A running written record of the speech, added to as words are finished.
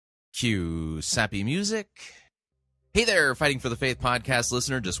Cue sappy music. Hey there, Fighting for the Faith podcast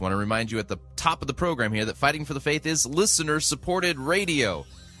listener. Just want to remind you at the top of the program here that Fighting for the Faith is listener-supported radio.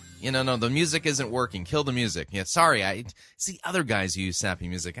 No, the music isn't working. Kill the music. Yeah, sorry, it's the other guys who use sappy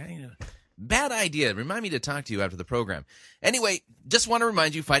music. Bad idea. Remind me to talk to you after the program. Anyway, just want to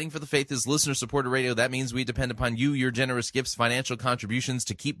remind you, Fighting for the Faith is listener-supported radio. That means we depend upon you, your generous gifts, financial contributions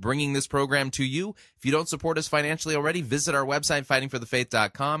to keep bringing this program to you. If you don't support us financially already, visit our website,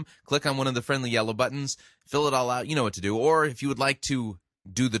 fightingforthefaith.com. Click on one of the friendly yellow buttons. Fill it all out. You know what to do. Or if you would like to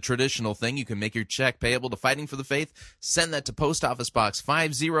do the traditional thing, you can make your check payable to Fighting for the Faith. Send that to Post Office Box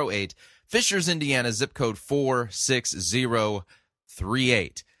 508, Fishers, Indiana, zip code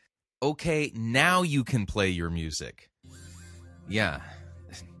 46038. Okay, now you can play your music. Yeah.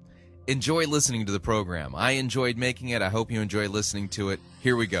 Enjoy listening to the program. I enjoyed making it. I hope you enjoy listening to it.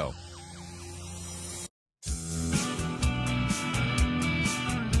 Here we go.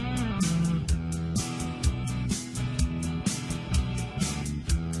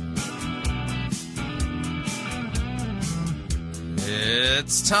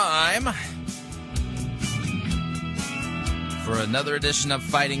 It's time for another edition of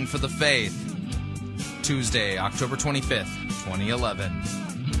Fighting for the Faith, Tuesday, October 25th, 2011.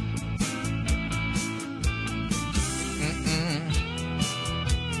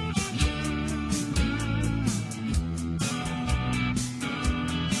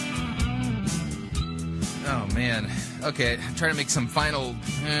 Oh, man. Okay, I'm trying to make some final...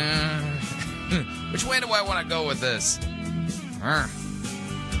 Which way do I want to go with this?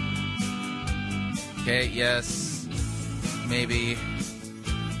 Okay, yes. Maybe.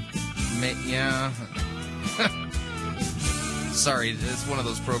 Yeah. Sorry, it's one of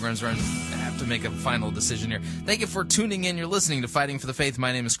those programs where I have to make a final decision here. Thank you for tuning in. You're listening to Fighting for the Faith.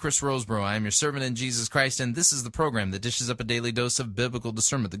 My name is Chris Roseborough. I am your servant in Jesus Christ, and this is the program that dishes up a daily dose of biblical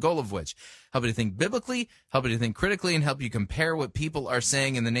discernment, the goal of which, help you to think biblically, help you to think critically, and help you compare what people are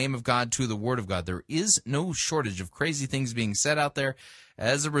saying in the name of God to the Word of God. There is no shortage of crazy things being said out there.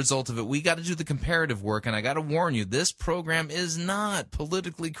 As a result of it, we got to do the comparative work, and I got to warn you, this program is not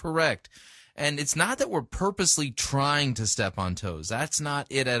politically correct. And it's not that we're purposely trying to step on toes. That's not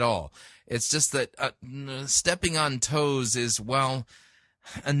it at all. It's just that stepping on toes is, well,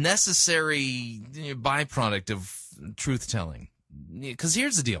 a necessary byproduct of truth-telling. Because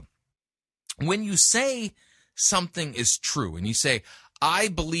here's the deal. When you say something is true, and you say, I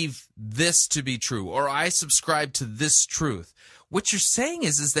believe this to be true, or I subscribe to this truth, what you're saying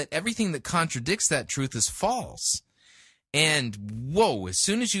is that everything that contradicts that truth is false. And, whoa, as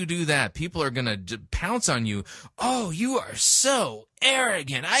soon as you do that, people are going to pounce on you. Oh, you are so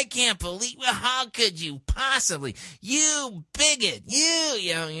arrogant. I can't believe, how could you possibly? You bigot.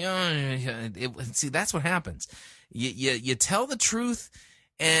 See, that's what happens. You tell the truth,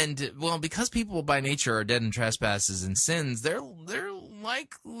 and, well, because people by nature are dead in trespasses and sins, they're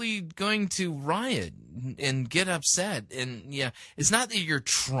likely going to riot and get upset. And, yeah, it's not that you're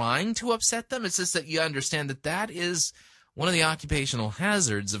trying to upset them. It's just that you understand that that is one of the occupational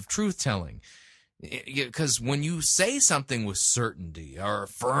hazards of truth-telling. Because when you say something with certainty or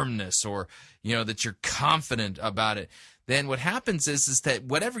firmness, or, that you're confident about it, then what happens is that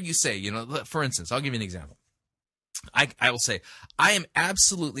whatever you say, for instance, I'll give you an example. I will say, I am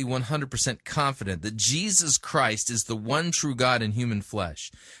absolutely 100% confident that Jesus Christ is the one true God in human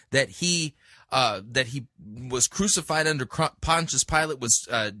flesh, that he was crucified under Pontius Pilate, was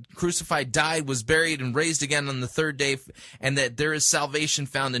crucified, died, was buried, and raised again on the third day, and that there is salvation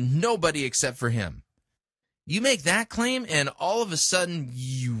found in nobody except for him. You make that claim, and all of a sudden,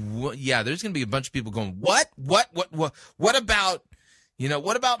 there's going to be a bunch of people going, what about...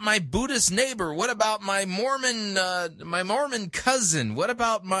 what about my Buddhist neighbor? What about my Mormon cousin? What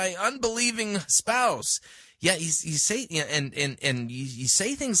about my unbelieving spouse? Yeah, you say, and you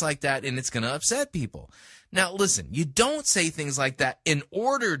say things like that, and it's going to upset people. Now, listen, you don't say things like that in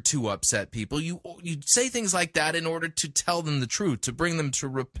order to upset people. You say things like that in order to tell them the truth, to bring them to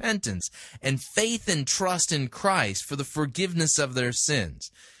repentance and faith and trust in Christ for the forgiveness of their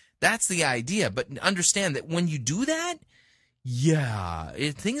sins. That's the idea. But understand that when you do that,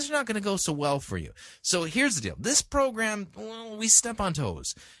 things are not going to go so well for you. So here's the deal. This program, we step on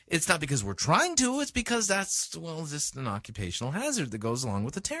toes. It's not because we're trying to. It's because that's, just an occupational hazard that goes along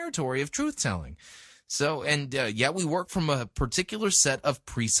with the territory of truth-telling. So, and we work from a particular set of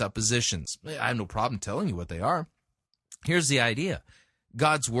presuppositions. I have no problem telling you what they are. Here's the idea.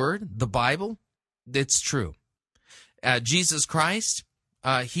 God's Word, the Bible, it's true. Jesus Christ,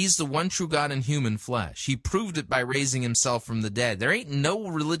 He's the one true God in human flesh. He proved it by raising himself from the dead. There ain't no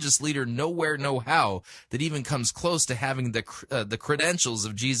religious leader nowhere, no how, that even comes close to having the credentials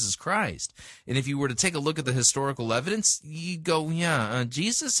of Jesus Christ. And if you were to take a look at the historical evidence, you go,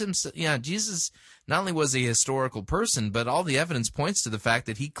 Jesus himself, Jesus not only was a historical person, but all the evidence points to the fact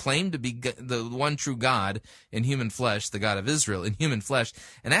that he claimed to be the one true God in human flesh, the God of Israel in human flesh,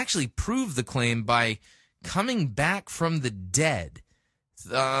 and actually proved the claim by coming back from the dead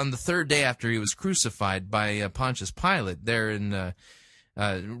on the third day after he was crucified by Pontius Pilate there in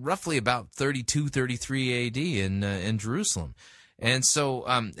roughly about 32, 33 A.D. in Jerusalem. And so,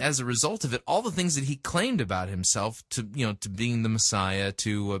 as a result of it, all the things that he claimed about himself, to being the Messiah,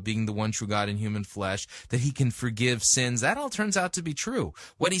 to being the one true God in human flesh, that he can forgive sins, that all turns out to be true.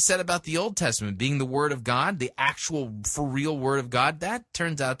 What he said about the Old Testament being the Word of God, the actual, for real Word of God, that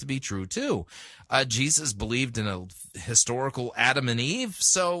turns out to be true too. Jesus believed in a historical Adam and Eve,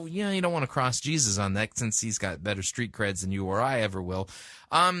 so you don't want to cross Jesus on that, since he's got better street creds than you or I ever will.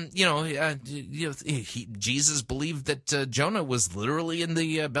 Jesus believed that Jonah was literally in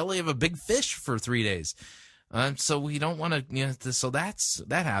the belly of a big fish for 3 days. So we don't want to, so that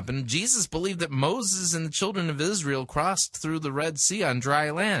happened. Jesus believed that Moses and the children of Israel crossed through the Red Sea on dry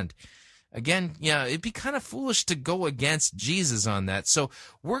land. Again, it'd be kind of foolish to go against Jesus on that. So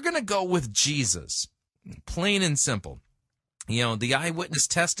we're going to go with Jesus, plain and simple. The eyewitness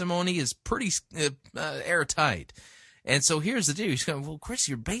testimony is pretty airtight. And so here's the deal. You're going, well, Chris,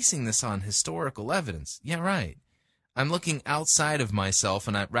 you're basing this on historical evidence. Yeah, right. I'm looking outside of myself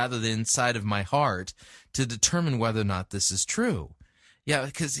and rather than inside of my heart to determine whether or not this is true. Yeah,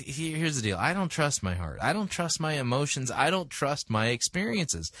 because here's the deal. I don't trust my heart. I don't trust my emotions. I don't trust my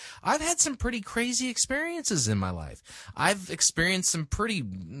experiences. I've had some pretty crazy experiences in my life. I've experienced some pretty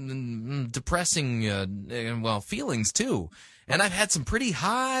depressing, feelings too. And I've had some pretty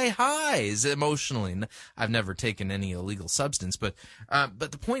high highs emotionally. I've never taken any illegal substance, but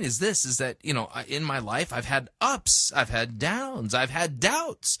the point is this, is that, in my life, I've had ups, I've had downs, I've had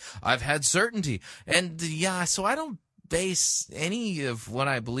doubts, I've had certainty. And so I don't base any of what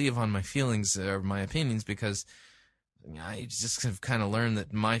I believe on my feelings or my opinions, because I just have kind of learned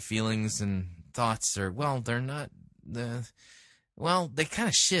that my feelings and thoughts are, they're not they kind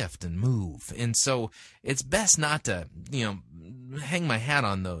of shift and move. And so it's best not to, hang my hat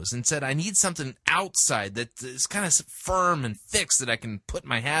on those. Instead, I need something outside that is kind of firm and fixed that I can put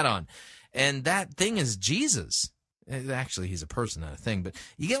my hat on. And that thing is Jesus. Actually, he's a person, not a thing. But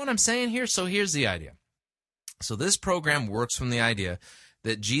you get what I'm saying here? So here's the idea. So this program works from the idea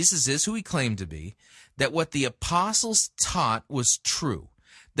that Jesus is who he claimed to be, that what the apostles taught was true,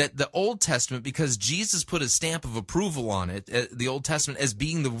 that the Old Testament, because Jesus put a stamp of approval on it, the Old Testament as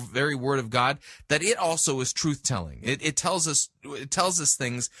being the very Word of God, that it also is truth-telling. It tells us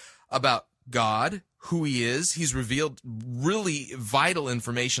things about God, who he is. He's revealed really vital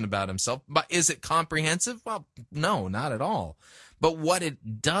information about himself. But is it comprehensive? Well, no, not at all. But what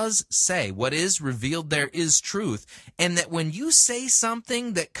it does say, what is revealed there is truth. And that when you say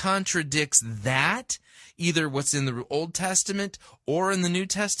something that contradicts that, either what's in the Old Testament or in the New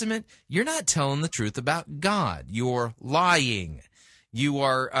Testament, you're not telling the truth about God. You're lying.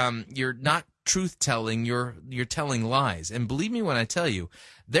 You're not truth-telling, you're telling lies. And believe me when I tell you,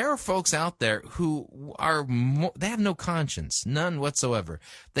 there are folks out there who they have no conscience, none whatsoever.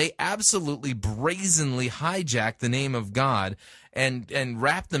 They absolutely brazenly hijack the name of God and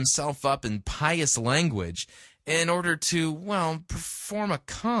wrap themselves up in pious language in order to, perform a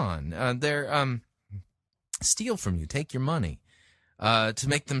con. They're steal from you, take your money. To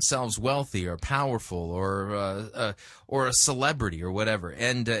make themselves wealthy or powerful or a celebrity or whatever.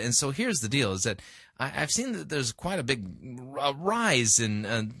 And so here's the deal, is that I've seen that there's quite a big rise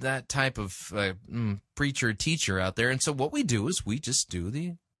in that type of preacher, teacher out there. And so what we do is we just do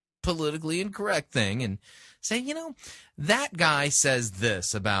the politically incorrect thing and say, that guy says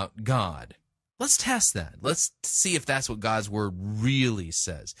this about God. Let's test that. Let's see if that's what God's Word really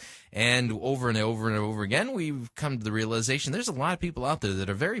says. And over and over and over again, we've come to the realization there's a lot of people out there that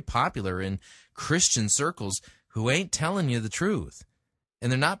are very popular in Christian circles who ain't telling you the truth.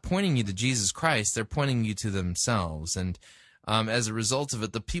 And they're not pointing you to Jesus Christ. They're pointing you to themselves. And as a result of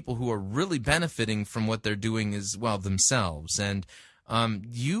it, the people who are really benefiting from what they're doing is, themselves. And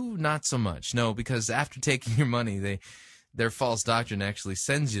you not so much. No, because after taking your money, their false doctrine actually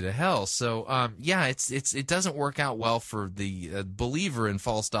sends you to hell. So, it doesn't work out well for the believer in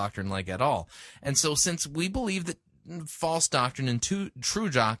false doctrine at all. And so since we believe that false doctrine and true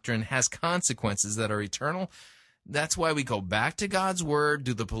doctrine has consequences that are eternal, That's why we go back to God's Word,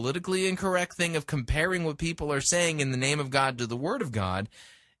 do the politically incorrect thing of comparing what people are saying in the name of God to the Word of God,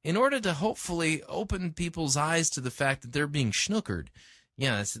 in order to hopefully open people's eyes to the fact that they're being schnookered.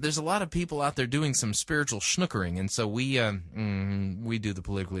 Yeah, there's a lot of people out there doing some spiritual schnookering, and so we do the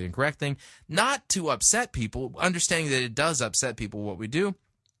politically incorrect thing, not to upset people, understanding that it does upset people what we do,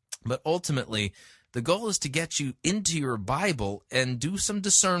 but ultimately the goal is to get you into your Bible and do some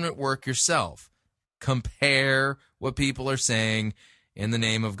discernment work yourself. Compare what people are saying in the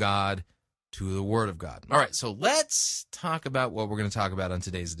name of God to the Word of God. All right, so let's talk about what we're going to talk about on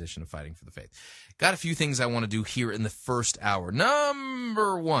today's edition of Fighting for the Faith. Got a few things I want to do here in the first hour.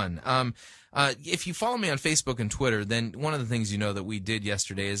 Number one, if you follow me on Facebook and Twitter, then one of the things you know that we did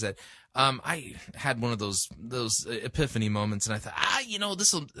yesterday is that I had one of those epiphany moments, and I thought,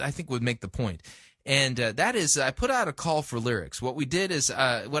 this I think would make the point. And that is, I put out a call for lyrics. What I did is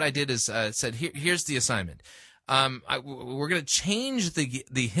said, here's the assignment. We're going to change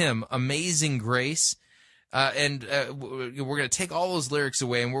the hymn "Amazing Grace," and we're going to take all those lyrics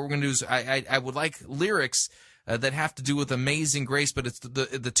away. And what we're going to do is, I would like lyrics that have to do with amazing grace, but it's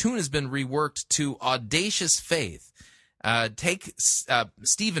the tune has been reworked to "Audacious Faith." Take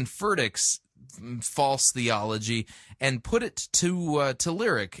Stephen Furtick's false theology and put it to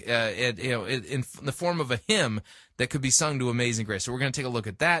lyric, in the form of a hymn that could be sung to Amazing Grace. So we're going to take a look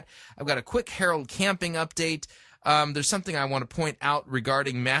at that. I've got a quick Harold Camping update. There's something I want to point out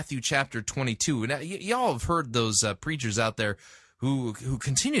regarding Matthew chapter 22. Now, y'all have heard those preachers out there who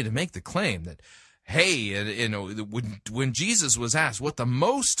continue to make the claim that, hey, when Jesus was asked what the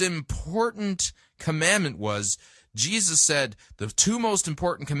most important commandment was, Jesus said the two most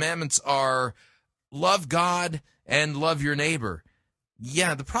important commandments are love God and love your neighbor.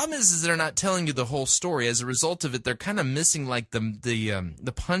 Yeah, the problem is they're not telling you the whole story. As a result of it, they're kind of missing like the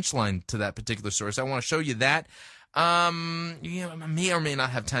punchline to that particular story. So I want to show you that. I may or may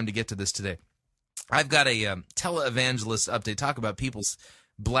not have time to get to this today. I've got a televangelist update. Talk about people's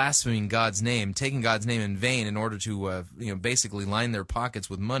blaspheming God's name, taking God's name in vain in order to basically line their pockets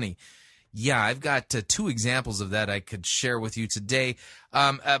with money. Yeah, I've got two examples of that I could share with you today.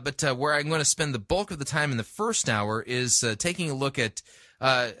 But where I'm going to spend the bulk of the time in the first hour is taking a look at,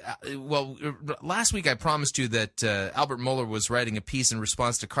 last week I promised you that Albert Mohler was writing a piece in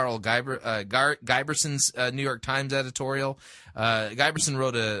response to Carl Giberson's New York Times editorial. Giberson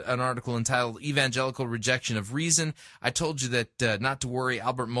wrote an article entitled "Evangelical Rejection of Reason." I told you that not to worry,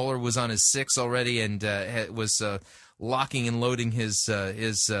 Albert Mohler was on his 6 already and was locking and loading his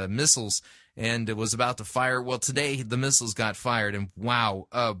missiles and was about to fire. Well, today the missiles got fired, and wow,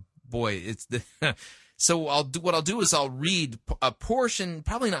 boy, it's the so what I'll do is I'll read a portion,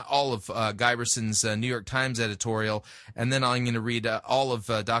 probably not all of Giberson's New York Times editorial, and then I'm going to read all of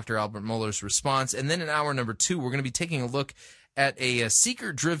Dr. Albert Mohler's response, and then in hour number 2 we're going to be taking a look at a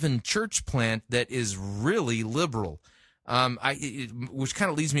seeker-driven church plant that is really liberal. Which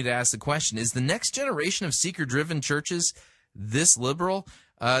kind of leads me to ask the question, is the next generation of seeker-driven churches this liberal?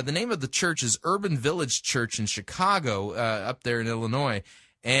 The name of the church is Urban Village Church in Chicago, up there in Illinois.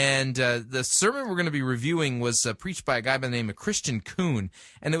 And the sermon we're going to be reviewing was preached by a guy by the name of Christian Kuhn.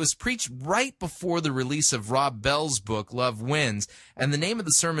 And it was preached right before the release of Rob Bell's book, Love Wins. And the name of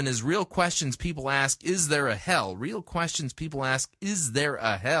the sermon is Real Questions People Ask, Is There a Hell? Real Questions People Ask, Is There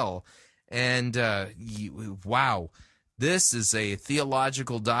a Hell? And wow. This is a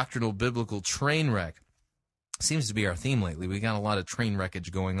theological, doctrinal, biblical train wreck. Seems to be our theme lately. We got a lot of train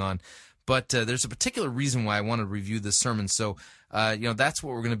wreckage going on. But there's a particular reason why I want to review this sermon. So, that's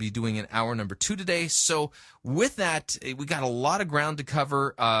what we're going to be doing in hour number 2 today. So with that, we got a lot of ground to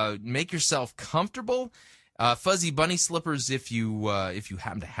cover. Make yourself comfortable. Fuzzy bunny slippers, if you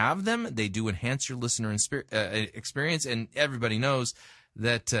happen to have them, they do enhance your listener experience. And everybody knows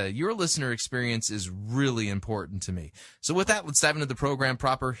that your listener experience is really important to me. So with that, let's dive into the program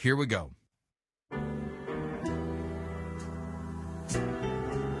proper. Here we go.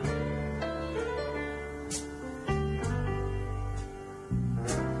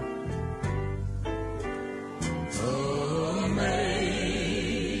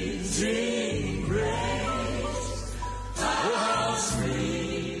 Amazing grace, how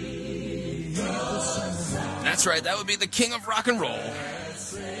sweet the sound. That's right, that would be the king of rock and roll,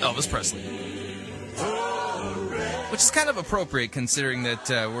 Elvis Presley. Which is kind of appropriate considering that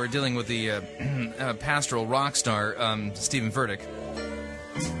we're dealing with the pastoral rock star, Stephen Furtick.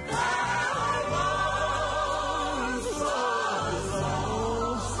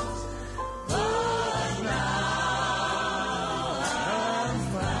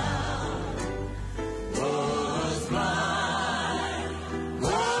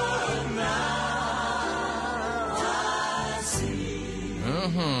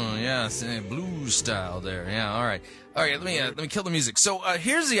 Yes, blues style there. Yeah, all right. All right, let me kill the music. So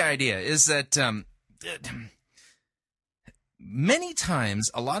here's the idea, is that many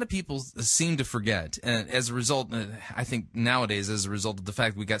times a lot of people seem to forget, and as a result, I think nowadays, as a result of the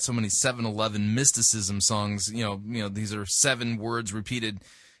fact we got so many 7-Eleven mysticism songs, these are 7 words repeated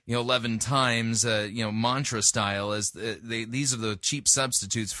 11 times, mantra style, as these are the cheap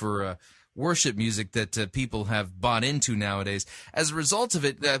substitutes for worship music that people have bought into nowadays. As a result of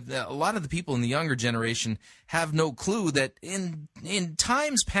it, a lot of the people in the younger generation have no clue that in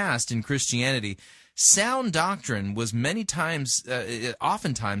times past in Christianity, sound doctrine was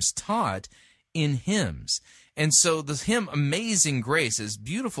oftentimes taught in hymns. And so the hymn Amazing Grace, as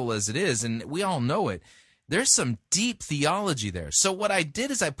beautiful as it is, and we all know it, there's some deep theology there. So what I did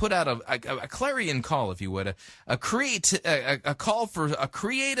is I put out a clarion call, if you would, a call for a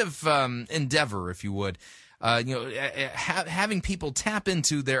creative endeavor, if you would, having people tap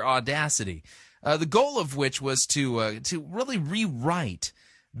into their audacity. The goal of which was to really rewrite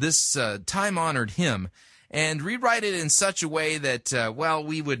this time-honored hymn and rewrite it in such a way that,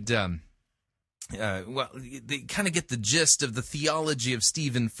 we would. They kind of get the gist of the theology of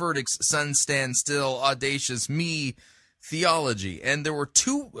Stephen Furtick's Sun Stand Still, Audacious Me theology. And there were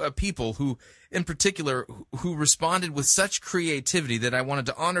 2 people who, in particular, who responded with such creativity that I wanted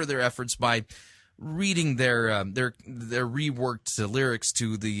to honor their efforts by reading their reworked lyrics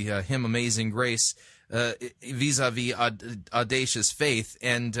to the hymn Amazing Grace, vis-a-vis Audacious Faith,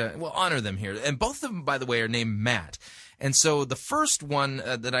 and we'll honor them here. And both of them, by the way, are named Matt. And so the first one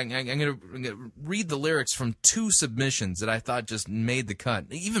that I'm going to read the lyrics from 2 submissions that I thought just made the cut.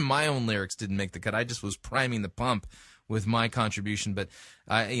 Even my own lyrics didn't make the cut. I just was priming the pump with my contribution. But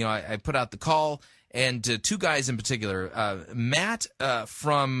I put out the call, and 2 guys in particular, Matt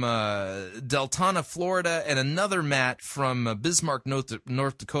from Deltona, Florida, and another Matt from Bismarck,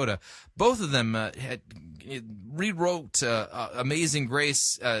 North Dakota. Both of them had rewrote Amazing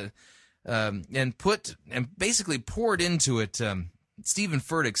Grace. And basically poured into it Stephen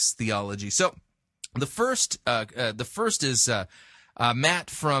Furtick's theology. So the first is Matt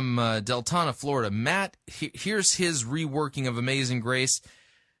from Deltona, Florida. Matt, here's his reworking of Amazing Grace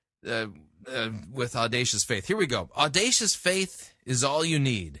with Audacious Faith. Here we go. Audacious faith is all you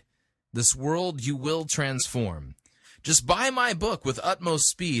need. This world you will transform. Just buy my book with utmost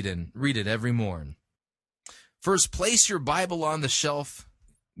speed and read it every morn. First, place your Bible on the shelf.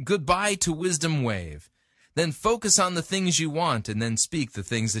 Goodbye to wisdom wave. Then focus on the things you want, and then speak the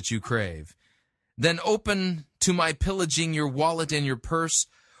things that you crave. Then open to my pillaging your wallet and your purse,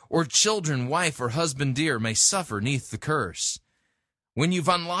 or children, wife, or husband dear may suffer neath the curse. When you've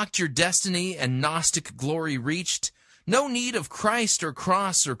unlocked your destiny and Gnostic glory reached, no need of Christ or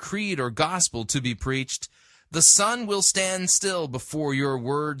cross or creed or gospel to be preached. The sun will stand still before your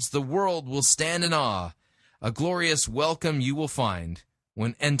words, the world will stand in awe. A glorious welcome you will find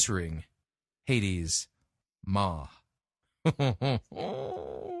when entering Hades' maw.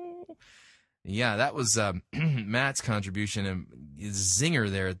 Yeah, that was Matt's contribution and zinger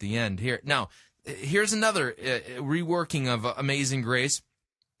there at the end. Now, here's another reworking of Amazing Grace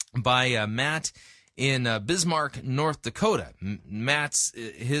by Matt in Bismarck, North Dakota.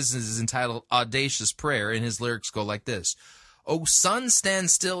 His is entitled Audacious Prayer, and his lyrics go like this. O sun,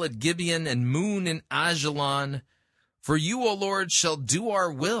 stand still at Gibeon, and moon in Ajalon. For you, O Lord, shall do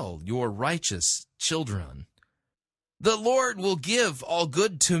our will, your righteous children. The Lord will give all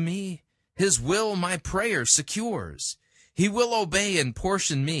good to me. His will my prayer secures. He will obey and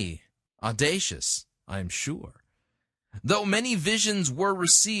portion me. Audacious, I am sure. Though many visions were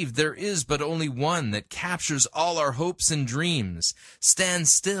received, there is but only one that captures all our hopes and dreams. Stand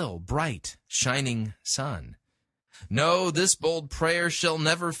still, bright, shining sun. No, this bold prayer shall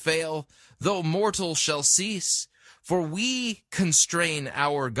never fail, though mortal shall cease. For we constrain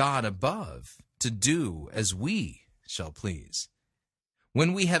our God above to do as we shall please.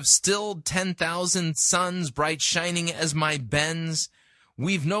 When we have stilled 10,000 suns bright shining as my bends,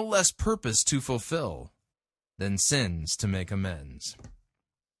 we've no less purpose to fulfill than sins to make amends.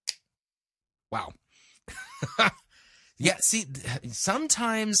 Wow. Yeah, see,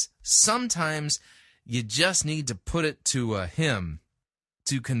 sometimes you just need to put it to a hymn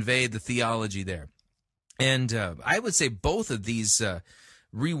to convey the theology there. And I would say both of these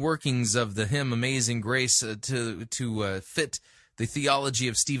reworkings of the hymn Amazing Grace to fit the theology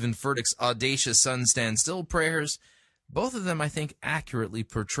of Stephen Furtick's Audacious Sun Stand Still prayers, both of them, I think, accurately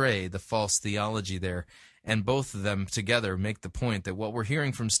portray the false theology there. And both of them together make the point that what we're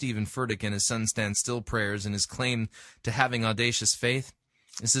hearing from Stephen Furtick in his Sun Stand Still prayers and his claim to having audacious faith,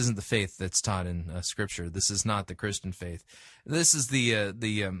 This isn't the faith that's taught in Scripture. This is not the Christian faith. This is the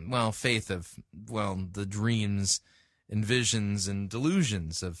faith of, the dreams and visions and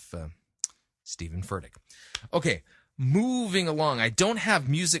delusions of Stephen Furtick. Okay, moving along. I don't have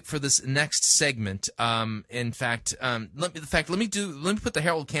music for this next segment. In fact, let me put the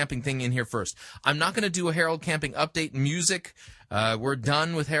Harold Camping thing in here first. I'm not going to do a Harold Camping update music. We're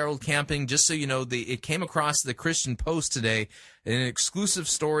done with Harold Camping. Just so you know, it came across the Christian Post today, an exclusive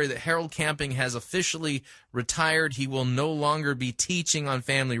story that Harold Camping has officially retired. He will no longer be teaching on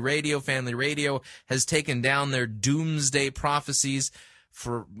Family Radio. Family Radio has taken down their doomsday prophecies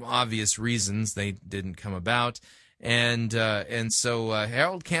for obvious reasons. They didn't come about. And so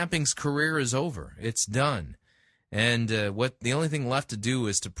Harold Camping's career is over. It's done. And the only thing left to do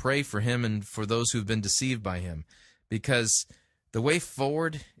is to pray for him and for those who've been deceived by him, because the way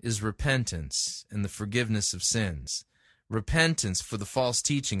forward is repentance and the forgiveness of sins. Repentance for the false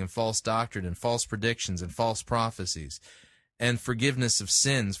teaching and false doctrine and false predictions and false prophecies, and forgiveness of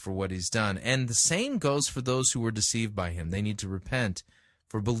sins for what he's done. And the same goes for those who were deceived by him. They need to repent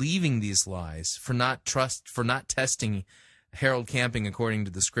for believing these lies, for not testing Harold Camping according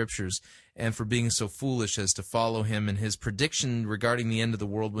to the Scriptures, and for being so foolish as to follow him in his prediction regarding the end of the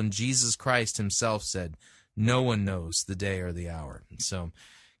world, when Jesus Christ himself said, "No one knows the day or the hour." So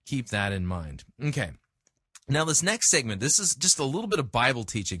keep that in mind. Okay. Now, this next segment, this is just a little bit of Bible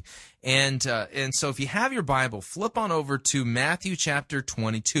teaching. And so if you have your Bible, flip on over to Matthew chapter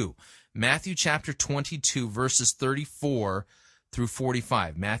 22. Matthew chapter 22, verses 34 through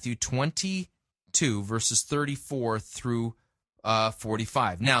 45. Matthew 22, verses 34 through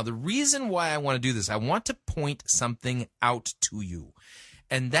 45. Now, the reason why I want to do this, I want to point something out to you.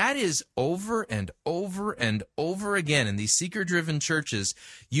 And that is, over and over and over again in these seeker-driven churches,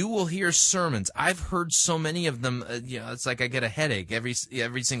 you will hear sermons. I've heard so many of them, it's like I get a headache every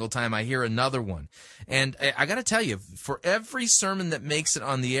single time I hear another one. And I got to tell you, for every sermon that makes it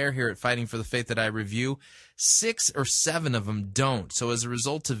on the air here at Fighting for the Faith that I review, 6 or 7 of them don't. So as a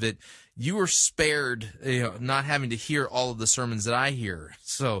result of it, you are spared, not having to hear all of the sermons that I hear.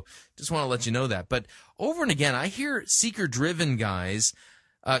 So just want to let you know that. But over and again, I hear seeker-driven guys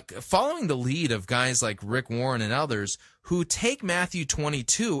following the lead of guys like Rick Warren and others who take Matthew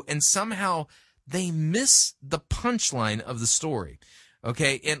 22 and somehow they miss the punchline of the story.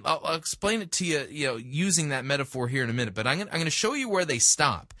 Okay, and I'll explain it to you, using that metaphor here in a minute. But I'm going to show you where they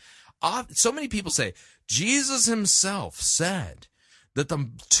stop. So many people say Jesus himself said that the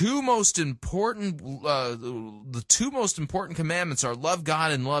two most important commandments are love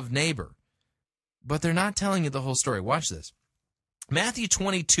God and love neighbor. But they're not telling you the whole story. Watch this. Matthew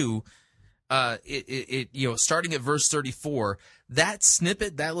 22, starting at verse 34, that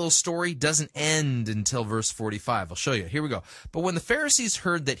snippet, that little story, doesn't end until verse 45. I'll show you. Here we go. But when the Pharisees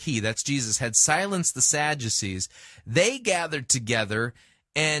heard that he, that's Jesus, had silenced the Sadducees, they gathered together,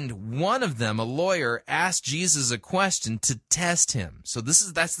 and one of them, a lawyer, asked Jesus a question to test him. So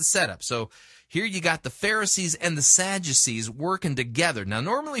that's the setup. So here you got the Pharisees and the Sadducees working together. Now,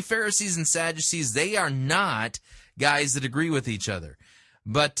 normally Pharisees and Sadducees, they are not guys that agree with each other.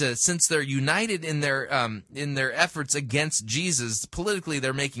 But since they're united in their efforts against Jesus, politically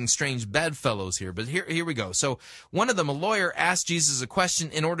they're making strange bedfellows here. But here we go. So one of them, a lawyer, asked Jesus a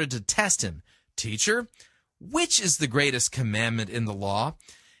question in order to test him. "Teacher, which is the greatest commandment in the law?"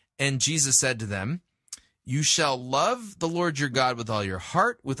 And Jesus said to them, "You shall love the Lord your God with all your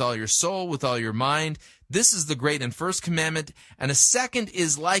heart, with all your soul, with all your mind. This is the great and first commandment, and a second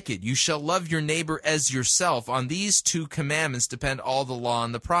is like it. You shall love your neighbor as yourself. On these 2 commandments depend all the law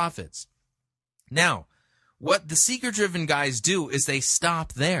and the prophets." Now, what the seeker-driven guys do is they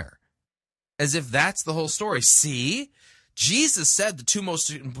stop there, as if that's the whole story. See? Jesus said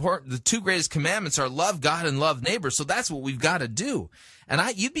the 2 greatest commandments are love God and love neighbor, so that's what we've got to do. And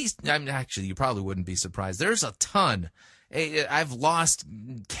you probably wouldn't be surprised. There's a ton. I've lost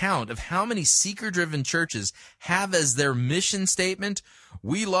count of how many seeker-driven churches have as their mission statement,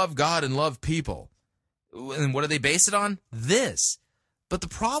 "We love God and love people." And what do they base it on? This. But the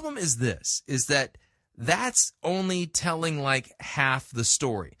problem is that's only telling like half the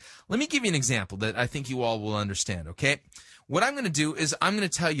story. Let me give you an example that I think you all will understand, okay? What I'm going to do is I'm going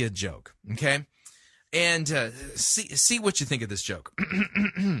to tell you a joke, okay? And see what you think of this joke.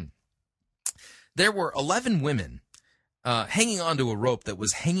 There were 11 women hanging onto a rope that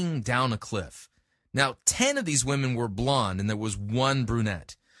was hanging down a cliff. Now, 10 of these women were blonde, and there was 1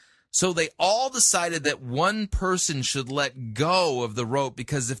 brunette. So they all decided that one person should let go of the rope,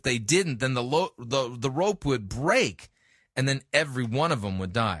 because if they didn't, then the rope would break, and then every one of them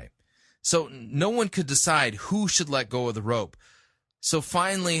would die. So no one could decide who should let go of the rope. So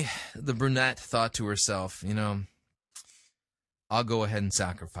finally, the brunette thought to herself, I'll go ahead and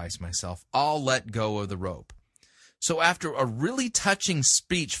sacrifice myself. I'll let go of the rope. So after a really touching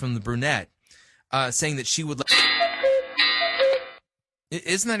speech from the brunette, saying that she would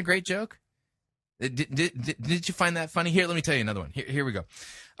Isn't that a great joke? Did you find that funny? Here, let me tell you another one. Here we go.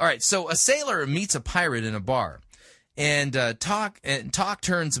 All right, so a sailor meets a pirate in a bar, and talk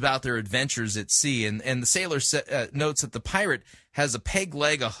turns about their adventures at sea, and the sailor notes that the pirate has a peg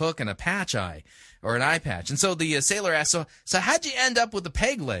leg, a hook, and a patch eye, or an eye patch. And so the sailor asks, so how'd you end up with a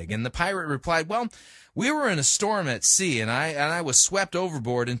peg leg? And the pirate replied, well, we were in a storm at sea, and I was swept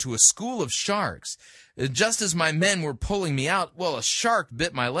overboard into a school of sharks. Just as my men were pulling me out, well, a shark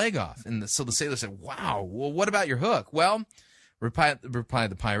bit my leg off. And so the sailor said, wow, well, what about your hook? Well, replied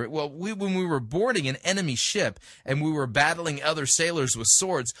the pirate, well, when we were boarding an enemy ship and we were battling other sailors with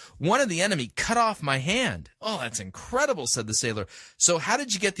swords, one of the enemy cut off my hand. Oh, that's incredible, said the sailor. So how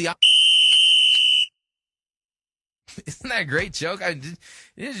did you get the... Isn't that a great joke? Did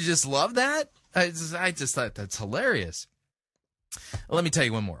you just love that? I just thought that's hilarious. Let me tell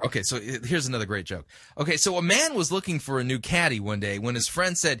you one more. Okay, so here's another great joke. Okay, so a man was looking for a new caddy one day when his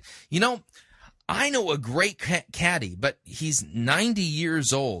friend said, I know a great caddy, but he's 90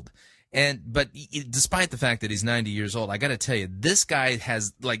 years old. But despite the fact that he's 90 years old, I got to tell you, this guy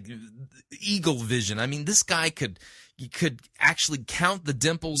has like eagle vision. I mean, this guy could actually count the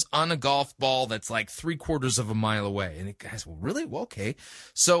dimples on a golf ball that's like 3/4 of a mile away. And the guy said, well, really? Well, okay.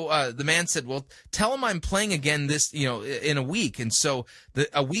 So the man said, well, tell him I'm playing again in a week. And so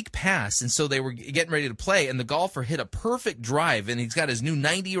a week passed, and so they were getting ready to play, and the golfer hit a perfect drive, and he's got his new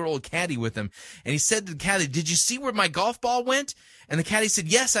 90-year-old caddy with him. And he said to the caddy, did you see where my golf ball went? And the caddy said,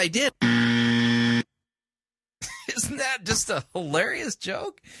 yes, I did. Isn't that just a hilarious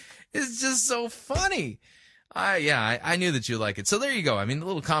joke? It's just so funny. I knew that you like it. So there you go. I mean, a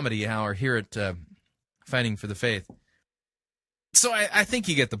little comedy hour here at Fighting for the Faith. So I think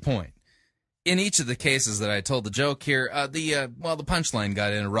you get the point. In each of the cases that I told the joke here, the punchline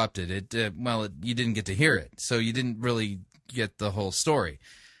got interrupted. You didn't get to hear it, so you didn't really get the whole story.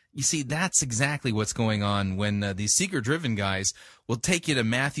 You see, that's exactly what's going on when these seeker-driven guys will take you to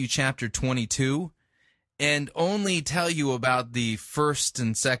Matthew chapter 22 and only tell you about the first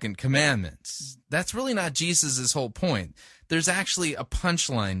and second commandments. That's really not Jesus' whole point. There's actually a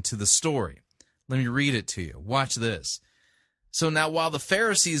punchline to the story. Let me read it to you. Watch this. So now while the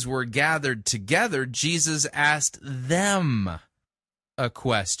Pharisees were gathered together, Jesus asked them a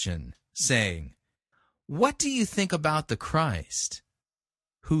question, saying, what do you think about the Christ?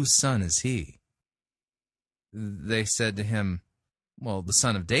 Whose son is he? They said to him, well, the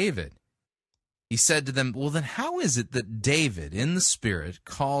son of David. He said to them, well, then how is it that David, in the Spirit,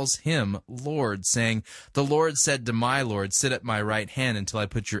 calls him Lord, saying, the Lord said to my Lord, sit at my right hand until I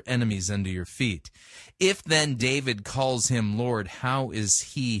put your enemies under your feet? If then David calls him Lord, how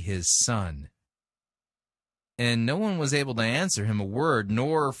is he his son? And no one was able to answer him a word,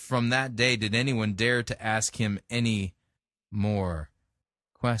 nor from that day did anyone dare to ask him any more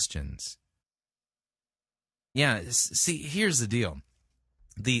questions. Yeah, see, here's the deal.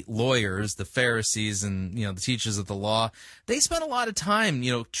 The lawyers, the Pharisees, and the teachers of the law, they spent a lot of time,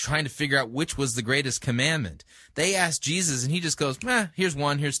 trying to figure out which was the greatest commandment. They asked Jesus, and he just goes, here's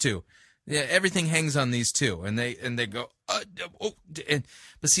one, here's two. Yeah, everything hangs on these two. And they go,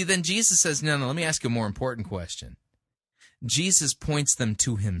 but see, then Jesus says, no, let me ask you a more important question. Jesus points them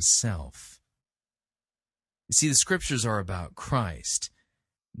to himself. You see, the scriptures are about Christ.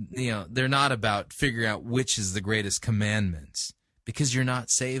 They're not about figuring out which is the greatest commandments. Because you're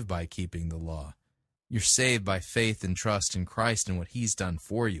not saved by keeping the law. You're saved by faith and trust in Christ and what he's done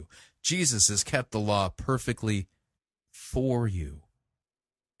for you. Jesus has kept the law perfectly for you,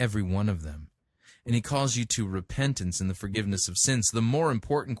 every one of them. And he calls you to repentance and the forgiveness of sins. So the more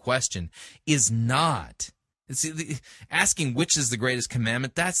important question is not asking which is the greatest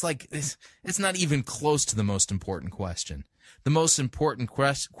commandment. That's like, it's not even close to the most important question. The most important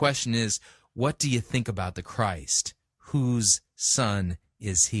question is, what do you think about the Christ? Whose son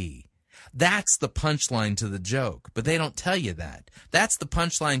is he? That's the punchline to the joke, but they don't tell you that. That's the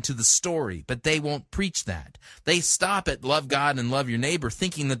punchline to the story, but they won't preach that. They stop at love God and love your neighbor,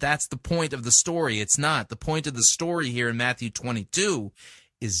 thinking that that's the point of the story. It's not. The point of the story here in Matthew 22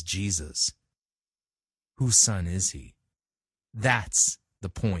 is Jesus. Whose son is he? That's the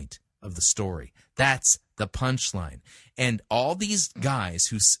point of the story. That's the punchline. And all these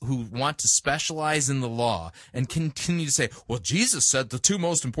guys who want to specialize in the law and continue to say, well, Jesus said the two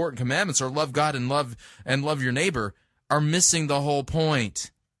most important commandments are love God and love your neighbor, are missing the whole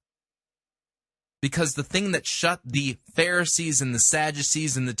point. Because the thing that shut the Pharisees and the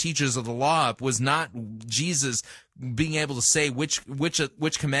Sadducees and the teachers of the law up was not Jesus being able to say which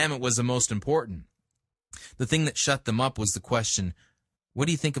commandment was the most important. The thing that shut them up was the question, what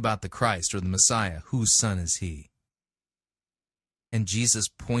do you think about the Christ or the Messiah? Whose son is he? And Jesus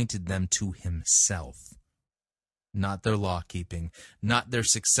pointed them to himself. Not their law-keeping, not their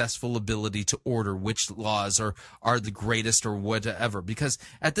successful ability to order which laws are the greatest or whatever. Because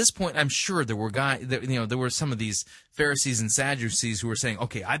at this point, I'm sure there were some of these Pharisees and Sadducees who were saying,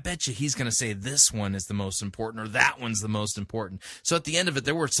 okay, I bet you he's going to say this one is the most important or that one's the most important. So at the end of it,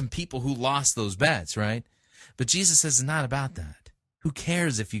 there were some people who lost those bets, right? But Jesus says it's not about that. Who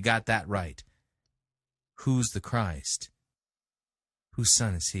cares if you got that right? Who's the Christ? Whose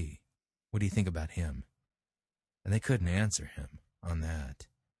son is he? What do you think about him? And they couldn't answer him on that.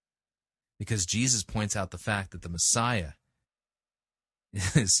 Because Jesus points out the fact that the Messiah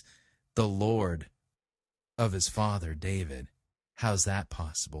is the Lord of his father, David. How's that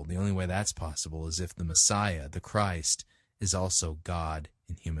possible? The only way that's possible is if the Messiah, the Christ, is also God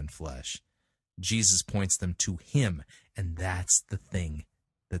in human flesh. Jesus points them to him, and that's the thing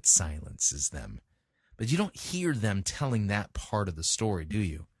that silences them. But you don't hear them telling that part of the story, do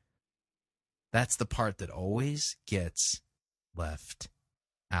you? That's the part that always gets left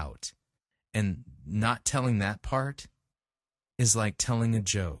out. And not telling that part is like telling a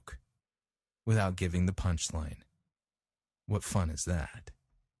joke without giving the punchline. What fun is that?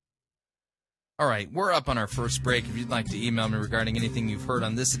 All right, we're up on our first break. If you'd like to email me regarding anything you've heard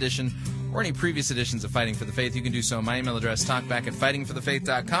on this edition or any previous editions of Fighting for the Faith, you can do so. My email address,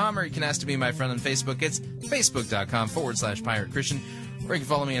 talkback@fightingforthefaith.com, or you can ask to be my friend on Facebook. It's facebook.com/Pirate Christian. Or you can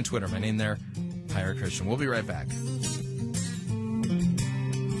follow me on Twitter. My name there, Pirate Christian. We'll be right back.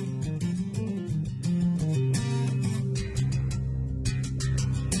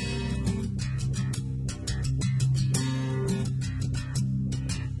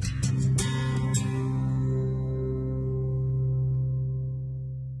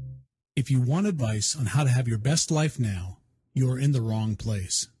 If you want advice on how to have your best life now, you are in the wrong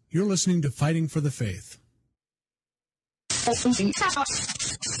place. You're listening to Fighting for the Faith. You're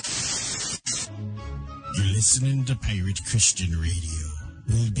listening to Pirate Christian Radio.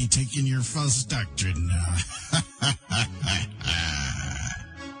 We'll be taking your false doctrine now.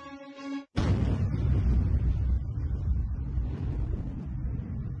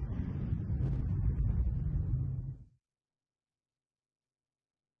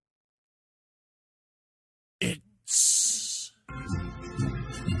 It's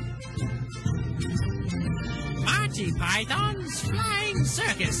Monty Python's Flying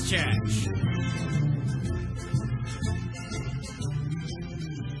Circus Church.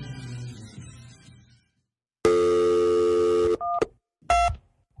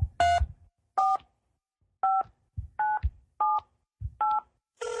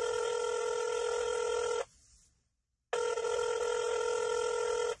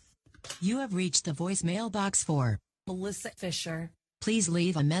 You have reached the voicemail box for Melissa Fisher. Please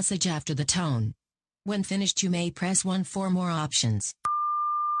leave a message after the tone. When finished, you may press 1 for more options.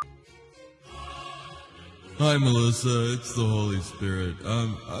 Hi, Melissa. It's the Holy Spirit.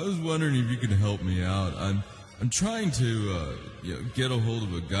 I was wondering if you could help me out. I'm trying to get a hold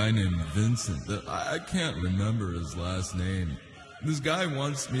of a guy named Vincent. That I can't remember his last name. This guy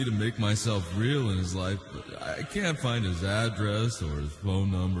wants me to make myself real in his life, but I can't find his address or his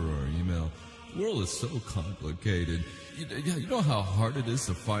phone number or email. The world is so complicated. You know how hard it is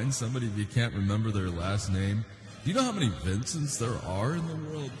to find somebody if you can't remember their last name? Do you know how many Vincents there are in the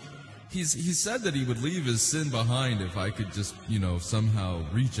world? He said that he would leave his sin behind if I could just, somehow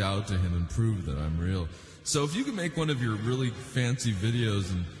reach out to him and prove that I'm real. So if you could make one of your really fancy videos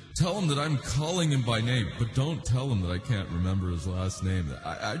and tell him that I'm calling him by name, but don't tell him that I can't remember his last name.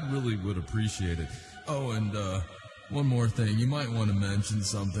 I really would appreciate it. Oh, and one more thing. You might want to mention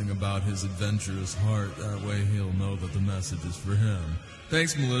something about his adventurous heart. That way he'll know that the message is for him.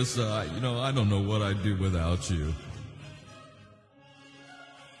 Thanks, Melissa. I don't know what I'd do without you.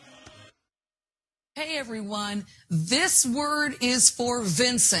 Hey everyone, this word is for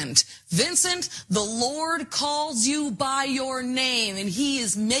Vincent. Vincent, the Lord calls you by your name, and he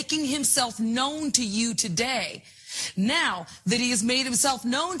is making himself known to you today. Now that he has made himself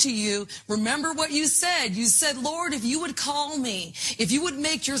known to you, remember what you said. You said, Lord, if you would call me, if you would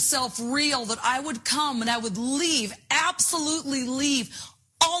make yourself real, that I would come and I would leave, absolutely leave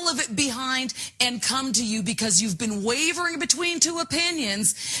all of it behind and come to you because you've been wavering between two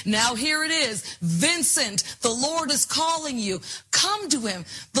opinions. Now here it is. Vincent, the Lord is calling you. Come to him.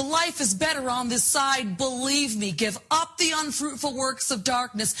 The life is better on this side. Believe me. Give up the unfruitful works of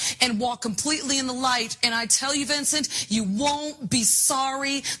darkness and walk completely in the light. And I tell you, Vincent, you won't be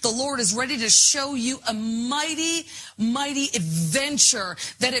sorry. The Lord is ready to show you a mighty, mighty adventure.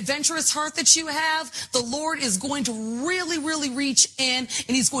 That adventurous heart that you have, the Lord is going to really, really reach in,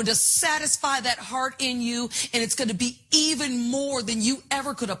 and he's going to satisfy that heart in you, and it's going to be even more than you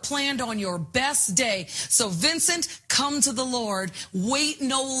ever could have planned on your best day. So Vincent, come to the Lord. Wait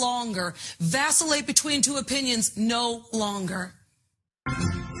no longer. Vacillate between two opinions no longer.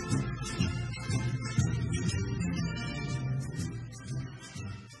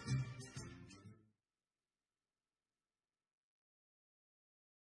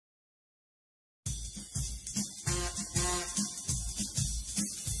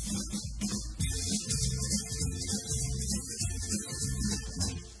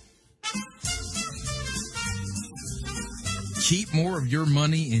 Keep more of your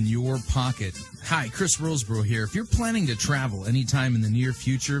money in your pocket. Hi, Chris Roseborough here. If you're planning to travel anytime in the near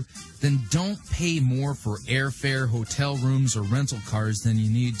future, then don't pay more for airfare, hotel rooms, or rental cars than you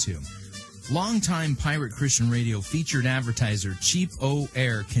need to. Longtime Pirate Christian Radio featured advertiser Cheap O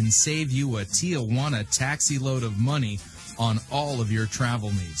Air can save you a Tijuana taxi load of money on all of your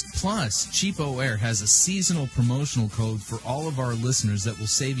travel needs. Plus, Cheap O Air has a seasonal promotional code for all of our listeners that will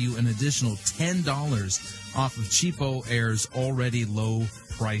save you an additional $10 off of Cheap O Air's already low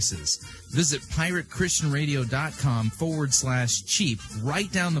prices. Visit piratechristianradio.com/cheap.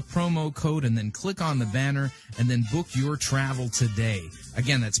 Write down the promo code and then click on the banner and then book your travel today.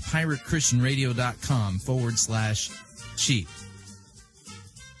 Again, that's piratechristianradio.com/cheap.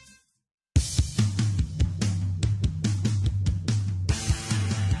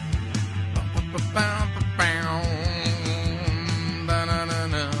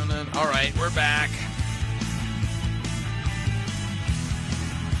 All right, we're back.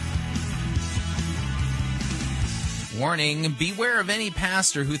 Warning, beware of any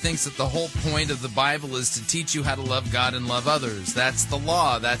pastor who thinks that the whole point of the Bible is to teach you how to love God and love others. That's the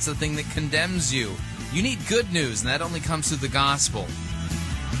law. That's the thing that condemns you. You need good news, and that only comes through the gospel.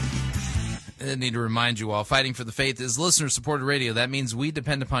 I need to remind you all, Fighting for the Faith is listener-supported radio. That means we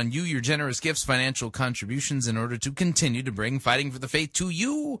depend upon you, your generous gifts, financial contributions, in order to continue to bring Fighting for the Faith to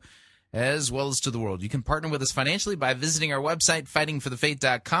you as well as to the world. You can partner with us financially by visiting our website,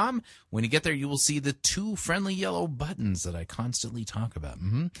 fightingforthefaith.com. When you get there, you will see the two friendly yellow buttons that I constantly talk about.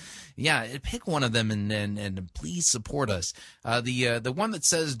 Yeah, pick one of them and please support us. The one that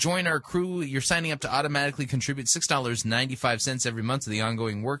says join our crew, you're signing up to automatically contribute $6.95 every month to the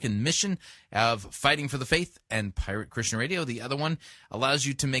ongoing work and mission of Fighting for the Faith and Pirate Christian Radio. The other one allows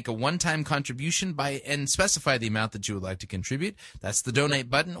you to make a one-time contribution and specify the amount that you would like to contribute. That's the donate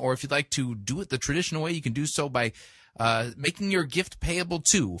button. Or if you'd like to do it the traditional way, you can do so by making your gift payable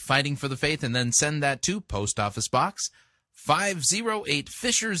to Fighting for the Faith and then send that to Post Office Box 508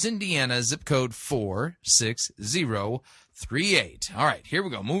 Fishers, Indiana, zip code 46038. All right, here we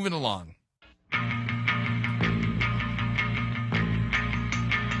go. Moving along.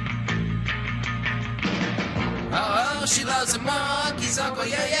 Oh, she loves the monkeys, Uncle,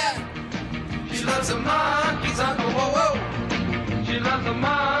 yeah, yeah. She loves the monkeys, Uncle, whoa, whoa. She loves the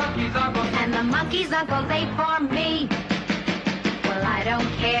monkeys, Uncle. And the monkeys, Uncle, they for me. Well, I don't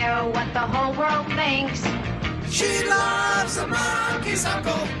care what the whole world thinks. She loves the monkeys,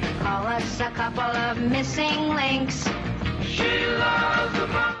 Uncle. Call us a couple of missing links. She loves the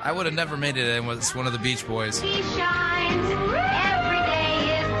monkeys. I would have never made it in with one of the Beach Boys. He shines. Every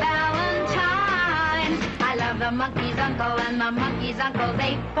day is Valentine's. I love the monkeys, Uncle, and the monkeys, Uncle,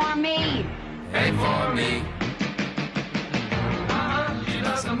 they for me. They for me.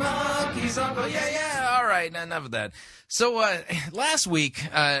 The monkeys, Uncle, yeah, yeah. All right, enough of that. So last week,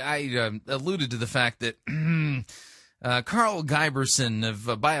 I alluded to the fact that Carl Giberson of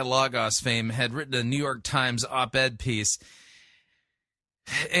Biologos fame had written a New York Times op-ed piece,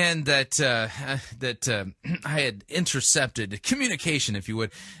 and that I had intercepted communication, if you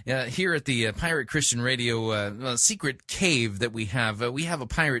would, here at the Pirate Christian Radio secret cave that we have. We have a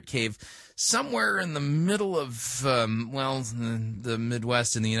pirate cave somewhere in the middle of, the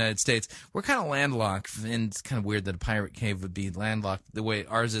Midwest in the United States. We're kind of landlocked, and it's kind of weird that a pirate cave would be landlocked the way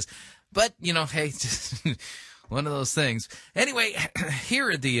ours is. But, hey, One of those things. Anyway, here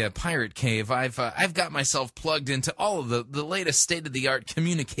at the Pirate Cave, I've got myself plugged into all of the latest state-of-the-art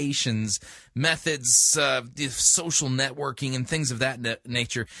communications methods, social networking, and things of that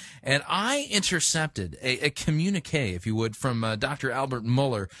nature. And I intercepted a communique, if you would, from Dr. Albert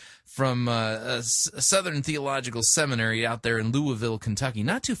Mueller from Southern Theological Seminary out there in Louisville, Kentucky,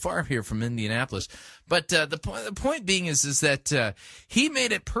 not too far here from Indianapolis. But the point being is that he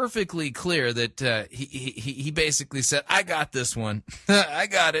made it perfectly clear that he basically said, I got this one. I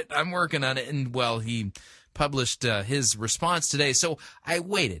got it. I'm working on it. And, well, he published his response today. So I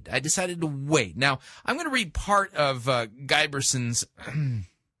waited. I decided to wait. Now, I'm going to read part of Giberson's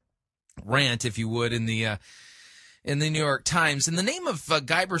rant, if you would, in the New York Times. And the name of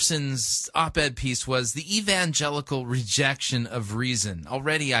Giberson's op-ed piece was The Evangelical Rejection of Reason.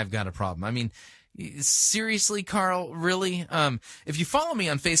 Already I've got a problem. I mean, seriously, Carl, really? If you follow me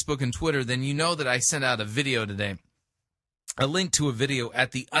on Facebook and Twitter, then you know that I sent out a video today. A link to a video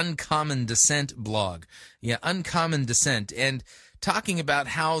at the Uncommon Descent blog. Yeah, Uncommon Descent. And talking about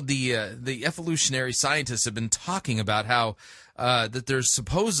how the evolutionary scientists have been talking about how that there's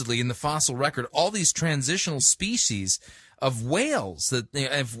supposedly in the fossil record all these transitional species of whales that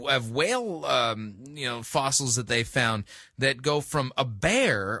of whale fossils that they found that go from a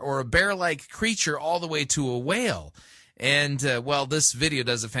bear or a bear-like creature all the way to a whale. And, well, this video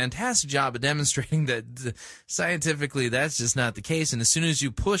does a fantastic job of demonstrating that scientifically that's just not the case. And as soon as you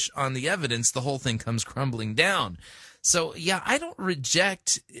push on the evidence, the whole thing comes crumbling down. So, yeah, I don't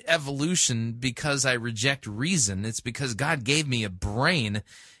reject evolution because I reject reason. It's because God gave me a brain.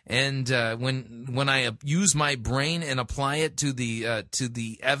 And when I use my brain and apply it to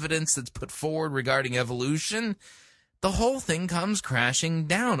the evidence that's put forward regarding evolution, the whole thing comes crashing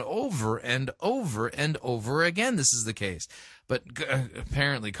down over and over and over again. This is the case. But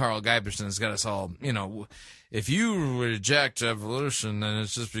apparently Carl Giberson has got us all, if you reject evolution, then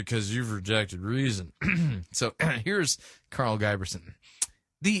it's just because you've rejected reason. So here's Carl Giberson.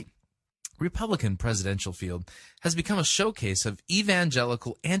 The Republican presidential field has become a showcase of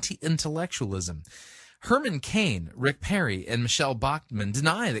evangelical anti-intellectualism. Herman Cain, Rick Perry, and Michelle Bachmann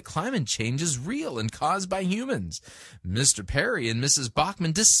deny that climate change is real and caused by humans. Mr. Perry and Mrs.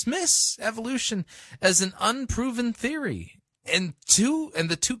 Bachmann dismiss evolution as an unproven theory. And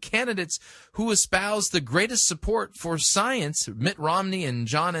the two candidates who espouse the greatest support for science, Mitt Romney and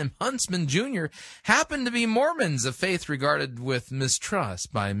John M. Huntsman Jr., happen to be Mormons, a faith regarded with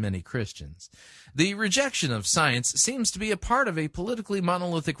mistrust by many Christians. The rejection of science seems to be a part of a politically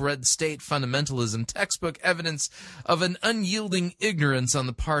monolithic red state fundamentalism, textbook evidence of an unyielding ignorance on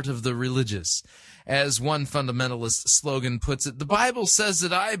the part of the religious. As one fundamentalist slogan puts it, the Bible says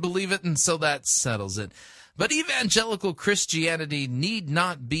that I believe it, and so that settles it. But evangelical Christianity need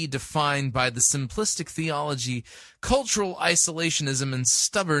not be defined by the simplistic theology, cultural isolationism, and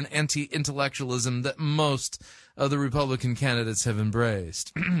stubborn anti-intellectualism that most of the Republican candidates have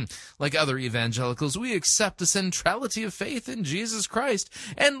embraced. Like other evangelicals, we accept the centrality of faith in Jesus Christ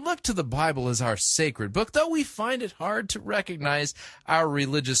and look to the Bible as our sacred book, though we find it hard to recognize our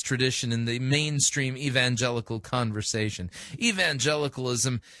religious tradition in the mainstream evangelical conversation.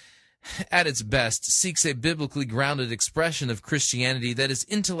 Evangelicalism, at its best, seeks a biblically grounded expression of Christianity that is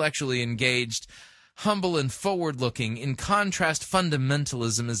intellectually engaged, humble, and forward-looking. In contrast,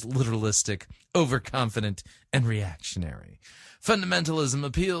 fundamentalism is literalistic, overconfident, and reactionary. Fundamentalism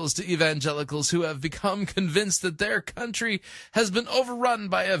appeals to evangelicals who have become convinced that their country has been overrun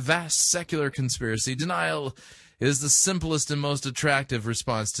by a vast secular conspiracy. Denial is the simplest and most attractive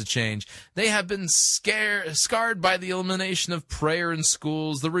response to change. They have been scarred by the elimination of prayer in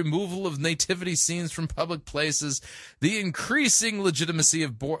schools, the removal of nativity scenes from public places, the increasing legitimacy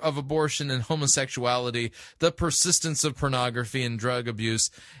of abortion and homosexuality, the persistence of pornography and drug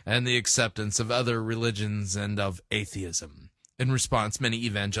abuse, and the acceptance of other religions and of atheism. In response, many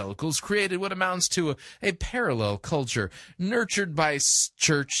evangelicals created what amounts to a parallel culture, nurtured by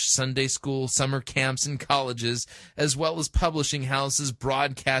church, Sunday school, summer camps, and colleges, as well as publishing houses,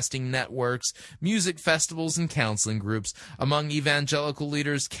 broadcasting networks, music festivals, and counseling groups. Among evangelical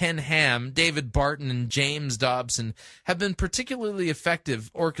leaders, Ken Ham, David Barton, and James Dobson have been particularly effective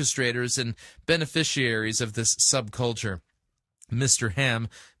orchestrators and beneficiaries of this subculture. Mr. Ham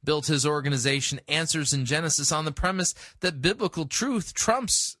built his organization Answers in Genesis on the premise that biblical truth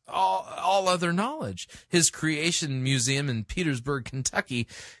trumps all other knowledge. His Creation Museum in Petersburg, Kentucky,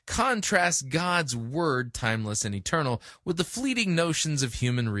 contrasts God's word, timeless and eternal, with the fleeting notions of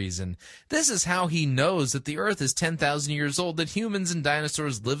human reason. This is how he knows that the earth is 10,000 years old, that humans and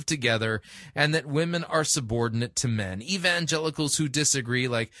dinosaurs live together, and that women are subordinate to men. Evangelicals who disagree,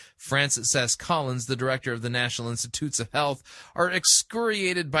 like Francis S. Collins, the director of the National Institutes of Health, are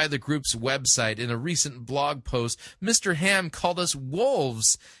excoriated by the group's website. In a recent blog post, Mr. Ham called us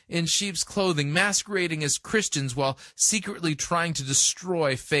wolves in sheep's clothing, masquerading as Christians while secretly trying to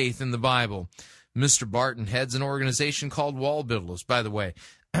destroy faith in the Bible. Mr. Barton heads an organization called Wall Builders. By the way,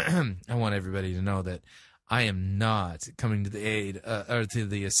 I want everybody to know that I am not coming to the aid or to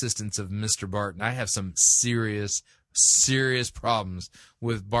the assistance of Mr. Barton. I have some serious problems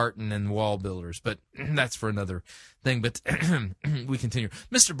with Barton and Wall Builders, but that's for another thing. But we continue.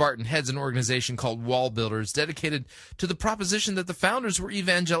 Mr. Barton heads an organization called Wall Builders, dedicated to the proposition that the founders were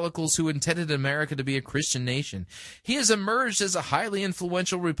evangelicals who intended America to be a Christian nation. He has emerged as a highly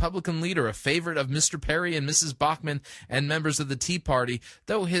influential Republican leader, a favorite of Mr. Perry and Mrs. Bachman and members of the Tea Party,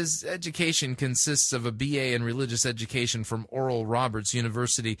 though his education consists of a BA in religious education from Oral Roberts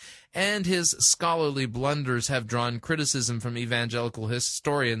University, and his scholarly blunders have drawn criticism from evangelical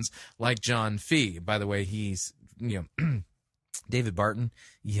historians like John Fee. By the way, he's, David Barton,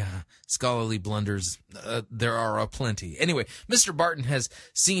 yeah, scholarly blunders, there are aplenty. Anyway, Mr. Barton has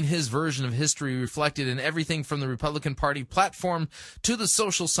seen his version of history reflected in everything from the Republican Party platform to the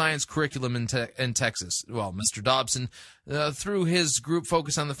social science curriculum in Texas. Well, Mr. Dobson, through his group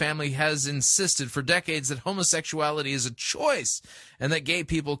Focus on the Family, has insisted for decades that homosexuality is a choice and that gay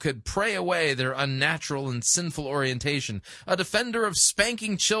people could pray away their unnatural and sinful orientation. A defender of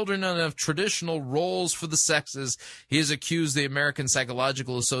spanking children and of traditional roles for the sexes, he has accused the American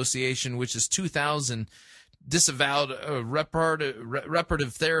Psychological Association, which is 2000, disavowed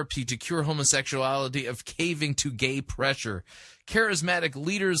reparative therapy to cure homosexuality, of caving to gay pressure. Charismatic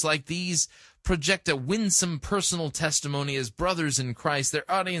leaders like these project a winsome personal testimony as brothers in Christ. Their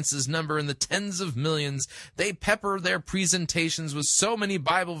audiences number in the tens of millions. They pepper their presentations with so many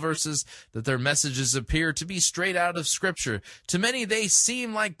Bible verses that their messages appear to be straight out of Scripture. To many, they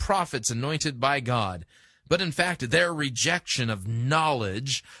seem like prophets anointed by God. But in fact, their rejection of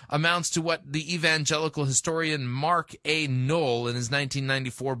knowledge amounts to what the evangelical historian Mark A. Knoll in his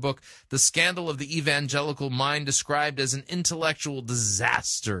 1994 book, The Scandal of the Evangelical Mind, described as an intellectual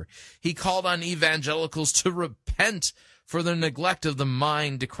disaster. He called on evangelicals to repent for their neglect of the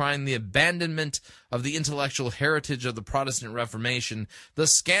mind, decrying the abandonment of the intellectual heritage of the Protestant Reformation. The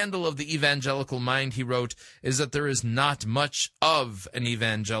scandal of the evangelical mind, he wrote, is that there is not much of an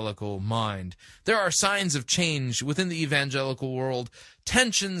evangelical mind. There are signs of change within the evangelical world.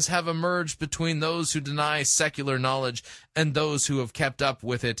 Tensions have emerged between those who deny secular knowledge and those who have kept up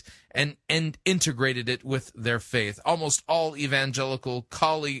with it and integrated it with their faith. Almost all evangelical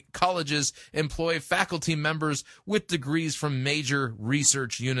colleges employ faculty members with degrees from major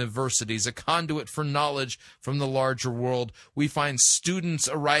research universities, a conduit for knowledge from the larger world. We find students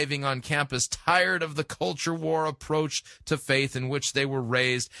arriving on campus tired of the culture war approach to faith in which they were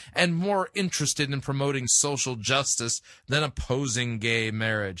raised and more interested in promoting social justice than opposing gay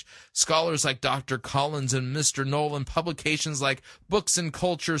marriage. Scholars like Dr. Collins and Mr. Knoll, in publications like Books and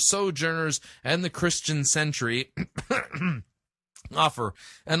Culture, Sojourners, and the Christian Century, offer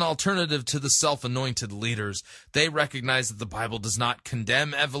an alternative to the self-anointed leaders. They recognize that the Bible does not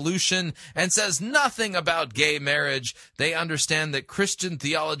condemn evolution and says nothing about gay marriage. They understand that Christian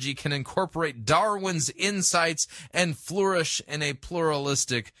theology can incorporate Darwin's insights and flourish in a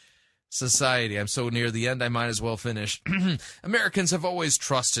pluralistic society. I'm so near the end, I might as well finish. Americans have always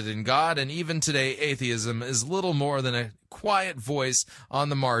trusted in God, and even today, atheism is little more than a quiet voice on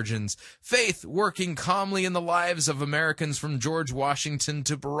the margins. Faith, working calmly in the lives of Americans from George Washington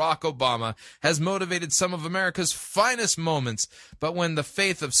to Barack Obama, has motivated some of America's finest moments. But when the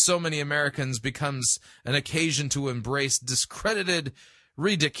faith of so many Americans becomes an occasion to embrace discredited,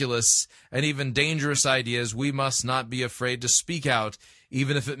 ridiculous, and even dangerous ideas, we must not be afraid to speak out,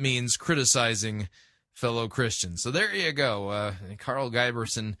 even if it means criticizing fellow Christians. So there you go. Carl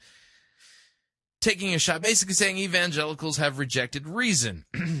Giberson taking a shot, basically saying evangelicals have rejected reason.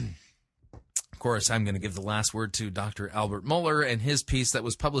 Of course, I'm going to give the last word to Dr. Albert Mohler and his piece that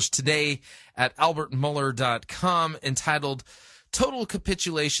was published today at albertmohler.com entitled Total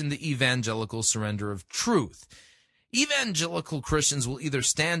Capitulation, the Evangelical Surrender of Truth. Evangelical Christians will either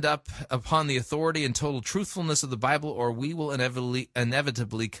stand up upon the authority and total truthfulness of the Bible, or we will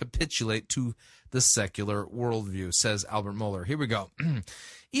inevitably capitulate to the secular worldview, says Albert Mohler. Here we go.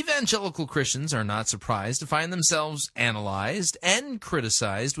 Evangelical Christians are not surprised to find themselves analyzed and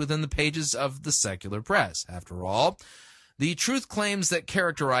criticized within the pages of the secular press. After all, the truth claims that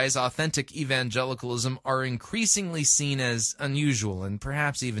characterize authentic evangelicalism are increasingly seen as unusual and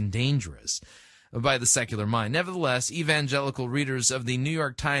perhaps even dangerous by the secular mind. Nevertheless, evangelical readers of the New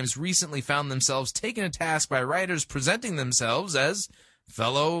York Times recently found themselves taken to task by writers presenting themselves as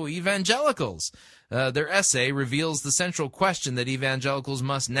fellow evangelicals. Their essay reveals the central question that evangelicals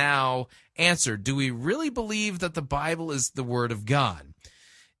must now answer. Do we really believe that the Bible is the Word of God?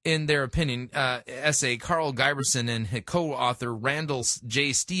 In their opinion, essay, Carl Giberson and co-author Randall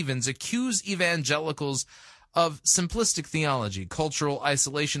J. Stevens accuse evangelicals of simplistic theology, cultural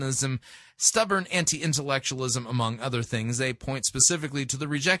isolationism, stubborn anti-intellectualism, among other things. They point specifically to the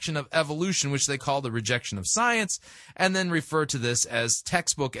rejection of evolution, which they call the rejection of science, and then refer to this as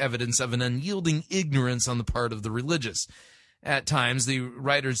textbook evidence of an unyielding ignorance on the part of the religious. At times, the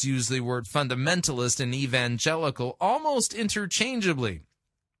writers use the word fundamentalist and evangelical almost interchangeably.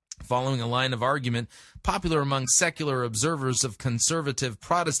 Following a line of argument popular among secular observers of conservative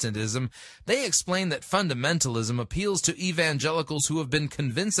Protestantism, they explain that fundamentalism appeals to evangelicals who have been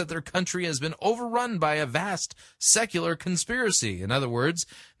convinced that their country has been overrun by a vast secular conspiracy. In other words,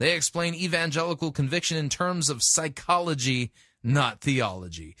 they explain evangelical conviction in terms of psychology, not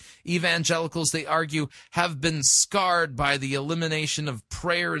theology. Evangelicals, they argue, have been scarred by the elimination of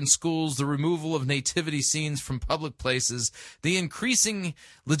prayer in schools, the removal of nativity scenes from public places, the increasing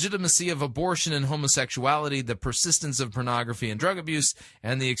legitimacy of abortion and homosexuality, the persistence of pornography and drug abuse,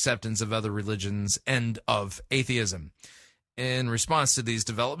 and the acceptance of other religions and of atheism. In response to these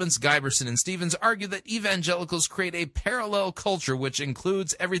developments, Giberson and Stevens argue that evangelicals create a parallel culture which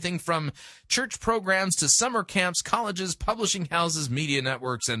includes everything from church programs to summer camps, colleges, publishing houses, media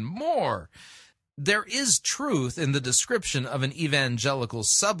networks, and more. There is truth in the description of an evangelical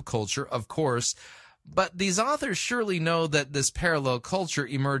subculture, of course, but these authors surely know that this parallel culture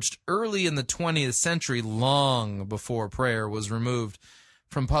emerged early in the 20th century, long before prayer was removed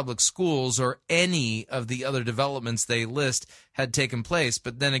from public schools or any of the other developments they list had taken place.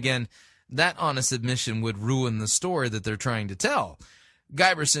 But then again, that honest admission would ruin the story that they're trying to tell.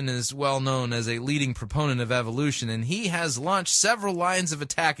 Giberson is well known as a leading proponent of evolution, and he has launched several lines of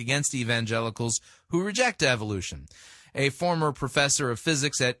attack against evangelicals who reject evolution. A former professor of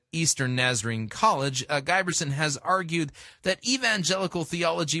physics at Eastern Nazarene College, Giberson has argued that evangelical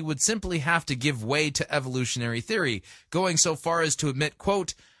theology would simply have to give way to evolutionary theory, going so far as to admit,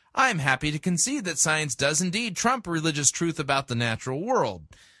 quote, "I'm happy to concede that science does indeed trump religious truth about the natural world."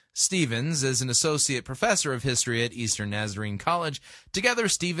 Stevens is an associate professor of history at Eastern Nazarene College. Together,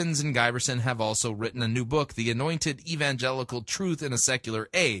 Stevens and Giberson have also written a new book, The Anointed Evangelical Truth in a Secular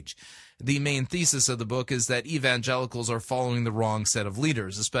Age. The main thesis of the book is that evangelicals are following the wrong set of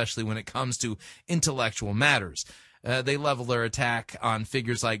leaders, especially when it comes to intellectual matters. They level their attack on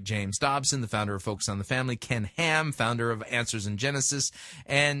figures like James Dobson, the founder of Focus on the Family, Ken Ham, founder of Answers in Genesis,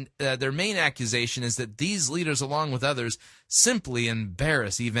 and their main accusation is that these leaders, along with others, simply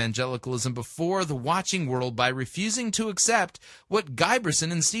embarrass evangelicalism before the watching world by refusing to accept what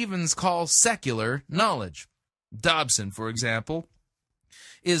Giberson and Stevens call secular knowledge. Dobson, for example,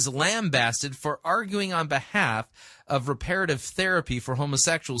 is lambasted for arguing on behalf of reparative therapy for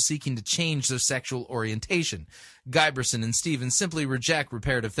homosexuals seeking to change their sexual orientation. Giberson and Stevens simply reject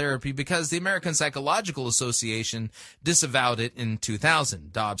reparative therapy because the American Psychological Association disavowed it in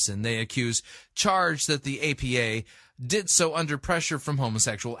 2000. Dobson, they charge that the APA did so under pressure from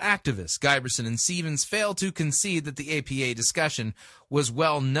homosexual activists. Giberson and Stevens failed to concede that the APA discussion was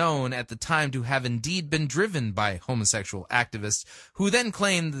well known at the time to have indeed been driven by homosexual activists, who then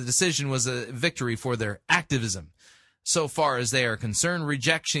claimed the decision was a victory for their activism. So far as they are concerned,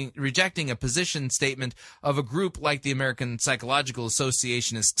 rejecting a position statement of a group like the American Psychological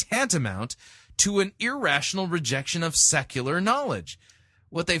Association is tantamount to an irrational rejection of secular knowledge.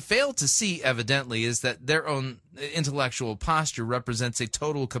 What they fail to see, evidently, is that their own intellectual posture represents a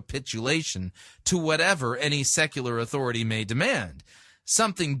total capitulation to whatever any secular authority may demand.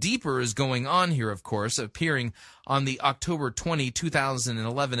 Something deeper is going on here, of course. Appearing on the October 20,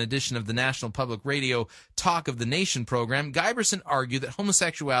 2011 edition of the National Public Radio Talk of the Nation program, Giberson argued that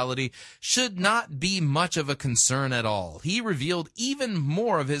homosexuality should not be much of a concern at all. He revealed even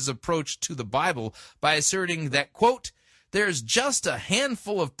more of his approach to the Bible by asserting that, quote, "There's just a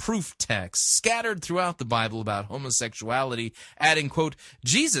handful of proof texts scattered throughout the Bible about homosexuality," adding, quote,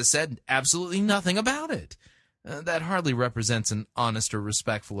 "Jesus said absolutely nothing about it." That hardly represents an honest or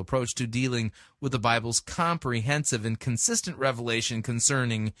respectful approach to dealing with the Bible's comprehensive and consistent revelation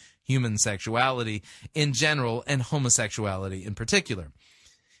concerning human sexuality in general and homosexuality in particular.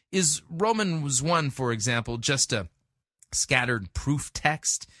 Is Romans 1, for example, just a scattered proof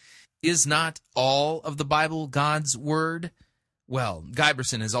text? Is not all of the Bible God's Word? Well,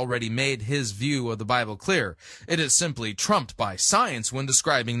 Giberson has already made his view of the Bible clear. It is simply trumped by science when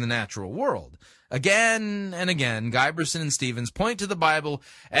describing the natural world. Again and again, Giberson and Stevens point to the Bible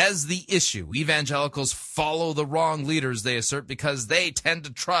as the issue. Evangelicals follow the wrong leaders, they assert, because they tend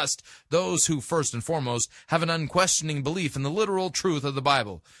to trust those who, first and foremost, have an unquestioning belief in the literal truth of the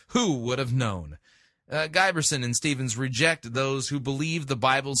Bible. Who would have known? Giberson and Stevens reject those who believe the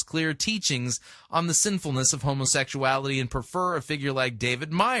Bible's clear teachings on the sinfulness of homosexuality and prefer a figure like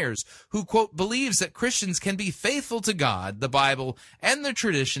David Myers, who, quote, believes that Christians can be faithful to God, the Bible, and their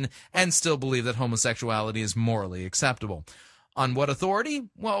tradition, and still believe that homosexuality is morally acceptable. On what authority?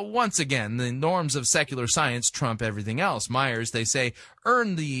 Well, once again, the norms of secular science trump everything else. Myers, they say,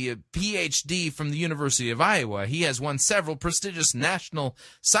 earned the Ph.D. from the University of Iowa. He has won several prestigious National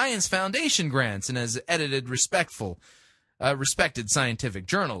Science Foundation grants and has edited respected scientific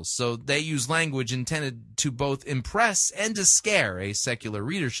journals. So they use language intended to both impress and to scare a secular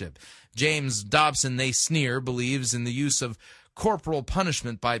readership. James Dobson, they sneer, believes in the use of corporal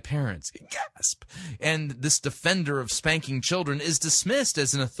punishment by parents. Gasp! And this defender of spanking children is dismissed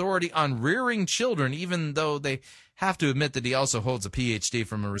as an authority on rearing children, even though they have to admit that he also holds a Ph.D.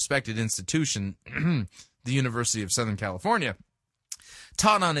 from a respected institution, the University of Southern California,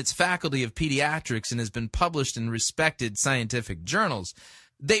 taught on its faculty of pediatrics and has been published in respected scientific journals.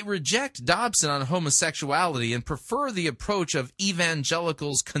 They reject Dobson on homosexuality and prefer the approach of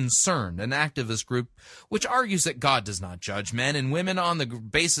Evangelicals Concerned, an activist group which argues that God does not judge men and women on the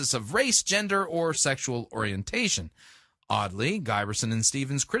basis of race, gender, or sexual orientation. Oddly, Giberson and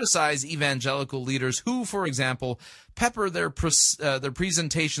Stevens criticize evangelical leaders who, for example, pepper their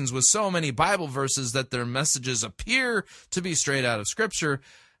presentations with so many Bible verses that their messages appear to be straight out of Scripture.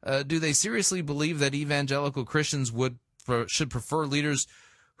 Do they seriously believe that evangelical Christians should prefer leaders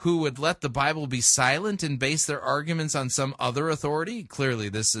who would let the Bible be silent and base their arguments on some other authority? Clearly,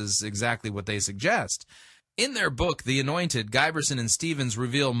 this is exactly what they suggest. In their book, The Anointed, Giberson and Stevens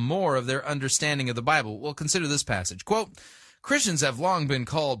reveal more of their understanding of the Bible. Well, consider this passage. Quote, Christians have long been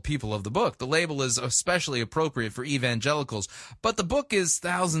called people of the book. The label is especially appropriate for evangelicals, but the book is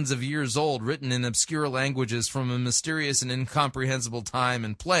thousands of years old, written in obscure languages from a mysterious and incomprehensible time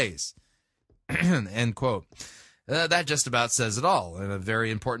and place. End quote. That just about says it all. In a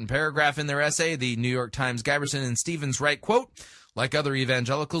very important paragraph in their essay, the New York Times, Giberson and Stevens write, quote, like other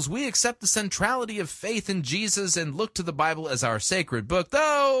evangelicals, we accept the centrality of faith in Jesus and look to the Bible as our sacred book,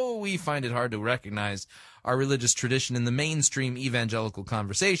 though we find it hard to recognize our religious tradition in the mainstream evangelical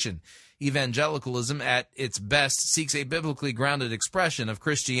conversation. Evangelicalism, at its best, seeks a biblically grounded expression of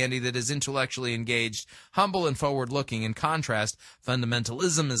Christianity that is intellectually engaged, humble, and forward-looking. In contrast,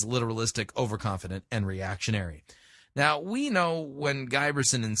 fundamentalism is literalistic, overconfident, and reactionary. Now, we know when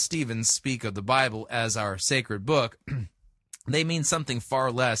Giberson and Stevens speak of the Bible as our sacred book, they mean something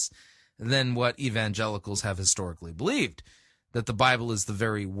far less than what evangelicals have historically believed, that the Bible is the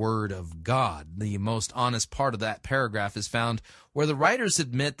very Word of God. The most honest part of that paragraph is found where the writers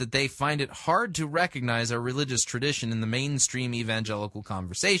admit that they find it hard to recognize our religious tradition in the mainstream evangelical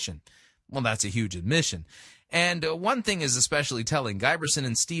conversation. Well, that's a huge admission. And one thing is especially telling. Giberson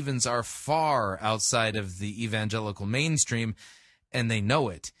and Stevens are far outside of the evangelical mainstream, and they know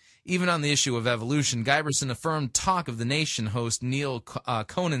it. Even on the issue of evolution, Giberson affirmed Talk of the Nation host Neil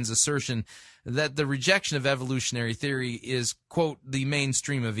Conan's assertion that the rejection of evolutionary theory is, quote, the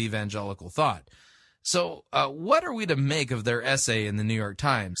mainstream of evangelical thought. So what are we to make of their essay in the New York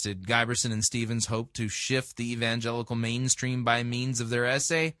Times? Did Giberson and Stevens hope to shift the evangelical mainstream by means of their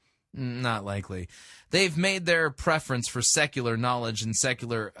essay? Not likely. They've made their preference for secular knowledge and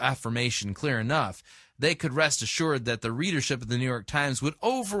secular affirmation clear enough. They could rest assured that the readership of the New York Times would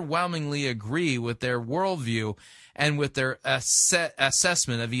overwhelmingly agree with their worldview and with their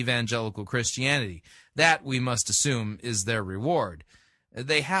assessment of evangelical Christianity. That, we must assume, is their reward.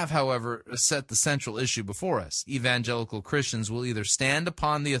 They have, however, set the central issue before us. Evangelical Christians will either stand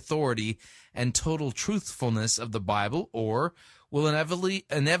upon the authority and total truthfulness of the Bible, or will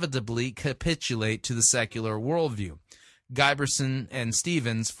inevitably capitulate to the secular worldview. Giberson and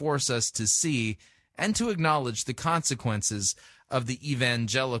Stevens force us to see and to acknowledge the consequences of the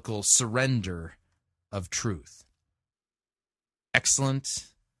evangelical surrender of truth. Excellent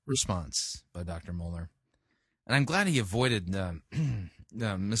response by Dr. Mohler. And I'm glad he avoided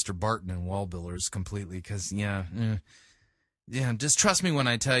Mr. Barton and Wallbillers completely, because, just trust me when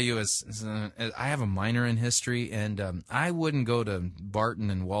I tell you, I have a minor in history, and I wouldn't go to Barton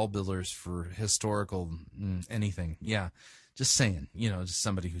and Wallbillers for historical anything. Yeah, just saying, just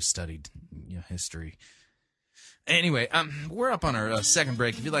somebody who studied history. Anyway, we're up on our second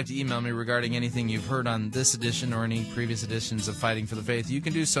break. If you'd like to email me regarding anything you've heard on this edition or any previous editions of Fighting for the Faith, you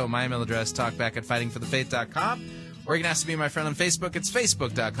can do so. My email address, talkback@fightingforthefaith.com, or you can ask to be my friend on Facebook. It's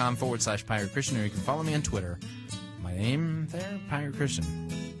facebook.com/Pirate Christian, or you can follow me on Twitter. My name there, Pirate Christian.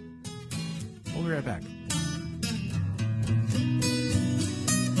 We'll be right back.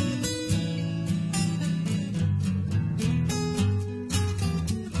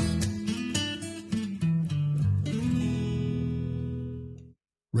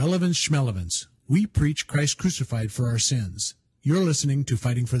 Relevance Schmelevance. We preach Christ crucified for our sins. You're listening to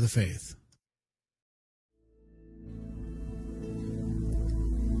Fighting for the Faith.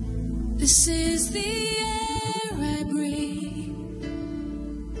 This is the air I breathe.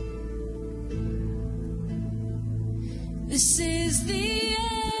 This is the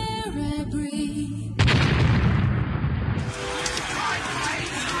air I breathe.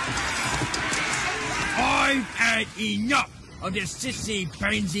 I've had enough of this sissy,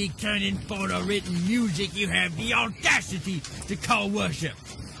 pansy, cannon fodder written music you have the audacity to call worship.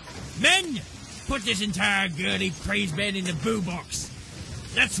 Men, put this entire girly praise band in the boo box.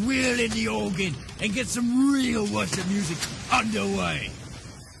 Let's wheel in the organ and get some real worship music underway.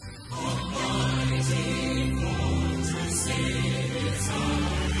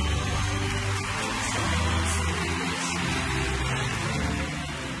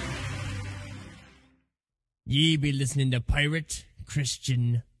 Ye be listening to Pirate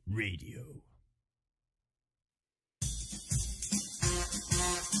Christian Radio.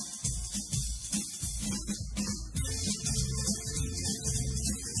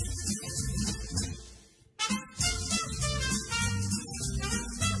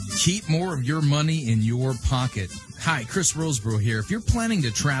 Keep more of your money in your pocket. Hi, Chris Roseborough here. If you're planning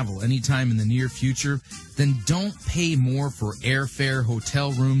to travel anytime in the near future, then don't pay more for airfare,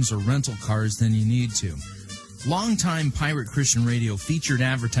 hotel rooms, or rental cars than you need to. Longtime Pirate Christian Radio featured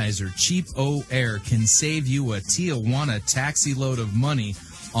advertiser Cheap O Air can save you a Tijuana taxi load of money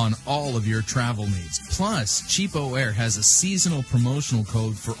on all of your travel needs. Plus, Cheap O Air has a seasonal promotional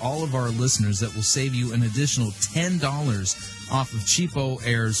code for all of our listeners that will save you an additional $10 off of Cheap O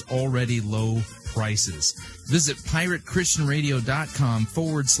Air's already low prices. Visit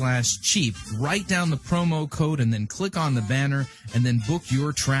piratechristianradio.com/cheap. Write down the promo code and then click on the banner and then book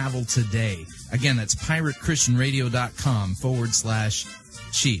your travel today. Again, that's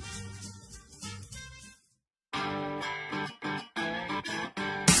piratechristianradio.com/cheap.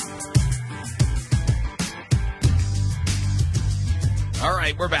 All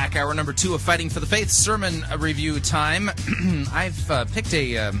right, we're back. Hour number 2 of Fighting for the Faith, sermon review time. I've picked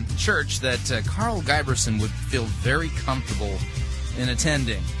a church that Carl Giberson would feel very comfortable in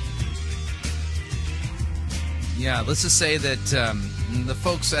attending. Yeah, let's just say that the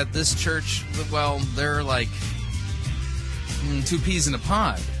folks at this church, well, they're like two peas in a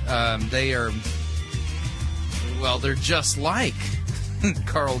pod. They're just like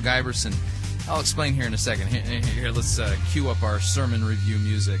Carl Giberson. I'll explain here in a second. Here, let's cue up our sermon review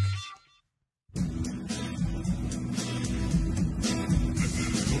music.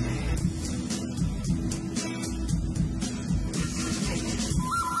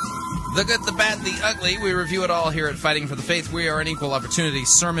 The good, the bad, the ugly. We review it all here at Fighting for the Faith. We are an equal opportunity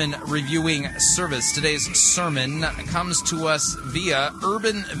sermon reviewing service. Today's sermon comes to us via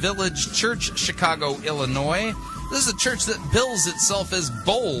Urban Village Church, Chicago, Illinois. This is a church that bills itself as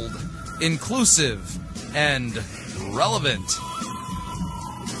bold, inclusive, and relevant.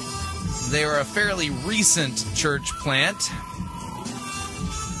 They are a fairly recent church plant.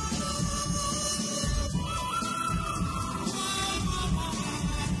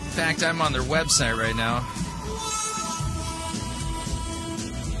 In fact, I'm on their website right now.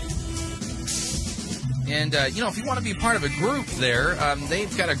 And, if you want to be part of a group there,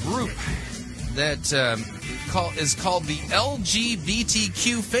 they've got a group that is called the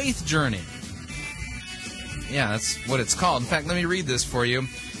LGBTQ Faith Journey. Yeah, that's what it's called. In fact, let me read this for you.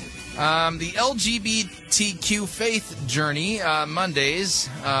 The LGBTQ Faith Journey, Mondays,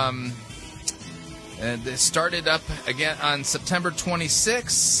 they started up again on September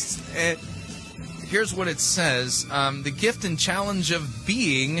 26th. Here's what it says. The gift and challenge of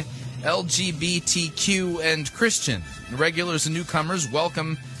being LGBTQ and Christian. Regulars and newcomers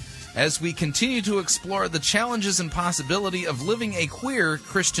welcome as we continue to explore the challenges and possibility of living a queer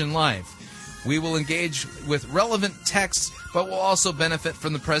Christian life. We will engage with relevant texts, but will also benefit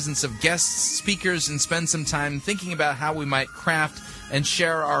from the presence of guest speakers and spend some time thinking about how we might craft and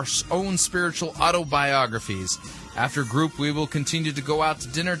share our own spiritual autobiographies. After group, we will continue to go out to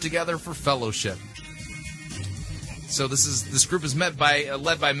dinner together for fellowship. So this group is led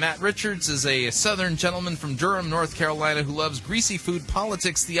by Matt Richards, is a Southern gentleman from Durham, North Carolina, who loves greasy food,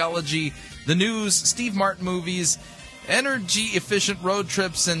 politics, theology, the news, Steve Martin movies, energy-efficient road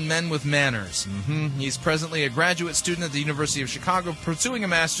trips, and men with manners. He's presently a graduate student at the University of Chicago, pursuing a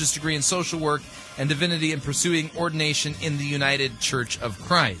master's degree in social work and divinity and pursuing ordination in the United Church of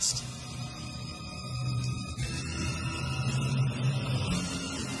Christ.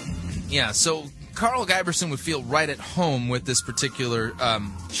 Yeah, so Carl Giberson would feel right at home with this particular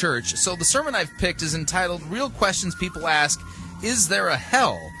church. So the sermon I've picked is entitled, Real Questions People Ask, Is There a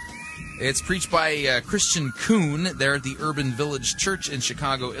Hell? It's preached by Christian Kuhn there at the Urban Village Church in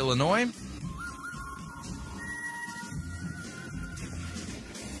Chicago, Illinois.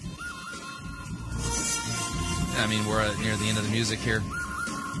 I mean, we're near the end of the music here.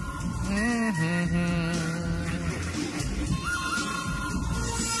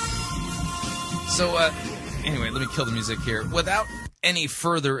 So, anyway, let me kill the music here. Without any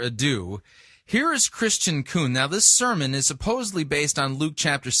further ado, here is Christian Kuhn. Now, this sermon is supposedly based on Luke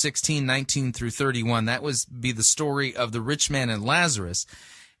chapter 16, 19 through 31. That would be the story of the rich man and Lazarus.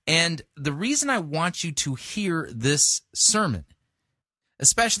 And the reason I want you to hear this sermon,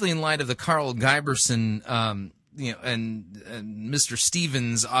 especially in light of the Carl Giberson, and Mr.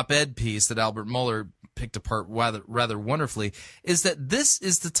 Stevens op-ed piece that Albert Mueller picked apart rather wonderfully, is that this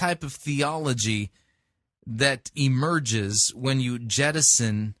is the type of theology that emerges when you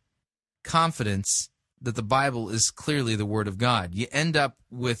jettison confidence that the Bible is clearly the Word of God. You end up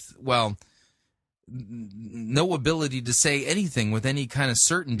with, well, no ability to say anything with any kind of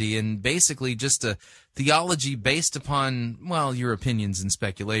certainty, and basically just a theology based upon, well, your opinions and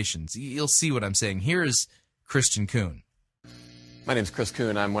speculations. You'll see what I'm saying. Here's Christian Kuhn. My name is Chris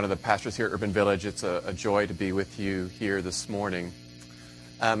Kuhn. I'm one of the pastors here at Urban Village. It's a joy to be with you here this morning.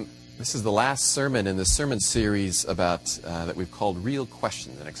 This is the last sermon in the sermon series about that we've called Real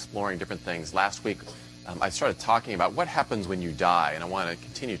Questions and exploring different things. Last week, I started talking about what happens when you die, and I want to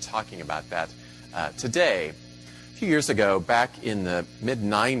continue talking about that today. A few years ago, back in the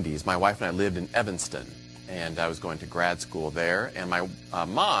mid-'90s, my wife and I lived in Evanston, and I was going to grad school there, and my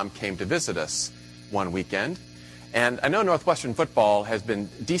mom came to visit us one weekend. And I know Northwestern football has been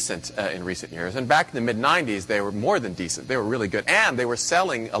decent in recent years. And back in the mid-'90s, they were more than decent. They were really good. And they were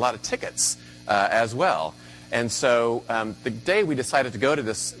selling a lot of tickets as well. And so the day we decided to go to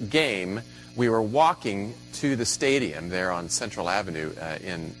this game, we were walking to the stadium there on Central Avenue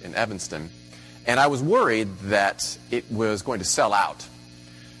in Evanston. And I was worried that it was going to sell out.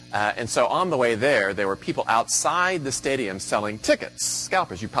 And so on the way there were people outside the stadium selling tickets.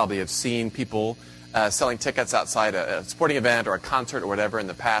 Scalpers. You probably have seen people selling tickets outside a sporting event or a concert or whatever in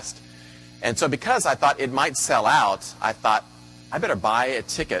the past. And so because I thought it might sell out, I thought I better buy a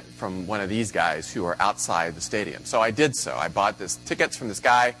ticket from one of these guys who are outside the stadium. So I did so. I bought this tickets from this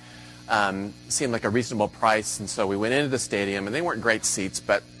guy. Seemed like a reasonable price. And so we went into the stadium, and they weren't great seats,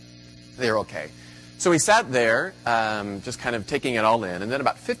 but they were okay. So we sat there just kind of taking it all in. And then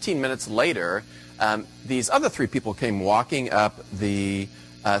about 15 minutes later, these other three people came walking up the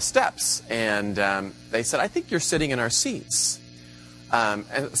steps, and they said, I think you're sitting in our seats. And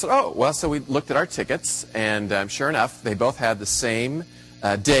I said, oh, well, so we looked at our tickets, and sure enough, they both had the same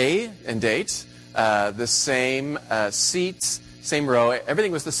day and date, the same seats, same row.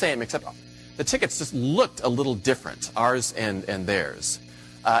 Everything was the same, except the tickets just looked a little different, ours and theirs.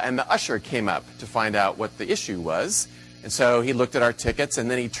 And the usher came up to find out what the issue was. And so he looked at our tickets, and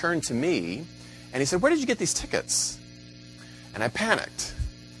then he turned to me, and he said, where did you get these tickets? And I panicked.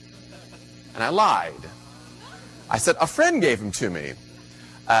 And I lied. I said, a friend gave them to me.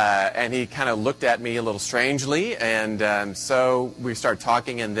 And he kind of looked at me a little strangely, and so we started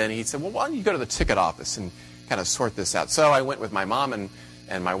talking, and then he said, well, why don't you go to the ticket office and kind of sort this out? So I went with my mom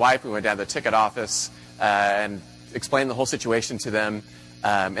and my wife. We went down to the ticket office and explained the whole situation to them.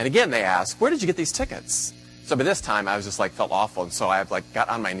 And again, they asked, where did you get these tickets? So by this time, I was just felt awful, and so I got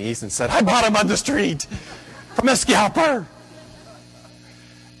on my knees and said, I bought them on the street from a scalper.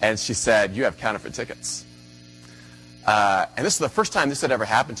 And she said, you have counterfeit tickets. And this is the first time this had ever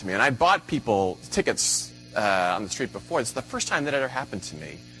happened to me. And I bought people tickets on the street before. It's the first time that ever happened to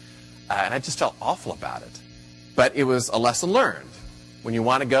me. And I just felt awful about it. But it was a lesson learned. When you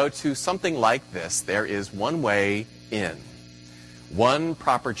want to go to something like this, there is one way in. One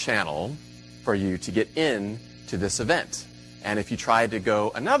proper channel for you to get in to this event. And if you try to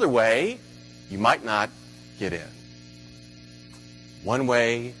go another way, you might not get in. One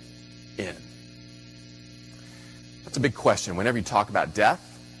way in. That's a big question. Whenever you talk about death,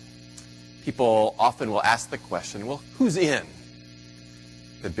 people often will ask the question, well, who's in?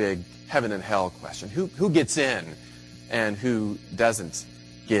 The big heaven and hell question. Who gets in and who doesn't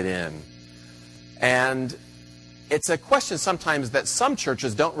get in? And it's a question sometimes that some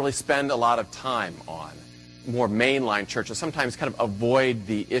churches don't really spend a lot of time on. More mainline churches sometimes kind of avoid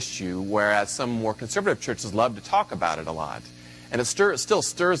the issue, whereas some more conservative churches love to talk about it a lot. And it still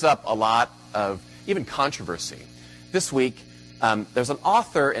stirs up a lot of even controversy. This week, there's an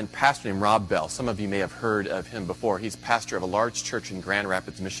author and pastor named Rob Bell. Some of you may have heard of him before. He's pastor of a large church in Grand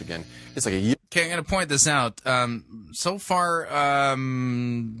Rapids, Michigan. It's like a... Okay, I'm going to point this out. So far,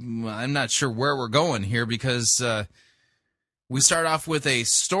 I'm not sure where we're going here because we start off with a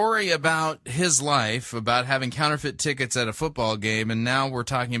story about his life, about having counterfeit tickets at a football game, and now we're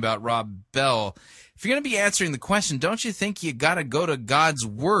talking about Rob Bell. If you're going to be answering the question, don't you think you got to go to God's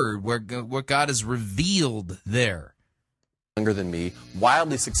Word, where what God has revealed there? Younger than me,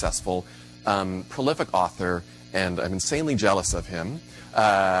 wildly successful, prolific author, and I'm insanely jealous of him.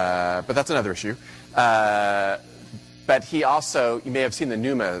 But that's another issue. But he also, you may have seen the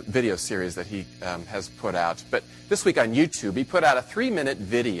Pneuma video series that he has put out. But this week on YouTube, he put out a 3-minute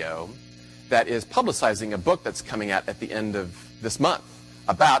video that is publicizing a book that's coming out at the end of this month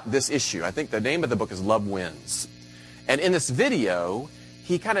about this issue. I think the name of the book is Love Wins. And in this video,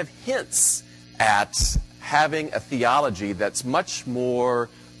 he kind of hints at having a theology that's much more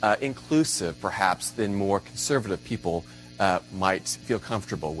inclusive, perhaps, than more conservative people might feel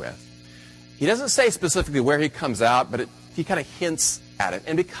comfortable with. He doesn't say specifically where he comes out, but he kind of hints at it.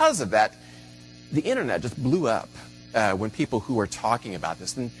 And because of that, the internet just blew up when people who are talking about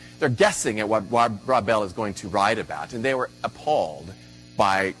this, and they're guessing at what Rob Bell is going to write about, and they were appalled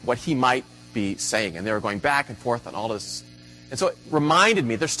by what he might be saying, and they were going back and forth on all this. And so it reminded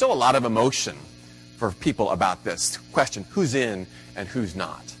me there's still a lot of emotion for people about this question, who's in and who's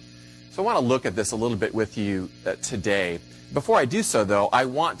not. So I want to look at this a little bit with you today. Before I do so, though, I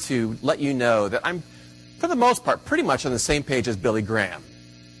want to let you know that I'm, for the most part, pretty much on the same page as Billy Graham.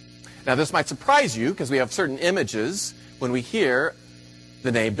 Now, this might surprise you because we have certain images when we hear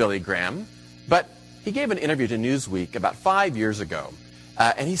the name Billy Graham, but he gave an interview to Newsweek about 5 years ago,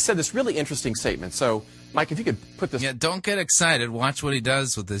 and he said this really interesting statement. So, Mike, if you could put this... Yeah, don't get excited. Watch what he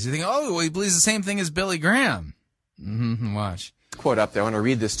does with this. You think, oh, well, he believes the same thing as Billy Graham. Watch. Quote up there. I want to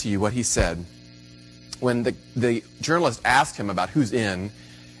read this to you, what he said. When the journalist asked him about who's in,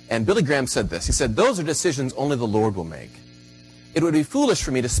 and Billy Graham said this. He said, "Those are decisions only the Lord will make. It would be foolish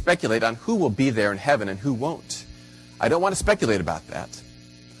for me to speculate on who will be there in heaven and who won't. I don't want to speculate about that.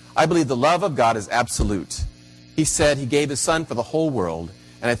 I believe the love of God is absolute. He said he gave his son for the whole world,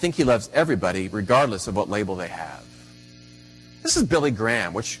 and I think he loves everybody regardless of what label they have." This is Billy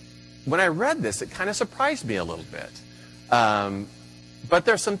Graham, which when I read this, it kind of surprised me a little bit. But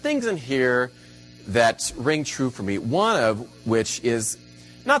there's some things in here that ring true for me, one of which is,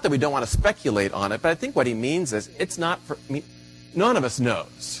 not that we don't want to speculate on it, but I think what he means is it's not for me. None of us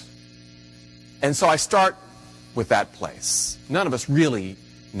knows. And so I start with that place. None of us really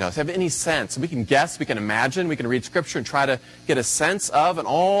knows, have any sense. We can guess, we can imagine, we can read Scripture and try to get a sense of and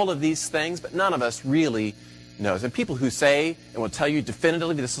all of these things, but none of us really knows. And people who say and will tell you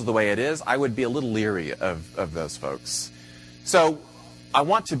definitively this is the way it is, I would be a little leery of those folks. So I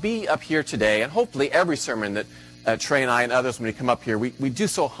want to be up here today, and hopefully every sermon that Trey and I and others, when we come up here, we do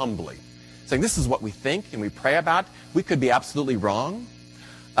so humbly, saying this is what we think and we pray about. We could be absolutely wrong.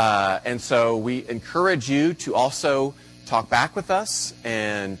 And so we encourage you to also talk back with us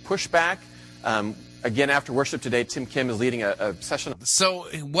and push back. Again, after worship today, Tim Kim is leading a session. So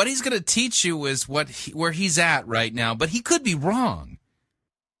what he's going to teach you is where he's at right now, but he could be wrong.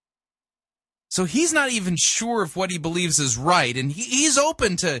 So he's not even sure if what he believes is right, and he's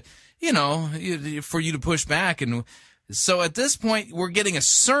open to, for you to push back. And so at this point, we're getting a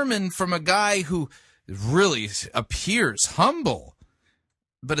sermon from a guy who really appears humble.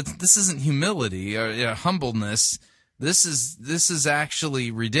 But this isn't humility or humbleness. This is actually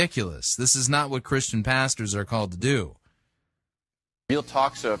ridiculous. This is not what Christian pastors are called to do. Real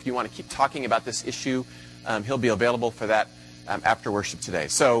talk, so if you want to keep talking about this issue, he'll be available for that after worship today.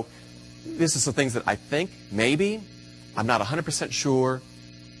 So this is the things that I think, maybe, I'm not 100% sure,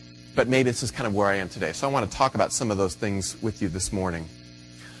 but maybe this is kind of where I am today. So I want to talk about some of those things with you this morning.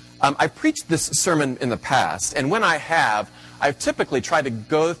 I've preached this sermon in the past, and when I have, I've typically tried to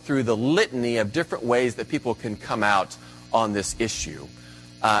go through the litany of different ways that people can come out on this issue.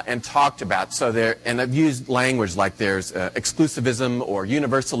 and talked about. So there, and I've used language like there's exclusivism or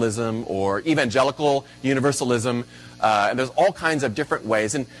universalism or evangelical universalism, and there's all kinds of different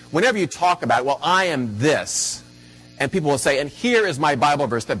ways. And whenever you talk about, well, I am this, and people will say, and here is my Bible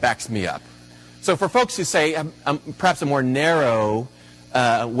verse that backs me up. So for folks who say perhaps a more narrow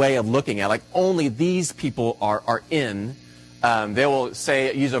way of looking at, like only these people are in, they will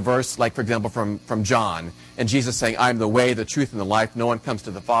use a verse like, for example, from John, and Jesus saying, I'm the way, the truth, and the life. No one comes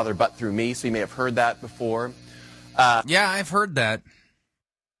to the Father but through me. So you may have heard that before. Yeah, I've heard that.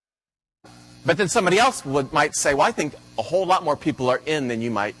 But then somebody else might say, well, I think a whole lot more people are in than you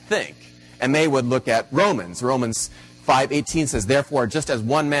might think. And they would look at Romans. Romans 5:18 says, therefore, just as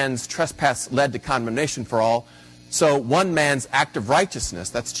one man's trespass led to condemnation for all, so one man's act of righteousness,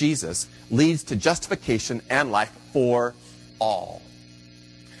 that's Jesus, leads to justification and life for all.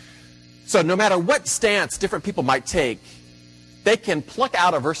 So no matter what stance different people might take, they can pluck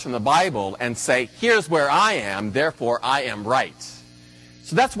out a verse from the Bible and say, here's where I am, therefore I am right.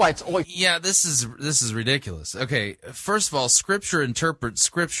 So that's why it's always... Yeah, this is ridiculous. Okay, first of all, Scripture interprets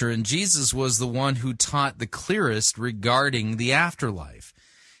Scripture, and Jesus was the one who taught the clearest regarding the afterlife.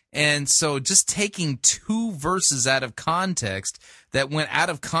 And so just taking two verses out of context that went out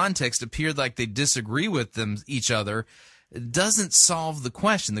of context appeared like they disagree with each other doesn't solve the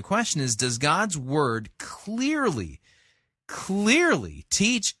question. The question is, does God's Word clearly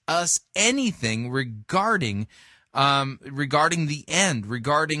teach us anything regarding the end,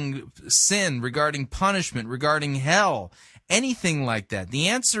 regarding sin, regarding punishment, regarding hell, anything like that? The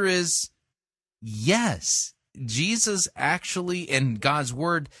answer is yes. Jesus actually, and God's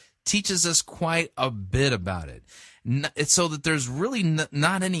Word, teaches us quite a bit about it. So that there's really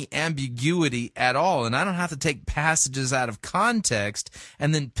not any ambiguity at all, and I don't have to take passages out of context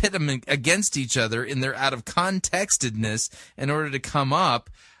and then pit them against each other in their out of contextedness in order to come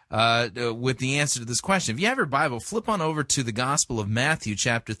up with the answer to this question. If you have your Bible, flip on over to the Gospel of Matthew,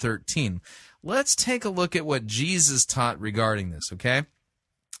 chapter 13. Let's take a look at what Jesus taught regarding this, okay?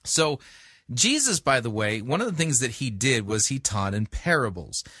 So, Jesus, by the way, one of the things that he did was he taught in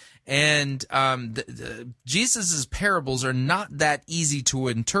parables. And Jesus' parables are not that easy to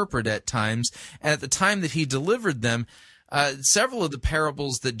interpret at times. And at the time that he delivered them, several of the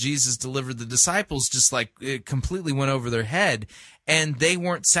parables that Jesus delivered, the disciples just it completely went over their head. And they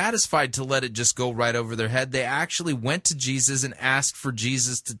weren't satisfied to let it just go right over their head. They actually went to Jesus and asked for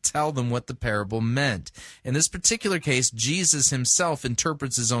Jesus to tell them what the parable meant. In this particular case, Jesus himself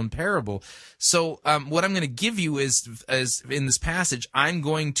interprets his own parable. So what I'm going to give you is in this passage, I'm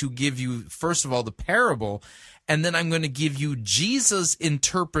going to give you, first of all, the parable, and then I'm going to give you Jesus'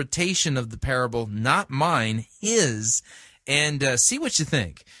 interpretation of the parable, not mine, his, and see what you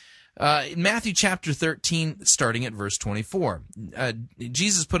think. In Matthew chapter 13, starting at verse 24,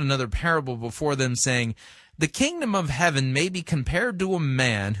 Jesus put another parable before them, saying, the kingdom of heaven may be compared to a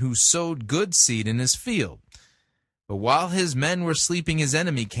man who sowed good seed in his field. But while his men were sleeping, his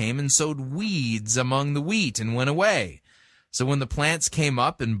enemy came and sowed weeds among the wheat and went away. So when the plants came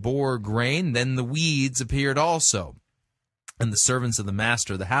up and bore grain, then the weeds appeared also. And the servants of the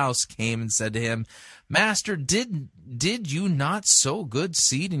master of the house came and said to him, Master, did you not sow good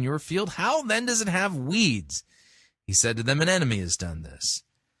seed in your field? How then does it have weeds? He said to them, an enemy has done this.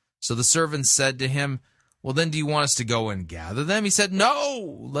 So the servants said to him, well, then do you want us to go and gather them? He said,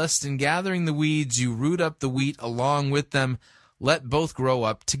 no, lest in gathering the weeds you root up the wheat along with them. Let both grow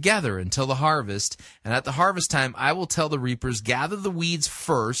up together until the harvest. And at the harvest time I will tell the reapers, gather the weeds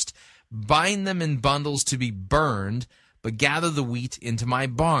first, bind them in bundles to be burned, but gather the wheat into my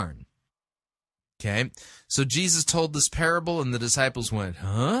barn. Okay, so Jesus told this parable, and the disciples went,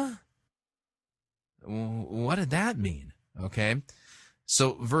 huh? What did that mean? Okay,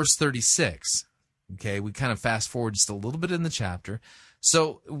 so verse 36, okay, we kind of fast forward just a little bit in the chapter.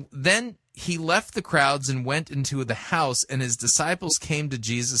 So then he left the crowds and went into the house, and his disciples came to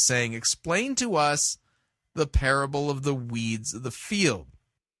Jesus saying, explain to us the parable of the weeds of the field.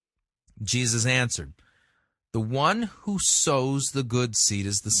 Jesus answered, the one who sows the good seed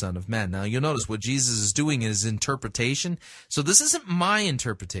is the Son of Man. Now, you'll notice what Jesus is doing in his interpretation. So this isn't my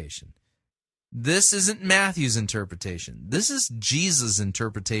interpretation. This isn't Matthew's interpretation. This is Jesus'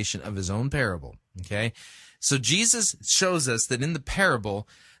 interpretation of his own parable. Okay? So Jesus shows us that in the parable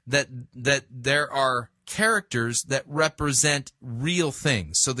that there are characters that represent real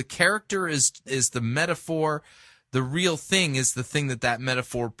things. So the character is the metaphor. The real thing is the thing that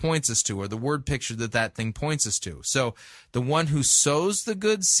metaphor points us to, or the word picture that thing points us to. So the one who sows the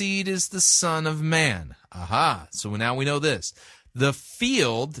good seed is the Son of Man. Aha. So now we know this. The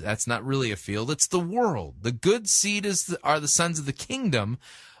field, that's not really a field, it's the world. The good seed are the sons of the kingdom.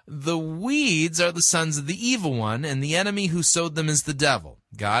 The weeds are the sons of the evil one, and the enemy who sowed them is the devil.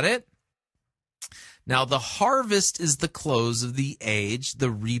 Got it? Now, the harvest is the close of the age.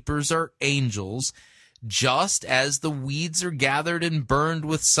 The reapers are angels. Just as the weeds are gathered and burned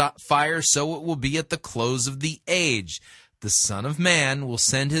with fire, so it will be at the close of the age. The Son of Man will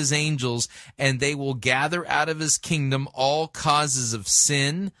send his angels, and they will gather out of his kingdom all causes of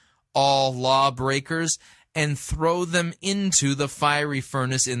sin, all lawbreakers, and throw them into the fiery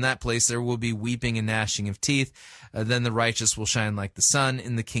furnace. In that place there will be weeping and gnashing of teeth. Then the righteous will shine like the sun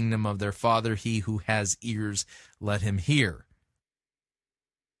in the kingdom of their Father. He who has ears, let him hear.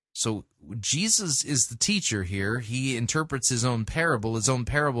 So Jesus is the teacher here. He interprets his own parable. His own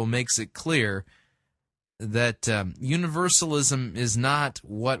parable makes it clear that universalism is not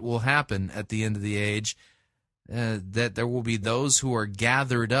what will happen at the end of the age, that there will be those who are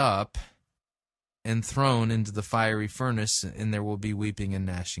gathered up and thrown into the fiery furnace, and there will be weeping and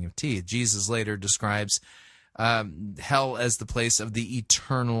gnashing of teeth. Jesus later describes hell as the place of the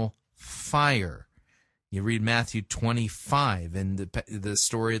eternal fire. You read Matthew 25 and the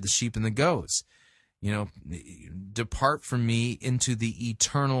story of the sheep and the goats. You know, depart from me into the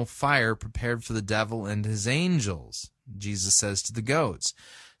eternal fire prepared for the devil and his angels, Jesus says to the goats.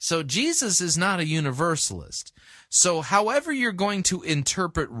 So Jesus is not a universalist. So however you're going to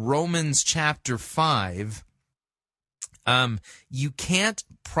interpret Romans chapter 5, you can't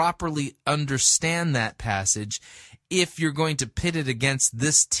properly understand that passage if you're going to pit it against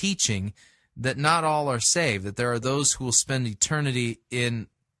this teaching that not all are saved, that there are those who will spend eternity in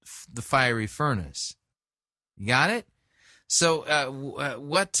the fiery furnace. You got it? So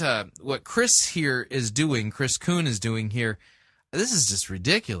what Chris here is doing, Chris Kuhn is doing here, this is just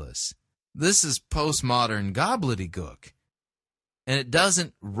ridiculous. This is postmodern gobbledygook. And it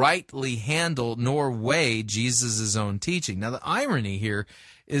doesn't rightly handle nor weigh Jesus' own teaching. Now, the irony here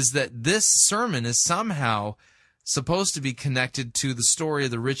is that this sermon is somehow supposed to be connected to the story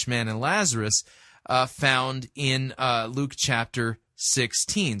of the rich man and Lazarus found in Luke chapter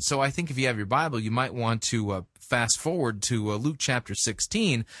 16. So I think if you have your Bible, you might want to fast forward to Luke chapter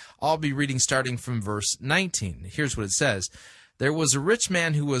 16. I'll be reading starting from verse 19. Here's what it says. There was a rich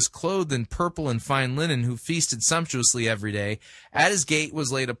man who was clothed in purple and fine linen, who feasted sumptuously every day. At his gate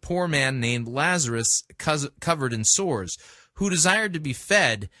was laid a poor man named Lazarus, covered in sores, who desired to be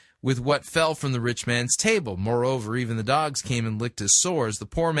fed with what fell from the rich man's table. Moreover, even the dogs came and licked his sores. The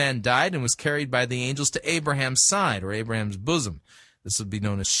poor man died and was carried by the angels to Abraham's side, or Abraham's bosom. This would be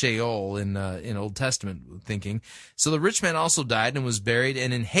known as Sheol in Old Testament thinking. So the rich man also died and was buried,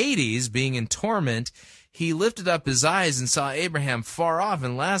 and in Hades, being in torment, he lifted up his eyes and saw Abraham far off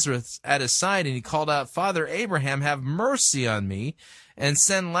and Lazarus at his side, and he called out, Father Abraham, have mercy on me, and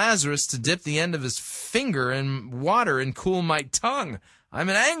send Lazarus to dip the end of his finger in water and cool my tongue. I'm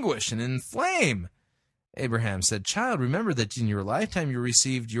in anguish and in flame. Abraham said, Child, remember that in your lifetime you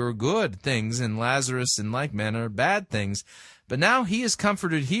received your good things, and Lazarus in like manner bad things. But now he is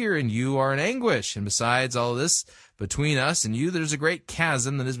comforted here, and you are in anguish. And besides all this, between us and you there's a great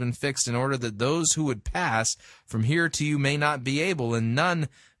chasm that has been fixed, in order that those who would pass from here to you may not be able, and none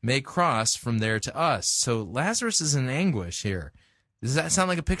may cross from there to us. So Lazarus is in anguish here. Does that sound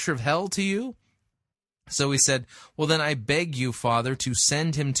like a picture of hell to you? So he said, Well, then I beg you, Father, to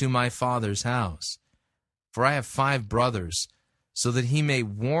send him to my father's house. For I have 5 brothers, so that he may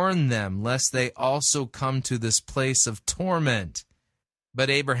warn them, lest they also come to this place of torment. But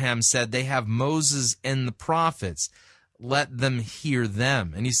Abraham said, They have Moses and the prophets. Let them hear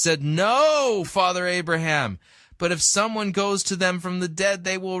them. And he said, No, Father Abraham, but if someone goes to them from the dead,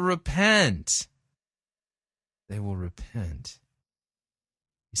 they will repent. They will repent.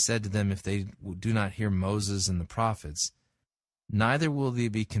 He said to them, If they do not hear Moses and the prophets, neither will they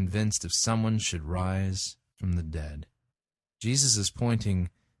be convinced if someone should rise from the dead. Jesus is pointing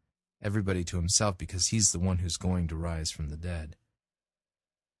everybody to himself because he's the one who's going to rise from the dead.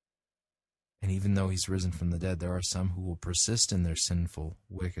 And even though he's risen from the dead, there are some who will persist in their sinful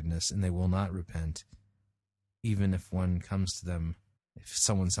wickedness, and they will not repent, even if one comes to them, if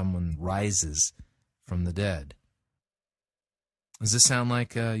someone rises from the dead. Does this sound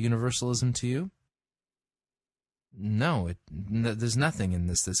like universalism to you? No, there's nothing in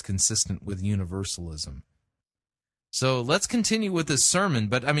this that's consistent with universalism. So let's continue with this sermon.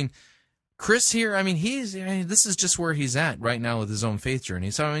 But, Chris here, this is just where he's at right now with his own faith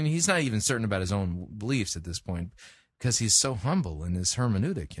journey. So, he's not even certain about his own beliefs at this point because he's so humble in his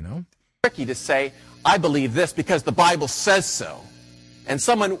hermeneutic, Tricky to say, I believe this because the Bible says so. And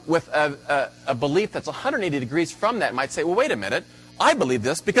someone with a belief that's 180 degrees from that might say, well, wait a minute, I believe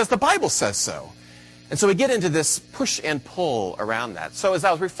this because the Bible says so. And so we get into this push and pull around that. So as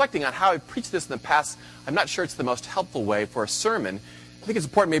I was reflecting on how I preached this in the past, I'm not sure it's the most helpful way for a sermon. I think it's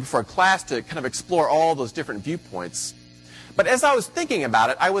important maybe for a class to kind of explore all those different viewpoints. But as I was thinking about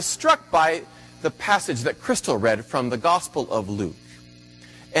it, I was struck by the passage that Crystal read from the Gospel of Luke.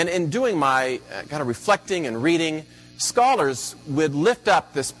 And in doing my kind of reflecting and reading, scholars would lift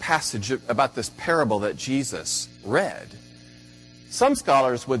up this passage about this parable that Jesus read. Some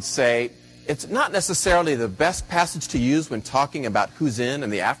scholars would say it's not necessarily the best passage to use when talking about who's in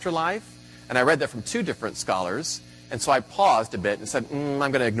and the afterlife. And I read that from two different scholars. And so I paused a bit and said, I'm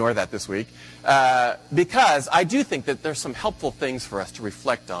going to ignore that this week. Because I do think that there's some helpful things for us to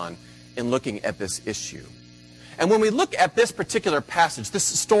reflect on in looking at this issue. And when we look at this particular passage, this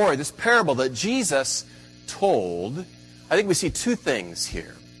story, this parable that Jesus told, I think we see two things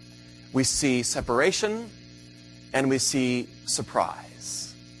here. We see separation and we see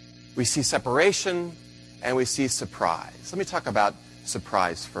surprise. We see separation and we see surprise. Let me talk about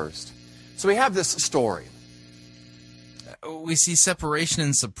surprise first. So we have this story. We see separation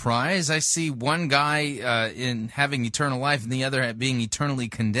and surprise. I see one guy in having eternal life and the other being eternally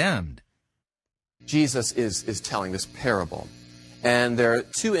condemned. Jesus is telling this parable. And there are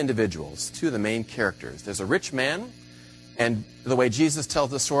two individuals, two of the main characters. There's a rich man, and the way Jesus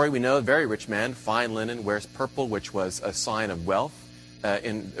tells the story, we know a very rich man, fine linen, wears purple, which was a sign of wealth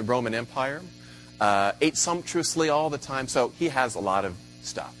in the Roman Empire, ate sumptuously all the time, so he has a lot of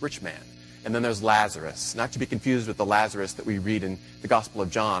stuff, rich man. And then there's Lazarus, not to be confused with the Lazarus that we read in the Gospel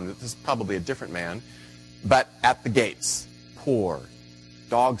of John. This is probably a different man, but at the gates, poor,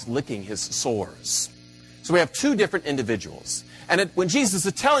 dogs licking his sores. So we have two different individuals. And when Jesus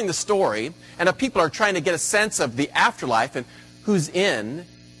is telling the story, and if people are trying to get a sense of the afterlife and who's in,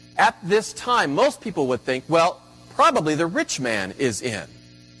 at this time, most people would think, well, probably the rich man is in.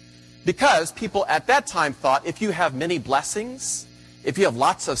 Because people at that time thought, if you have many blessings, if you have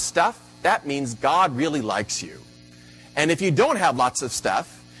lots of stuff, that means God really likes you. And if you don't have lots of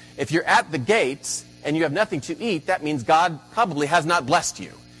stuff, if you're at the gates and you have nothing to eat, that means God probably has not blessed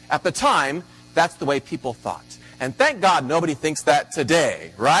you. At the time, that's the way people thought. And thank God nobody thinks that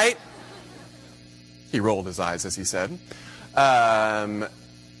today, right? He rolled his eyes as he said. Because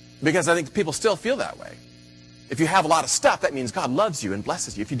I think people still feel that way. If you have a lot of stuff, that means God loves you and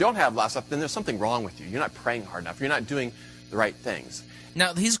blesses you. If you don't have a lot of stuff, then there's something wrong with you. You're not praying hard enough. You're not doing the right things.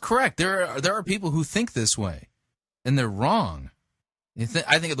 Now, he's correct. There are people who think this way, and they're wrong. I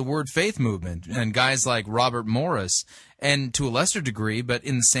think of the Word Faith movement and guys like Robert Morris, and to a lesser degree, but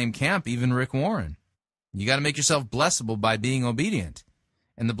in the same camp, even Rick Warren. You got to make yourself blessable by being obedient,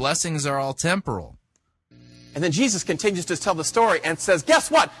 and the blessings are all temporal. And then Jesus continues to tell the story and says, guess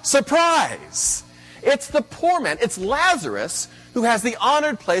what? Surprise! It's the poor man. It's Lazarus who has the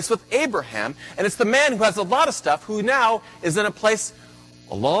honored place with Abraham, and it's the man who has a lot of stuff who now is in a place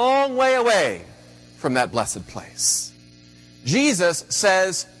a long way away from that blessed place. Jesus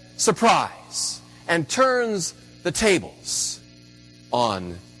says, surprise, and turns the tables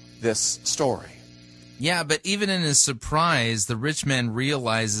on this story. Yeah, but even in his surprise, the rich man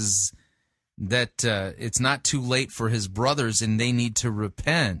realizes that it's not too late for his brothers and they need to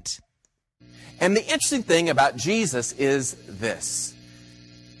repent. And the interesting thing about Jesus is this.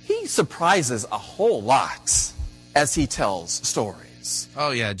 He surprises a whole lot as he tells stories. Oh,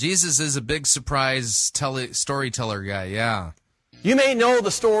 yeah. Jesus is a big surprise storyteller guy, yeah. You may know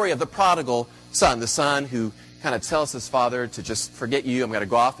the story of the prodigal son, the son who kind of tells his father to just forget you, I'm going to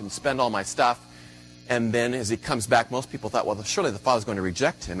go off and spend all my stuff. And then as he comes back, most people thought, well, surely the father's going to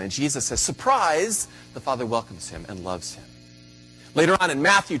reject him. And Jesus says, surprise, the father welcomes him and loves him. Later on in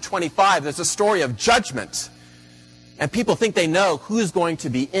Matthew 25, there's a story of judgment. And people think they know who's going to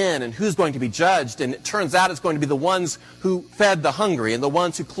be in and who's going to be judged. And it turns out it's going to be the ones who fed the hungry and the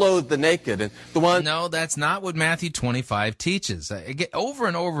ones who clothed the naked. And the ones... No, that's not what Matthew 25 teaches. Over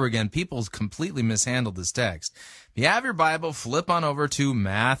and over again, people completely mishandled this text. If you have your Bible, flip on over to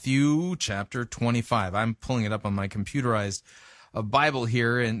Matthew chapter 25. I'm pulling it up on my computerized Bible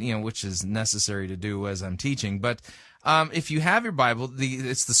here, and which is necessary to do as I'm teaching. But if you have your Bible,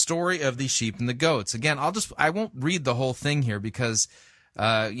 it's the story of the sheep and the goats. Again, I won't read the whole thing here because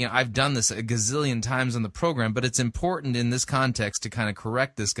I've done this a gazillion times on the program, but it's important in this context to kind of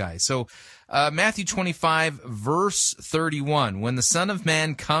correct this guy. So Matthew 25, verse 31, when the Son of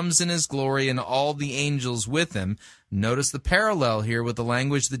Man comes in his glory and all the angels with him. Notice the parallel here with the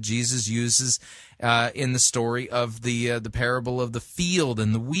language that Jesus uses in the story of the parable of the field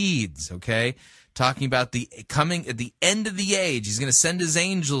and the weeds, okay? talking about the coming at the end of the age. He's going to send his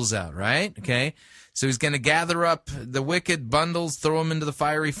angels out, right? Okay. So he's going to gather up the wicked bundles, throw them into the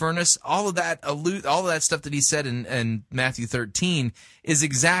fiery furnace. All of that stuff that he said in Matthew 13 is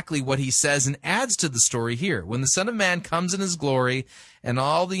exactly what he says and adds to the story here. When the Son of Man comes in his glory and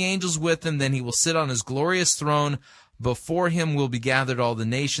all the angels with him, then he will sit on his glorious throne. Before him will be gathered all the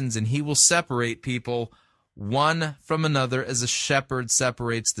nations, and he will separate people one from another as a shepherd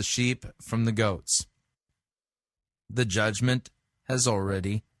separates the sheep from the goats. The judgment has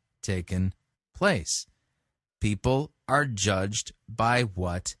already taken place. People are judged by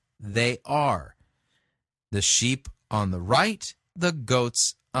what they are. The sheep on the right, the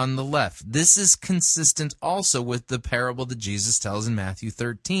goats on the left. This is consistent also with the parable that Jesus tells in Matthew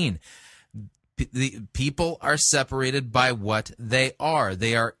 13. The people are separated by what they are.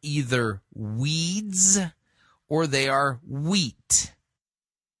 They are either weeds or they are wheat.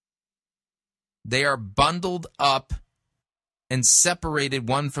 They are bundled up and separated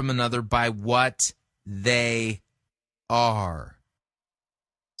one from another by what they are.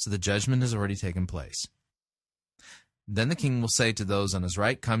 So the judgment has already taken place. Then the king will say to those on his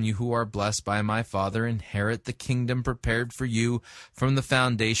right, "Come, you who are blessed by my Father, inherit the kingdom prepared for you from the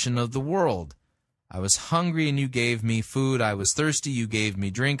foundation of the world. I was hungry, and you gave me food. I was thirsty, you gave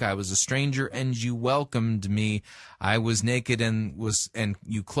me drink. I was a stranger, and you welcomed me. I was naked, and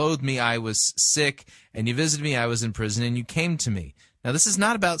you clothed me. I was sick, and you visited me. I was in prison, and you came to me." Now, this is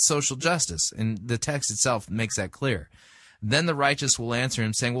not about social justice, and the text itself makes that clear. Then the righteous will answer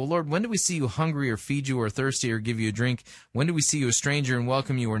him, saying, "Well, Lord, when did we see you hungry or feed you, or thirsty or give you a drink? When did we see you a stranger and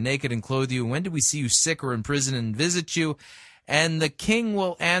welcome you, or naked and clothe you? When did we see you sick or in prison and visit you?" And the king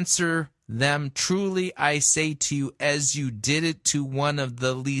will answer them, "Truly I say to you, as you did it to one of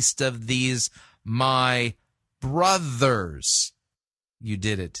the least of these, my brothers, you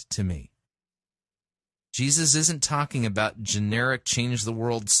did it to me." Jesus isn't talking about generic change the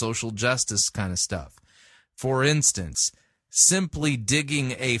world social justice kind of stuff. For instance, simply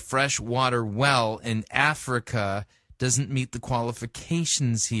digging a freshwater well in Africa doesn't meet the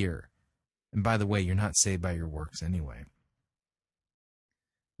qualifications here. And by the way, you're not saved by your works anyway.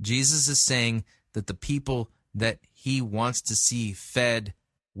 Jesus is saying that the people that he wants to see fed,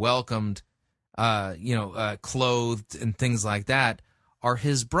 welcomed, clothed, and things like that are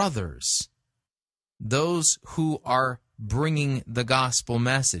his brothers. Those who are bringing the gospel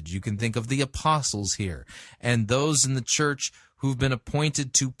message. You can think of the apostles here, and those in the church who've been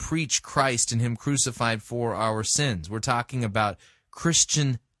appointed to preach Christ and him crucified for our sins. We're talking about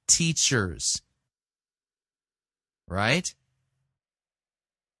Christian teachers, right?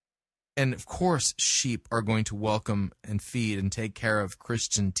 And of course, sheep are going to welcome and feed and take care of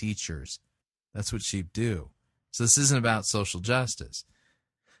Christian teachers. That's what sheep do. So this isn't about social justice.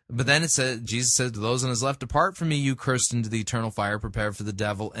 But then Jesus said to those on his left, "Depart from me, you cursed, into the eternal fire prepared for the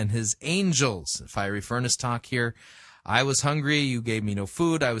devil and his angels." Fiery furnace talk here. "I was hungry, you gave me no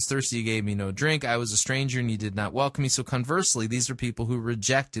food. I was thirsty, you gave me no drink. I was a stranger, and you did not welcome me." So conversely, these are people who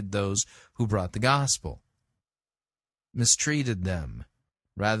rejected those who brought the gospel, mistreated them.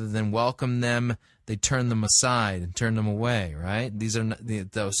 Rather than welcome them, they turn them aside and turn them away, right? These are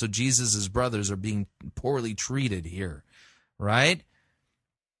not, so Jesus' brothers are being poorly treated here, right?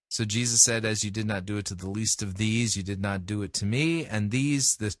 So Jesus said, "As you did not do it to the least of these, you did not do it to me. And the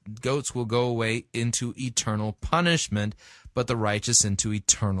goats will go away into eternal punishment, but the righteous into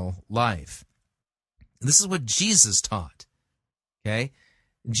eternal life." And this is what Jesus taught, okay?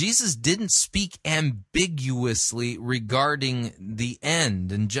 Jesus didn't speak ambiguously regarding the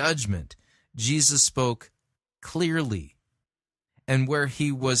end and judgment. Jesus spoke clearly. And where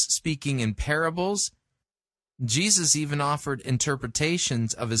he was speaking in parables, Jesus even offered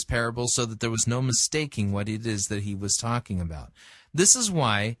interpretations of his parables so that there was no mistaking what it is that he was talking about. This is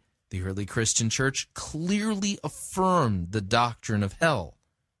why the early Christian church clearly affirmed the doctrine of hell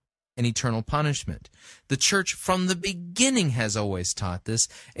and eternal punishment. The church from the beginning has always taught this.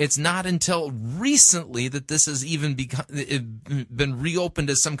 It's not until recently that this has even been reopened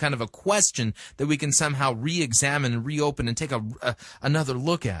as some kind of a question that we can somehow re-examine and reopen and take another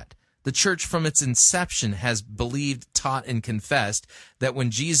look at. The church from its inception has believed, taught, and confessed that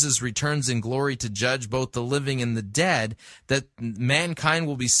when Jesus returns in glory to judge both the living and the dead, that mankind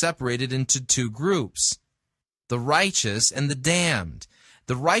will be separated into two groups, the righteous and the damned.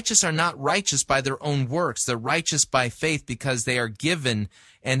 The righteous are not righteous by their own works. They're righteous by faith because they are given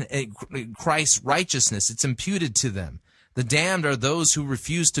Christ's righteousness. It's imputed to them. The damned are those who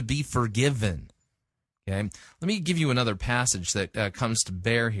refuse to be forgiven. Okay? Let me give you another passage that comes to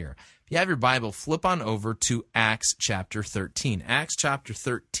bear here. you have your Bible, flip on over to Acts chapter 13. Acts chapter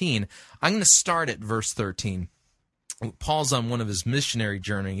 13, I'm going to start at verse 13. Paul's on one of his missionary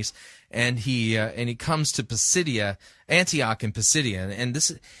journeys, and he comes to Pisidia, Antioch in Pisidia, and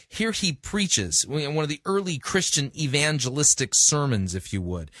here he preaches one of the early Christian evangelistic sermons, if you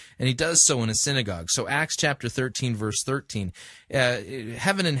would, and he does so in a synagogue. So Acts chapter 13, verse 13,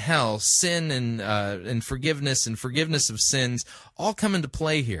 heaven and hell, sin and forgiveness of sins, all come into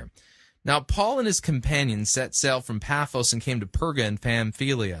play here. Now Paul and his companions set sail from Paphos and came to Perga and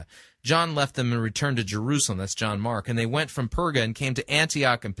Pamphylia. John left them and returned to Jerusalem. That's John Mark. And they went from Perga and came to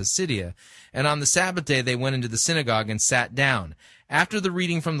Antioch and Pisidia. And on the Sabbath day they went into the synagogue and sat down. After the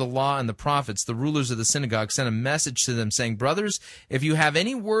reading from the law and the prophets, the rulers of the synagogue sent a message to them, saying, "Brothers, if you have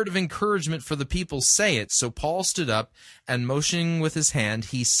any word of encouragement for the people, say it." So Paul stood up, and motioning with his hand,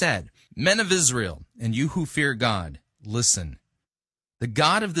 he said, "Men of Israel, and you who fear God, listen. The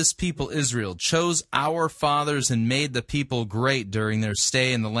God of this people Israel chose our fathers and made the people great during their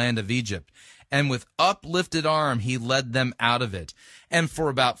stay in the land of Egypt. And with uplifted arm he led them out of it. And for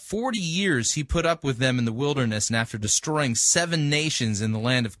about 40 years he put up with them in the wilderness, and after destroying 7 nations in the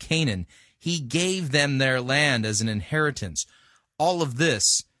land of Canaan, he gave them their land as an inheritance. All of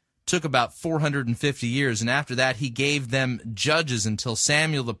this took about 450 years, and after that he gave them judges until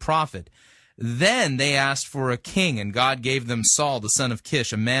Samuel the prophet. Then they asked for a king, and God gave them Saul, the son of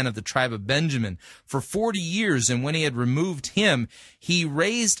Kish, a man of the tribe of Benjamin, for 40 years. And when he had removed him, he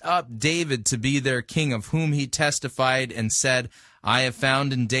raised up David to be their king, of whom he testified and said, I have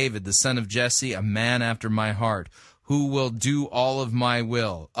found in David, the son of Jesse, a man after my heart, who will do all of my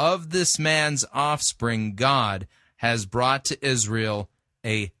will. Of this man's offspring, God has brought to Israel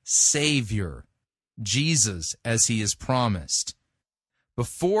a Savior, Jesus, as he has promised.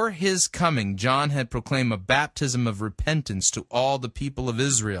 Before his coming, John had proclaimed a baptism of repentance to all the people of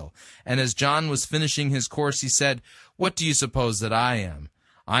Israel. And as John was finishing his course, he said, What do you suppose that I am?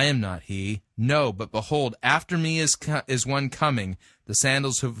 I am not he. No, but behold, after me is one coming, the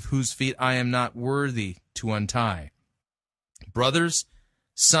sandals of whose feet I am not worthy to untie. Brothers,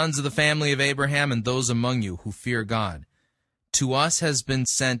 sons of the family of Abraham, and those among you who fear God, to us has been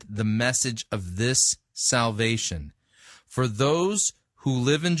sent the message of this salvation. For those who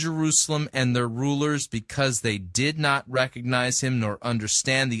live in Jerusalem and their rulers, because they did not recognize him nor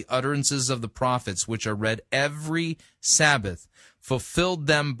understand the utterances of the prophets, which are read every Sabbath, fulfilled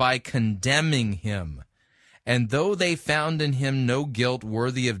them by condemning him. And though they found in him no guilt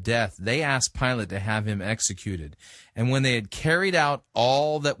worthy of death, they asked Pilate to have him executed. And when they had carried out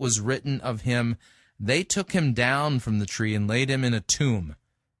all that was written of him, they took him down from the tree and laid him in a tomb.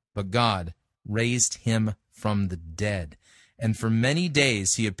 But God raised him from the dead. And for many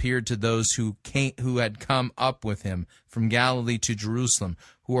days he appeared to those who had come up with him from Galilee to Jerusalem,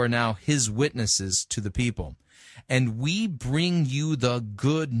 who are now his witnesses to the people. And we bring you the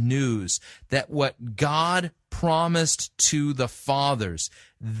good news that what God promised to the fathers,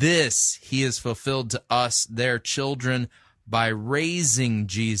 this he has fulfilled to us, their children, by raising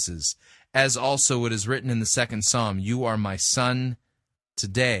Jesus. As also it is written in the 2nd Psalm, You are my son,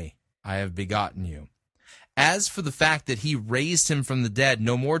 today I have begotten you. As for the fact that he raised him from the dead,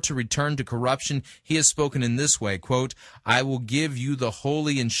 no more to return to corruption, he has spoken in this way, quote, I will give you the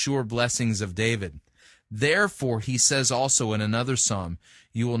holy and sure blessings of David. Therefore, he says also in another psalm,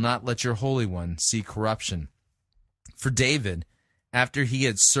 You will not let your Holy One see corruption. For David, after he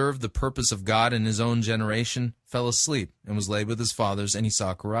had served the purpose of God in his own generation, fell asleep and was laid with his fathers, and he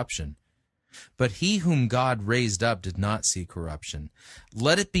saw corruption. But he whom God raised up did not see corruption.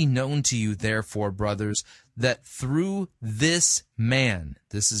 Let it be known to you, therefore, brothers, that through this man,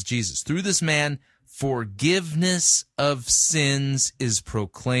 this is Jesus, through this man, forgiveness of sins is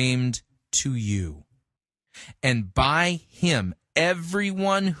proclaimed to you. And by him,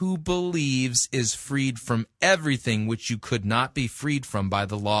 everyone who believes is freed from everything which you could not be freed from by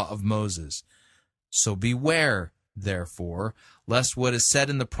the law of Moses. So beware, therefore, lest what is said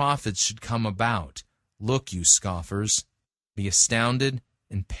in the prophets should come about. Look, you scoffers, be astounded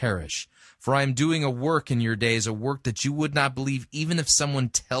and perish. For I am doing a work in your days, a work that you would not believe even if someone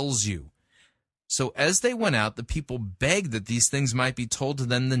tells you. So as they went out, the people begged that these things might be told to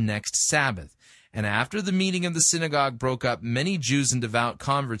them the next Sabbath. And after the meeting of the synagogue broke up, many Jews and devout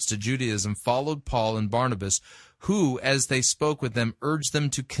converts to Judaism followed Paul and Barnabas, who, as they spoke with them, urged them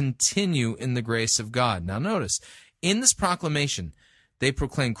to continue in the grace of God. Now notice, in this proclamation, they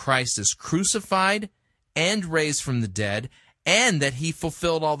proclaim Christ as crucified and raised from the dead, and that he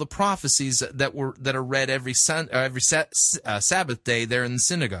fulfilled all the prophecies that are read every Sabbath day there in the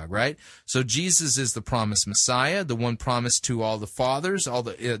synagogue, right? So Jesus is the promised Messiah, the one promised to all the fathers, all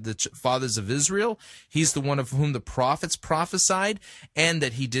the fathers of Israel. He's the one of whom the prophets prophesied, and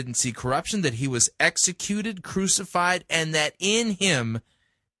that he didn't see corruption, that he was executed, crucified, and that in him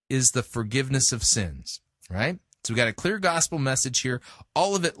is the forgiveness of sins, right? So we got a clear gospel message here,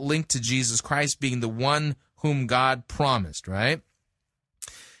 all of it linked to Jesus Christ being the one whom God promised, right?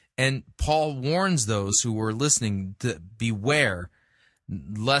 And Paul warns those who were listening to beware,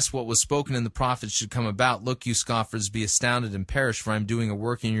 lest what was spoken in the prophets should come about. Look, you scoffers, be astounded and perish, for I am doing a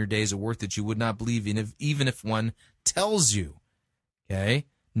work in your days, a work that you would not believe in, even if one tells you. Okay?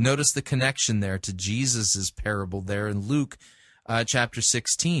 Notice the connection there to Jesus' parable there in Luke chapter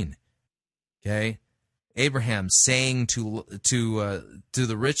 16. Okay? Abraham saying to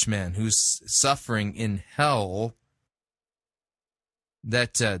the rich man who's suffering in hell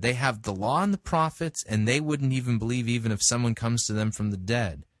that they have the law and the prophets, and they wouldn't even believe even if someone comes to them from the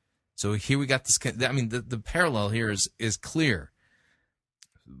dead. So here we got this. I mean, the parallel here is clear.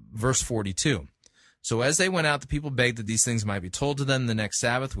 Verse 42. So as they went out, the people begged that these things might be told to them the next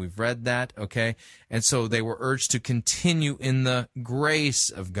Sabbath. We've read that, okay? And so they were urged to continue in the grace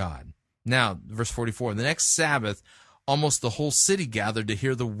of God. Now, verse 44, the next Sabbath, almost the whole city gathered to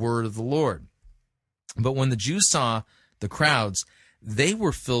hear the word of the Lord. But when the Jews saw the crowds, they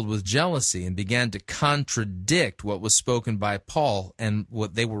were filled with jealousy and began to contradict what was spoken by Paul, and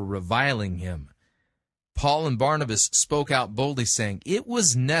what they were reviling him. Paul and Barnabas spoke out boldly, saying, "It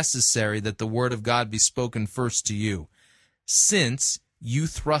was necessary that the word of God be spoken first to you, since you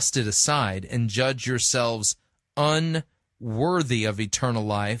thrust it aside and judge yourselves unworthy of eternal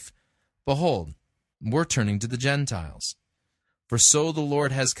life. Behold, we're turning to the Gentiles. For so the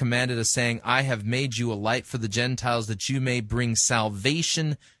Lord has commanded us, saying, I have made you a light for the Gentiles, that you may bring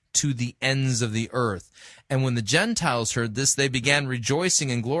salvation to the ends of the earth. And when the Gentiles heard this, they began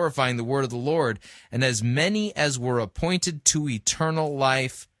rejoicing and glorifying the word of the Lord. And as many as were appointed to eternal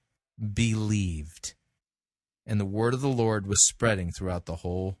life believed. And the word of the Lord was spreading throughout the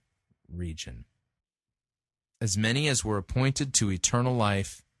whole region." As many as were appointed to eternal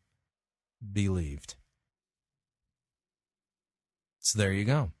life believed. So there you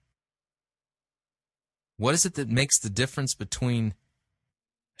go. What is it that makes the difference between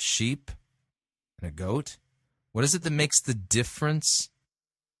a sheep and a goat? What is it that makes the difference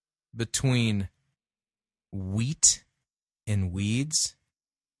between wheat and weeds?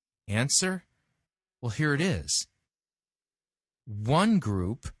 Answer? Well, here it is. One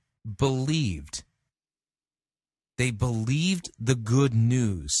group believed. They believed the good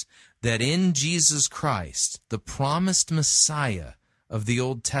news that in Jesus Christ, the promised Messiah of the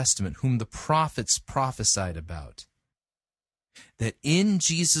Old Testament, whom the prophets prophesied about, that in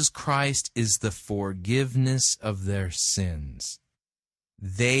Jesus Christ is the forgiveness of their sins.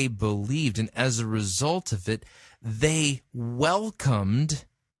 They believed, and as a result of it, they welcomed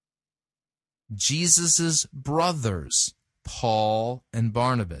Jesus' brothers, Paul and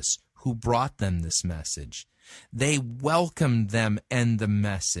Barnabas, who brought them this message. They welcomed them and the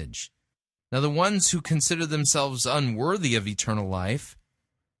message. Now, the ones who consider themselves unworthy of eternal life,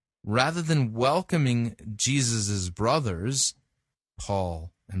 rather than welcoming Jesus' brothers,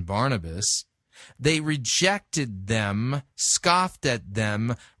 Paul and Barnabas, they rejected them, scoffed at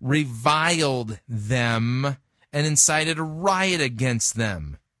them, reviled them, and incited a riot against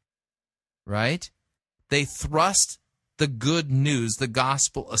them. Right? They thrust the good news, the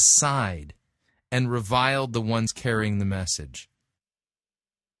gospel, aside and reviled the ones carrying the message.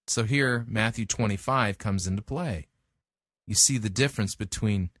 So here, Matthew 25 comes into play. You see the difference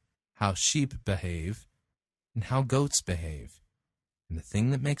between how sheep behave and how goats behave. And the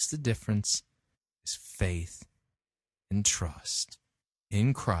thing that makes the difference is faith and trust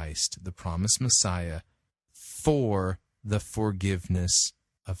in Christ, the promised Messiah, for the forgiveness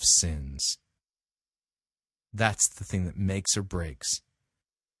of sins. That's the thing that makes or breaks.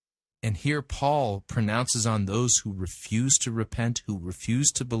 And here Paul pronounces on those who refuse to repent, who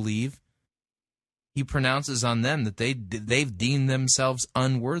refuse to believe. He pronounces on them that they've deemed themselves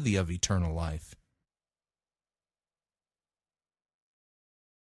unworthy of eternal life.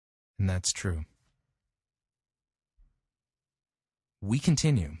 And that's true. We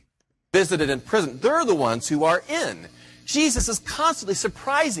continue. Visited in prison, they're the ones who are in. Jesus is constantly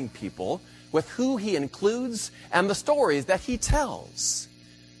surprising people with who he includes and the stories that he tells.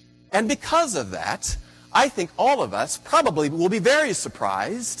 And because of that, I think all of us probably will be very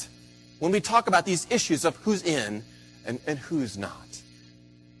surprised when we talk about these issues of who's in and who's not.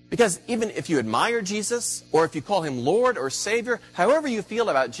 Because even if you admire Jesus, or if you call him Lord or Savior, however you feel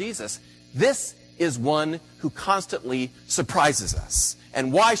about Jesus, this is one who constantly surprises us.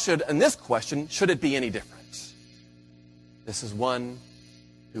 And why should, in this question, should it be any different? This is one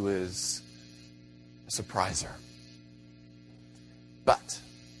who is a surpriser. But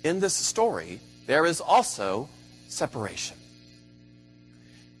in this story, there is also separation.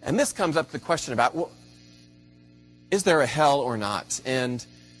 And this comes up to the question about, well, is there a hell or not? And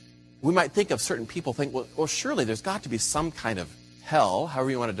we might think of certain people think, well, surely there's got to be some kind of hell,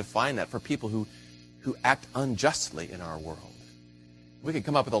 however you want to define that, for people who act unjustly in our world. We could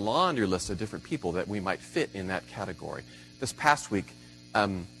come up with a laundry list of different people that we might fit in that category. This past week,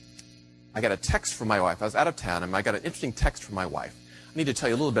 I got a text from my wife. I was out of town, and I got an interesting text from my wife. I need to tell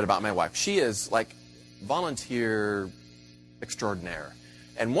you a little bit about my wife. She is like volunteer extraordinaire.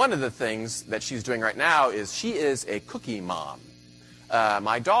 And one of the things that she's doing right now is she is a cookie mom.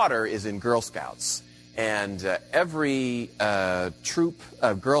 My daughter is in Girl Scouts, and every troop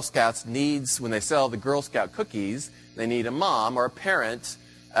of Girl Scouts needs, when they sell the Girl Scout cookies, they need a mom or a parent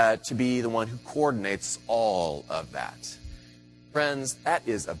to be the one who coordinates all of that. Friends, that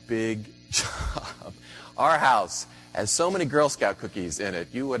is a big job. Our house has so many Girl Scout cookies in it,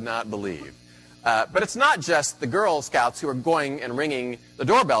 you would not believe. But it's not just the Girl Scouts who are going and ringing the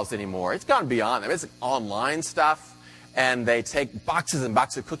doorbells anymore. It's gone beyond them. It's online stuff. And they take boxes and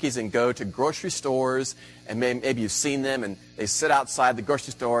boxes of cookies and go to grocery stores, and maybe you've seen them, and they sit outside the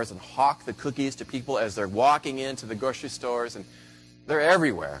grocery stores and hawk the cookies to people as they're walking into the grocery stores, and they're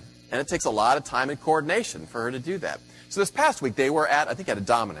everywhere. And it takes a lot of time and coordination for her to do that. So this past week, they were at a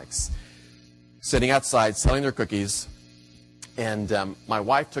Dominick's, sitting outside selling their cookies, and my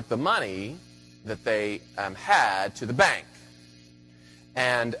wife took the money that they had to the bank.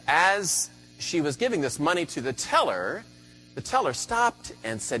 And as she was giving this money to the teller stopped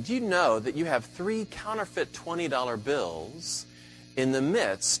and said, "Do you know that you have 3 counterfeit $20 bills in the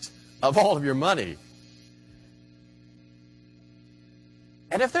midst of all of your money?"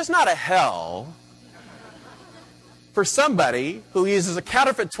 And if there's not a hell for somebody who uses a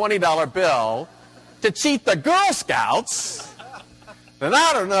counterfeit $20 bill to cheat the Girl Scouts, then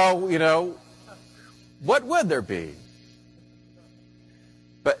I don't know, what would there be?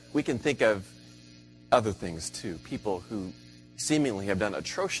 But we can think of other things too. People who seemingly have done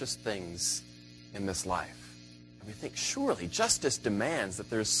atrocious things in this life. And we think, surely justice demands that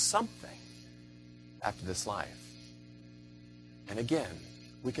there's something after this life. And again,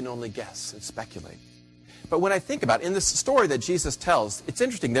 we can only guess and speculate. But when I think about it, in this story that Jesus tells, it's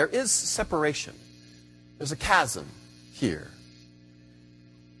interesting. There is separation. There's a chasm here.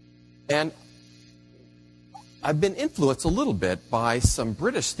 And I've been influenced a little bit by some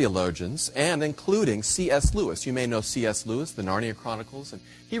British theologians, and including C.S. Lewis. You may know C.S. Lewis, the Narnia Chronicles, and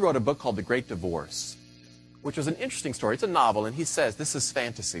he wrote a book called The Great Divorce, which was an interesting story. It's a novel, and he says, this is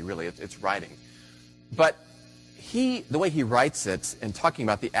fantasy, really, it's writing. But the way he writes it, and talking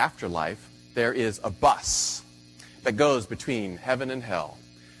about the afterlife, there is a bus that goes between heaven and hell.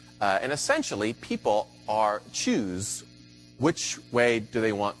 And essentially, people choose which way do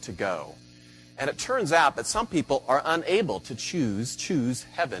they want to go. And it turns out that some people are unable to choose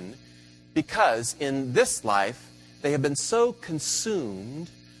heaven because in this life they have been so consumed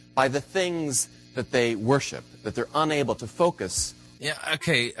by the things that they worship that they're unable to focus. Yeah,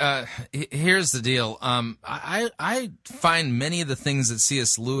 okay, here's the deal. I find many of the things that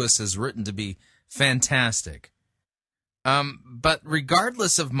C.S. Lewis has written to be fantastic. But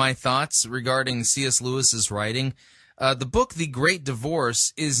regardless of my thoughts regarding C.S. Lewis's writing, the book The Great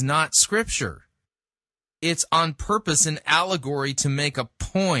Divorce is not scripture. It's on purpose an allegory to make a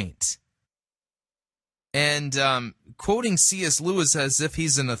point. And quoting C.S. Lewis as if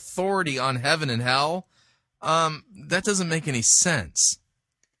he's an authority on heaven and hell, that doesn't make any sense.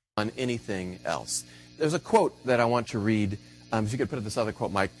 On anything else. There's a quote that I want to read. If you could put up this other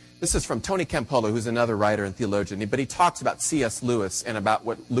quote, Mike. This is from Tony Campolo, who's another writer and theologian, but he talks about C.S. Lewis and about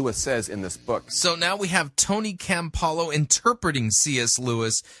what Lewis says in this book. So now we have Tony Campolo interpreting C.S.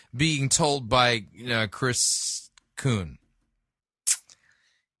 Lewis being told by Chris Kuhn.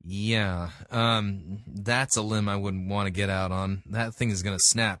 Yeah, that's a limb I wouldn't want to get out on. That thing is going to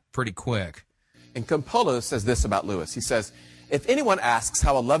snap pretty quick. And Campolo says this about Lewis. He says, if anyone asks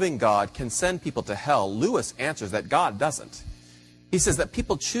how a loving God can send people to hell, Lewis answers that God doesn't. He says that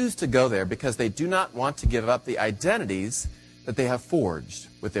people choose to go there because they do not want to give up the identities that they have forged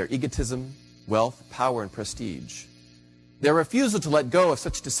with their egotism, wealth, power, and prestige. Their refusal to let go of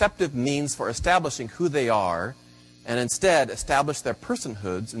such deceptive means for establishing who they are and instead establish their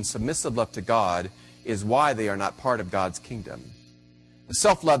personhoods in submissive love to God is why they are not part of God's kingdom. The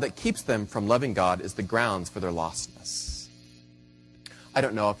self-love that keeps them from loving God is the grounds for their lostness. I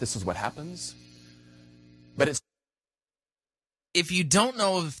don't know if this is what happens, but it's... If you don't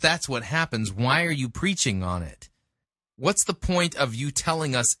know if that's what happens, why are you preaching on it? What's the point of you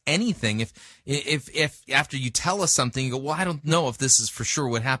telling us anything if after you tell us something, you go, well, I don't know if this is for sure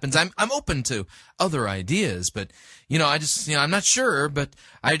what happens. I'm open to other ideas, but, I'm not sure, but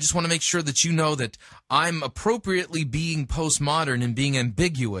I just want to make sure that you know that I'm appropriately being postmodern and being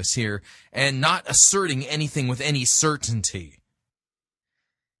ambiguous here and not asserting anything with any certainty.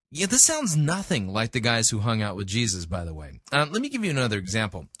 Yeah, this sounds nothing like the guys who hung out with Jesus, by the way. Let me give you another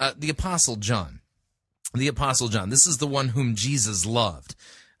example. The Apostle John. The Apostle John. This is the one whom Jesus loved.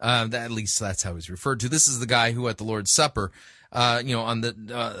 At least that's how he's referred to. This is the guy who at the Lord's Supper, on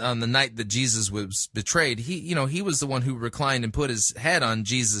the night that Jesus was betrayed, he was the one who reclined and put his head on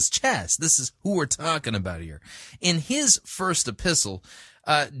Jesus' chest. This is who we're talking about here. In his first epistle,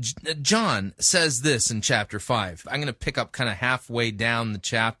 John says this in chapter 5. I'm going to pick up kind of halfway down the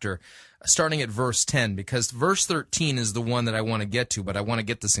chapter, starting at verse 10, because verse 13 is the one that I want to get to, but I want to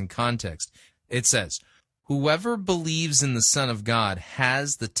get this in context. It says, "Whoever believes in the Son of God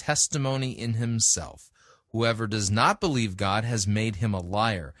has the testimony in himself. Whoever does not believe God has made him a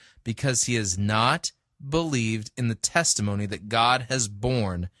liar, because he has not believed in the testimony that God has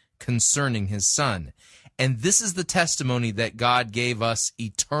borne concerning his Son. And this is the testimony that God gave us,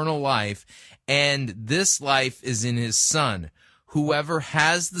 eternal life, and this life is in his Son. Whoever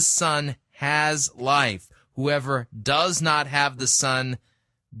has the Son has life. Whoever does not have the Son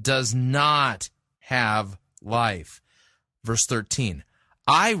does not have life." Verse 13,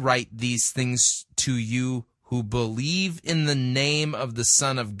 "I write these things to you who believe in the name of the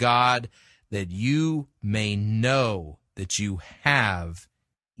Son of God, that you may know that you have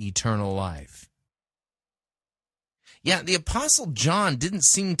eternal life." Yeah, the Apostle John didn't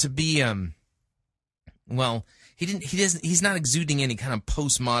seem to be, he's not exuding any kind of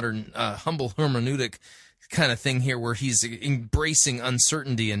postmodern, humble hermeneutic kind of thing here where he's embracing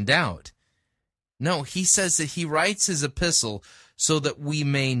uncertainty and doubt. No, he says that he writes his epistle so that we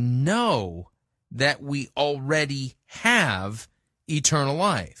may know that we already have eternal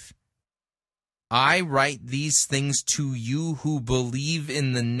life. "I write these things to you who believe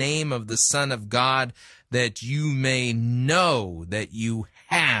in the name of the Son of God, that you may know that you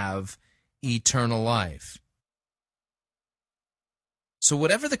have eternal life." So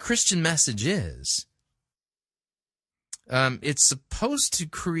whatever the Christian message is, it's supposed to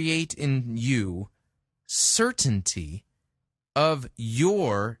create in you certainty of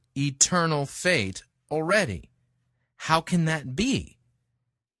your eternal fate already. How can that be?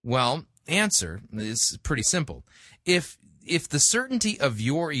 Well, answer is pretty simple. If the certainty of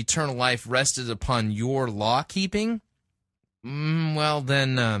your eternal life rested upon your law keeping,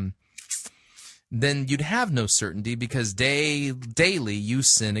 then you'd have no certainty, because daily you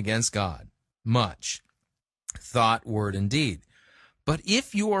sin against God, much, thought, word, and deed. But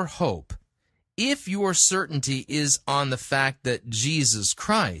if your hope, if your certainty is on the fact that Jesus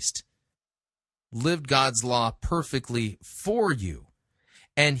Christ lived God's law perfectly for you,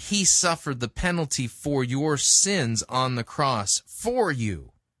 and he suffered the penalty for your sins on the cross for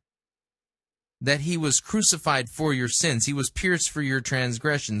you, that he was crucified for your sins, he was pierced for your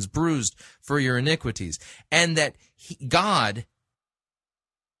transgressions, bruised for your iniquities, and that God's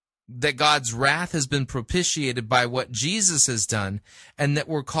wrath has been propitiated by what Jesus has done, and that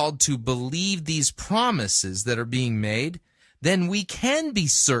we're called to believe these promises that are being made, then we can be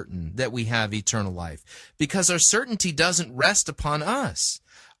certain that we have eternal life, because our certainty doesn't rest upon us.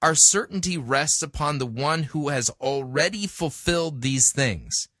 Our certainty rests upon the one who has already fulfilled these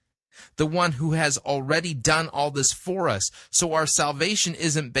things, the one who has already done all this for us. So our salvation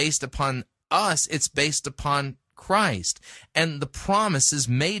isn't based upon us, it's based upon Christ, and the promise is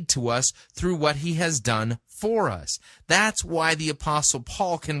made to us through what he has done for us. That's why the Apostle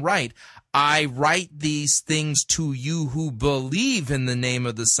Paul can write, "I write these things to you who believe in the name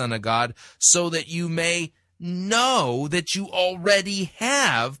of the Son of God, so that you may know that you already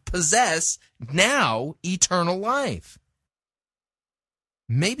possess now eternal life."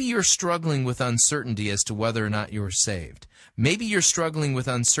 Maybe you're struggling with uncertainty as to whether or not you're saved. Maybe you're struggling with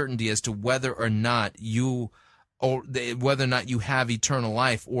uncertainty as to whether or not you have eternal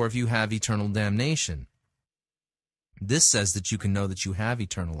life, or if you have eternal damnation. This says that you can know that you have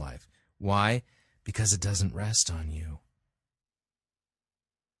eternal life. Why? Because it doesn't rest on you.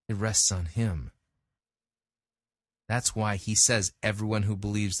 It rests on him. That's why he says everyone who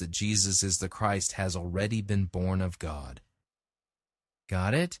believes that Jesus is the Christ has already been born of God.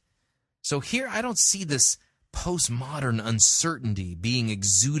 Got it? So here I don't see this postmodern uncertainty being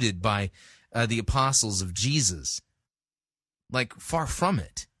exuded by the apostles of Jesus. Like, far from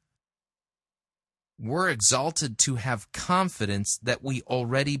it. We're exalted to have confidence that we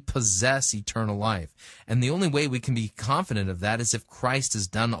already possess eternal life. And the only way we can be confident of that is if Christ has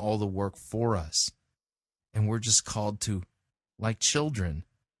done all the work for us. And we're just called to, like children,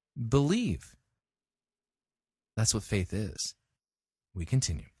 believe. That's what faith is. We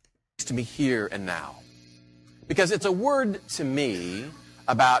continue. To me here and now. Because it's a word to me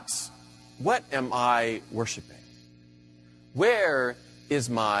about what am I worshiping? Where is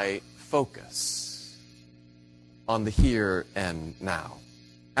my focus? On the here and now.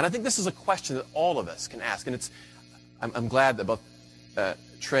 And I think this is a question that all of us can ask. And I'm glad that both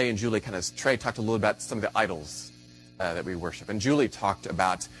Trey and Julie Trey talked a little about some of the idols that we worship. And Julie talked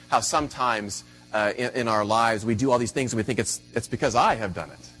about how sometimes in our lives we do all these things and we think it's because I have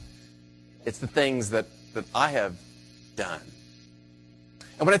done it. It's the things that I have done.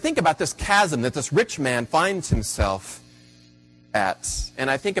 And when I think about this chasm that this rich man finds himself at,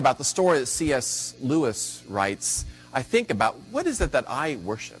 and I think about the story that C.S. Lewis writes, I think about what is it that I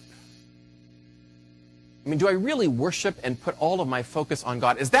worship? I mean, do I really worship and put all of my focus on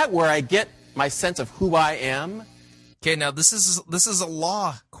God? Is that where I get my sense of who I am? Okay, now this is a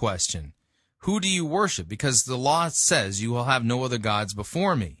law question. Who do you worship? Because the law says you will have no other gods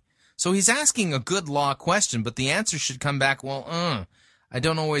before me. So he's asking a good law question, but the answer should come back, well, I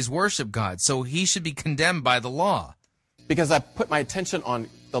don't always worship God. So he should be condemned by the law. Because I put my attention on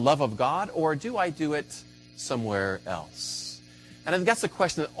the love of God, or do I do it somewhere else? And I think that's the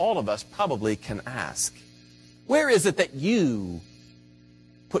question that all of us probably can ask. Where is it that you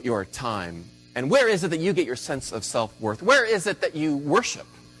put your time? And where is it that you get your sense of self-worth? Where is it that you worship?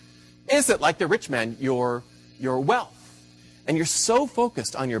 Is it like the rich man, your wealth? And you're so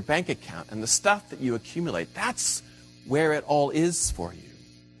focused on your bank account and the stuff that you accumulate. That's where it all is for you.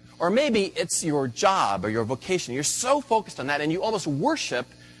 Or maybe it's your job or your vocation. You're so focused on that and you almost worship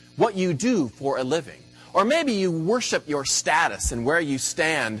what you do for a living. Or maybe you worship your status and where you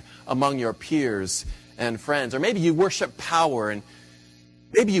stand among your peers and friends. Or maybe you worship power and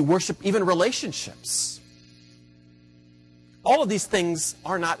maybe you worship even relationships. All of these things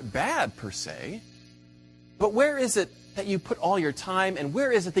are not bad per se. But where is it that you put all your time, and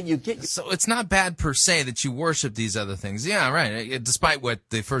where is it that you get... So it's not bad per se that you worship these other things. Yeah, right. Despite what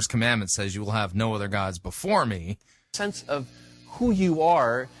the first commandment says, you will have no other gods before me. Sense of who you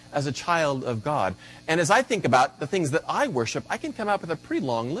are as a child of God. And as I think about the things that I worship, I can come up with a pretty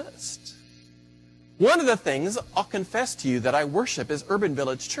long list. One of the things I'll confess to you that I worship is Urban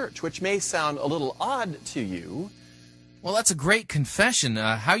Village Church, which may sound a little odd to you. Well, that's a great confession.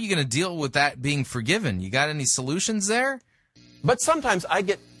 How are you going to deal with that being forgiven? You got any solutions there? But sometimes I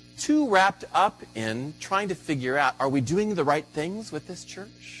get too wrapped up in trying to figure out, are we doing the right things with this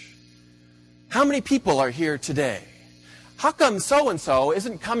church? How many people are here today? How come so-and-so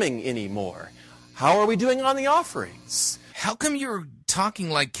isn't coming anymore? How are we doing on the offerings? How come you're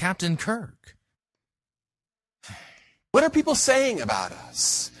talking like Captain Kirk? What are people saying about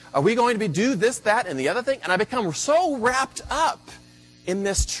us? Are we going to do this, that, and the other thing? And I become so wrapped up in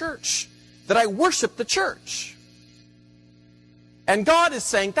this church that I worship the church. And God is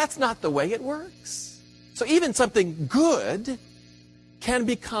saying that's not the way it works. So even something good can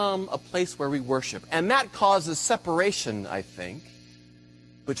become a place where we worship. And that causes separation, I think,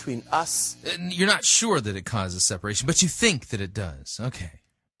 between us. You're not sure that it causes separation, but you think that it does. Okay.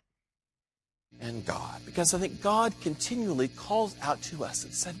 And God, because I think God continually calls out to us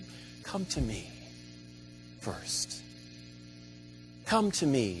and said, come to me first. Come to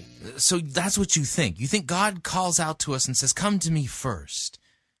me. So that's what you think. You think God calls out to us and says, come to me first.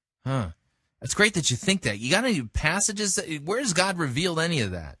 Huh. That's great that you think that. You got any passages? Where has God revealed any of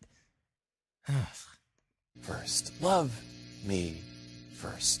that? First. Love me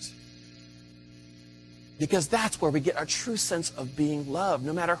first. Because that's where we get our true sense of being loved.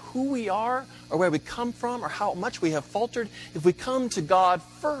 No matter who we are or where we come from or how much we have faltered, if we come to God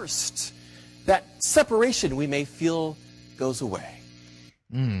first, that separation we may feel goes away.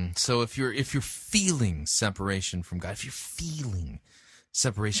 So if you're feeling separation from God,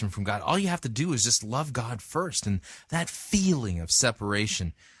 all you have to do is just love God first, and that feeling of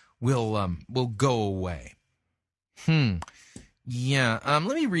separation will go away. Yeah,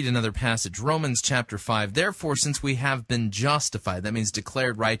 let me read another passage. Romans chapter 5. Therefore, since we have been justified, that means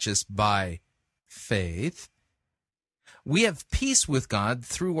declared righteous by faith, we have peace with God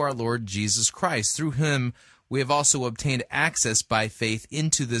through our Lord Jesus Christ. Through him we have also obtained access by faith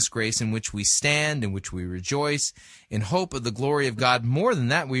into this grace in which we stand, in which we rejoice, in hope of the glory of God. More than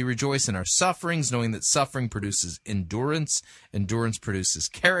that, we rejoice in our sufferings, knowing that suffering produces endurance, endurance produces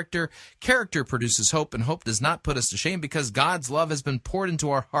character, character produces hope, and hope does not put us to shame, because God's love has been poured into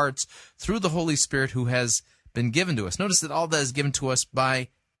our hearts through the Holy Spirit who has been given to us. Notice that all that is given to us by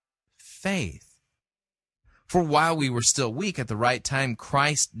faith. For while we were still weak, at the right time,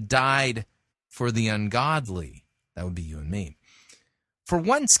 Christ died for the ungodly. That would be you and me. For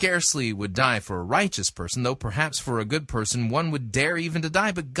one scarcely would die for a righteous person, though perhaps for a good person one would dare even to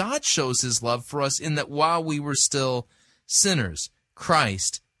die. But God shows his love for us in that while we were still sinners,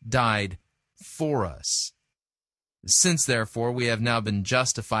 Christ died for us. Since, therefore, we have now been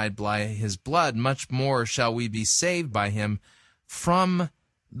justified by his blood, much more shall we be saved by him from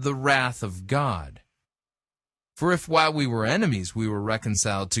the wrath of God. For if while we were enemies we were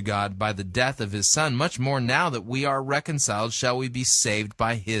reconciled to God by the death of his Son, much more now that we are reconciled shall we be saved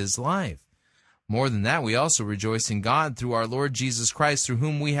by his life. More than that, we also rejoice in God through our Lord Jesus Christ, through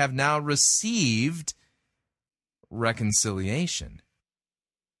whom we have now received reconciliation.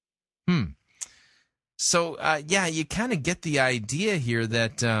 So, you kind of get the idea here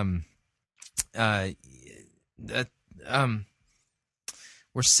that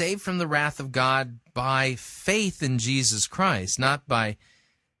we're saved from the wrath of God by faith in Jesus Christ, not by,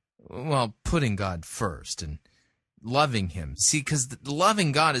 putting God first and loving him. See, because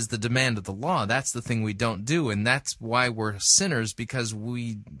loving God is the demand of the law. That's the thing we don't do, and that's why we're sinners, because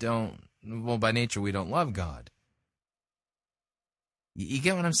we don't, by nature, we don't love God. You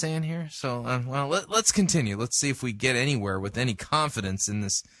get what I'm saying here? So, let's continue. Let's see if we get anywhere with any confidence in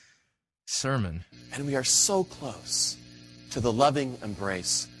this sermon. And we are so close to the loving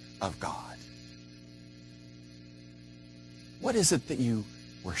embrace of God. What is it that you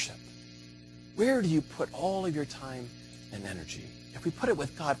worship? Where do you put all of your time and energy? If we put it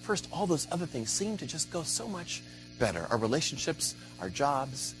with God first, all those other things seem to just go so much better. Our relationships, our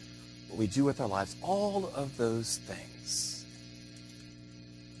jobs, what we do with our lives, all of those things.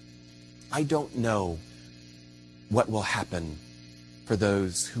 I don't know what will happen for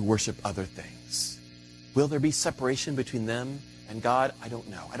those who worship other things. Will there be separation between them and God? I don't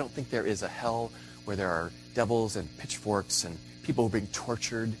know. I don't think there is a hell where there are devils and pitchforks and people being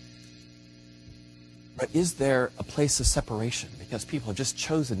tortured. But is there a place of separation because people have just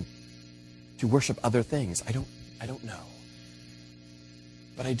chosen to worship other things? I don't know.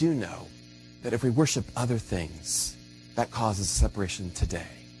 But I do know that if we worship other things, that causes separation today.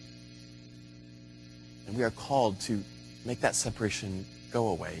 And we are called to make that separation go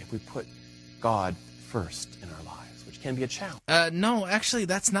away if we put God first in our lives, which can be a challenge. No, actually,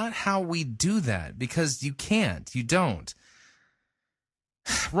 that's not how we do that, because you can't. You don't.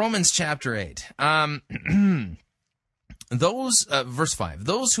 Romans chapter 8. Verse 5,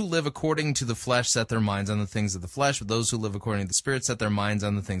 those who live according to the flesh set their minds on the things of the flesh, but those who live according to the Spirit set their minds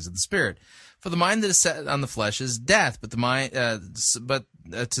on the things of the Spirit. For the mind that is set on the flesh is death, but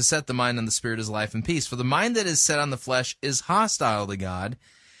to set the mind on the Spirit is life and peace. For the mind that is set on the flesh is hostile to God.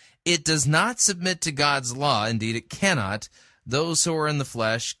 It does not submit to God's law. Indeed, it cannot. Those who are in the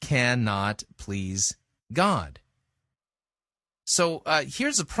flesh cannot please God. So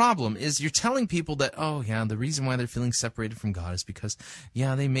here's the problem, is you're telling people that, the reason why they're feeling separated from God is because,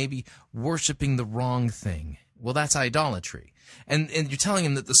 they may be worshiping the wrong thing. Well, that's idolatry. And you're telling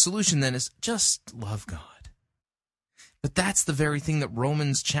them that the solution then is just love God. But that's the very thing that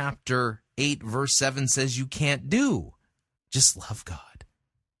Romans chapter 8, verse 7 says you can't do. Just love God.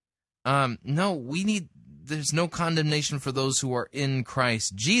 There's no condemnation for those who are in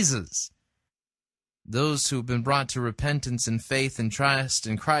Christ Jesus. Those who have been brought to repentance and faith and trust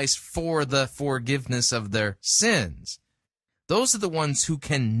in Christ for the forgiveness of their sins. Those are the ones who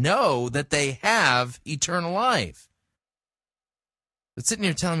can know that they have eternal life. But sitting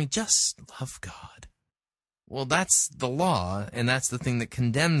here telling me, just love God. Well, that's the law, and that's the thing that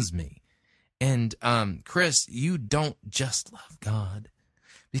condemns me. And, Chris, you don't just love God,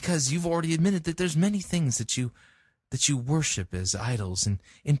 because you've already admitted that there's many things that you worship as idols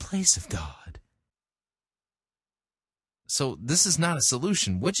in place of God. So this is not a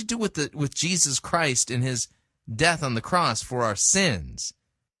solution. What'd you do with Jesus Christ and his death on the cross for our sins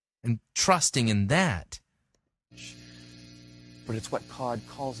and trusting in that? But it's what God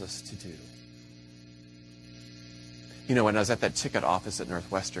calls us to do. You know, when I was at that ticket office at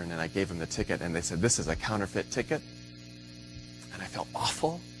Northwestern and I gave them the ticket and they said, this is a counterfeit ticket, and I felt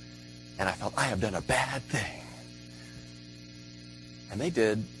awful and I felt I have done a bad thing. And they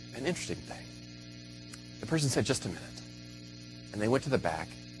did an interesting thing. The person said, just a minute. And they went to the back,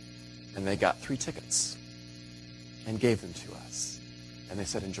 and they got 3 tickets. and gave them to us. And they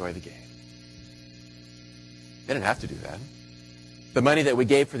said, enjoy the game. They didn't have to do that. The money that we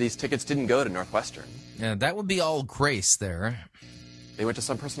gave for these tickets didn't go to Northwestern. Yeah, that would be all grace there. They went to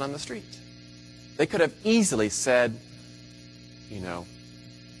some person on the street. They could have easily said,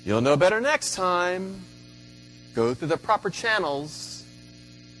 you'll know better next time. Go through the proper channels.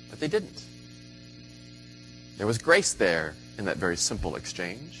 But they didn't. There was grace there in that very simple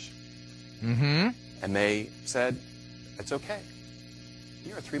exchange. Mm-hmm. And they said, it's okay.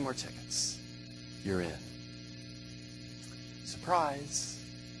 Here are 3 more tickets. You're in. Surprise.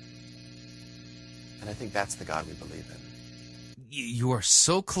 And I think that's the God we believe in. You are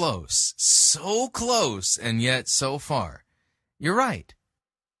so close, and yet so far. You're right.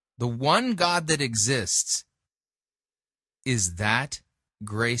 The one God that exists is that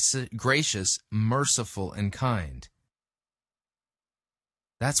gracious, merciful, and kind.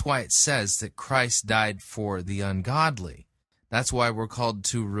 That's why it says that Christ died for the ungodly. That's why we're called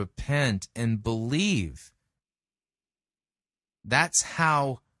to repent and believe. That's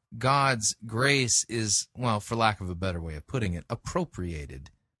how God's grace is, well, for lack of a better way of putting it, appropriated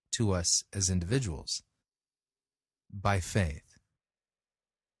to us as individuals by faith.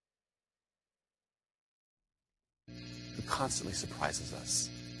 Who constantly surprises us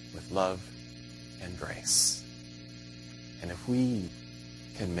with love and grace. And if we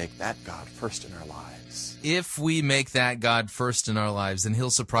can make that God first in our lives. If we make that God first in our lives, then he'll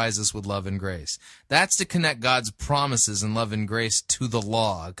surprise us with love and grace. That's to connect God's promises and love and grace to the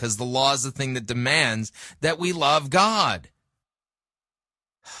law, because the law is the thing that demands that we love God.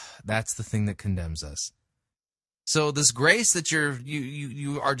 That's the thing that condemns us. So this grace that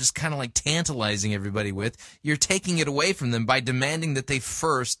you are just kind of like tantalizing everybody with, you're taking it away from them by demanding that they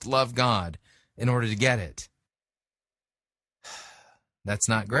first love God in order to get it. That's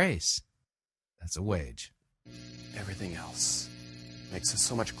not grace. That's a wage. Everything else makes us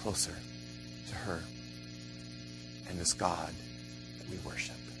so much closer to her and this God that we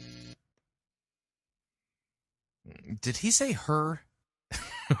worship. Did he say her?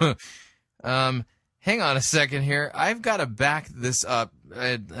 Hang on a second here. I've got to back this up.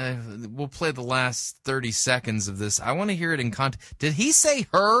 We'll play the last 30 seconds of this. I want to hear it in context. Did he say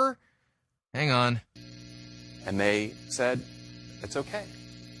her? Hang on. And they said, it's okay.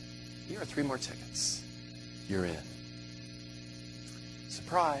 Here are 3 more tickets. You're in.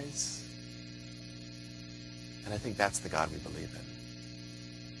 Surprise. And I think that's the God we believe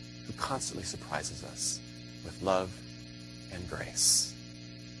in, who constantly surprises us with love and grace.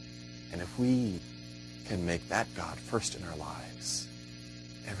 And if we can make that God first in our lives,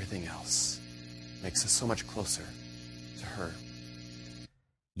 everything else makes us so much closer to her.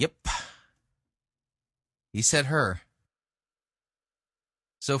 Yep. He said her.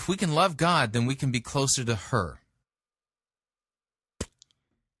 So if we can love God, then we can be closer to her.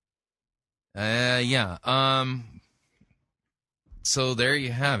 So there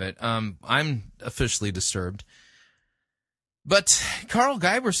you have it. I'm officially disturbed. But Carl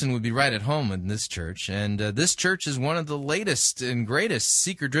Giberson would be right at home in this church, and this church is one of the latest and greatest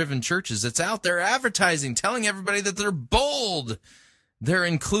seeker-driven churches that's out there advertising, telling everybody that they're bold, they're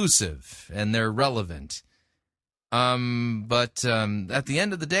inclusive, and they're relevant. But at the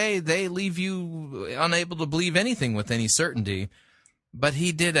end of the day, they leave you unable to believe anything with any certainty. But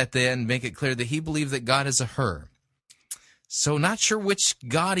he did at the end make it clear that he believed that God is a her. So not sure which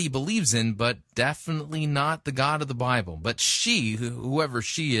God he believes in, but definitely not the God of the Bible. But she, whoever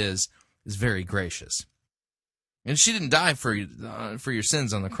she is very gracious. And she didn't die for your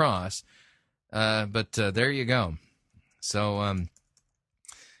sins on the cross. But there you go. So,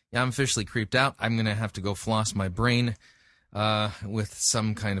 yeah, I'm officially creeped out. I'm going to have to go floss my brain with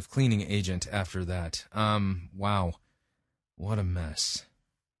some kind of cleaning agent after that. Wow. What a mess.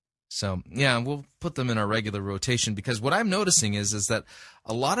 So, yeah, we'll put them in our regular rotation, because what I'm noticing is that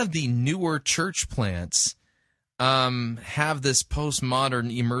a lot of the newer church plants have this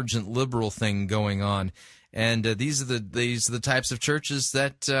postmodern emergent liberal thing going on. And these are the types of churches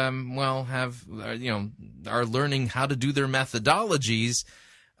that are learning how to do their methodologies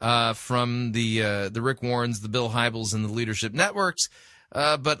from the Rick Warrens, the Bill Hybels, and the Leadership Networks,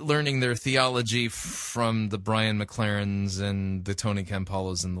 but learning their theology from the Brian McLarens and the Tony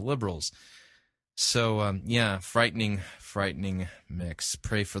Campolos and the liberals. So, frightening mix.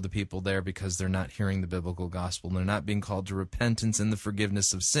 Pray for the people there, because they're not hearing the biblical gospel. They're not being called to repentance and the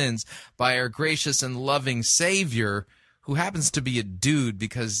forgiveness of sins by our gracious and loving Savior, who happens to be a dude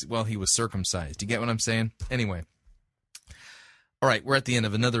because, well, he was circumcised. You get what I'm saying? Anyway. All right, we're at the end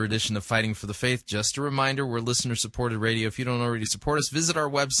of another edition of Fighting for the Faith. Just a reminder, we're listener-supported radio. If you don't already support us, visit our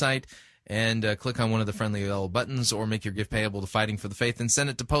website and click on one of the friendly yellow buttons, or make your gift payable to Fighting for the Faith and send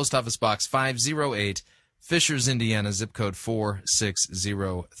it to Post Office Box 508, Fishers, Indiana, zip code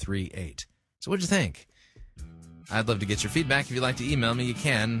 46038. So what'd you think? I'd love to get your feedback. If you'd like to email me, you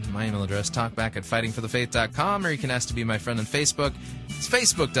can. My email address, talkback@fightingforthefaith.com, or you can ask to be my friend on Facebook. It's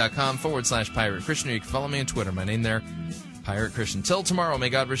facebook.com/Pirate Christian, or you can follow me on Twitter. My name there, Pirate Christian. Till tomorrow, may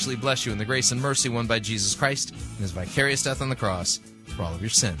God richly bless you in the grace and mercy won by Jesus Christ and his vicarious death on the cross for all of your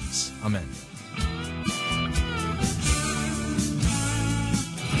sins. Amen.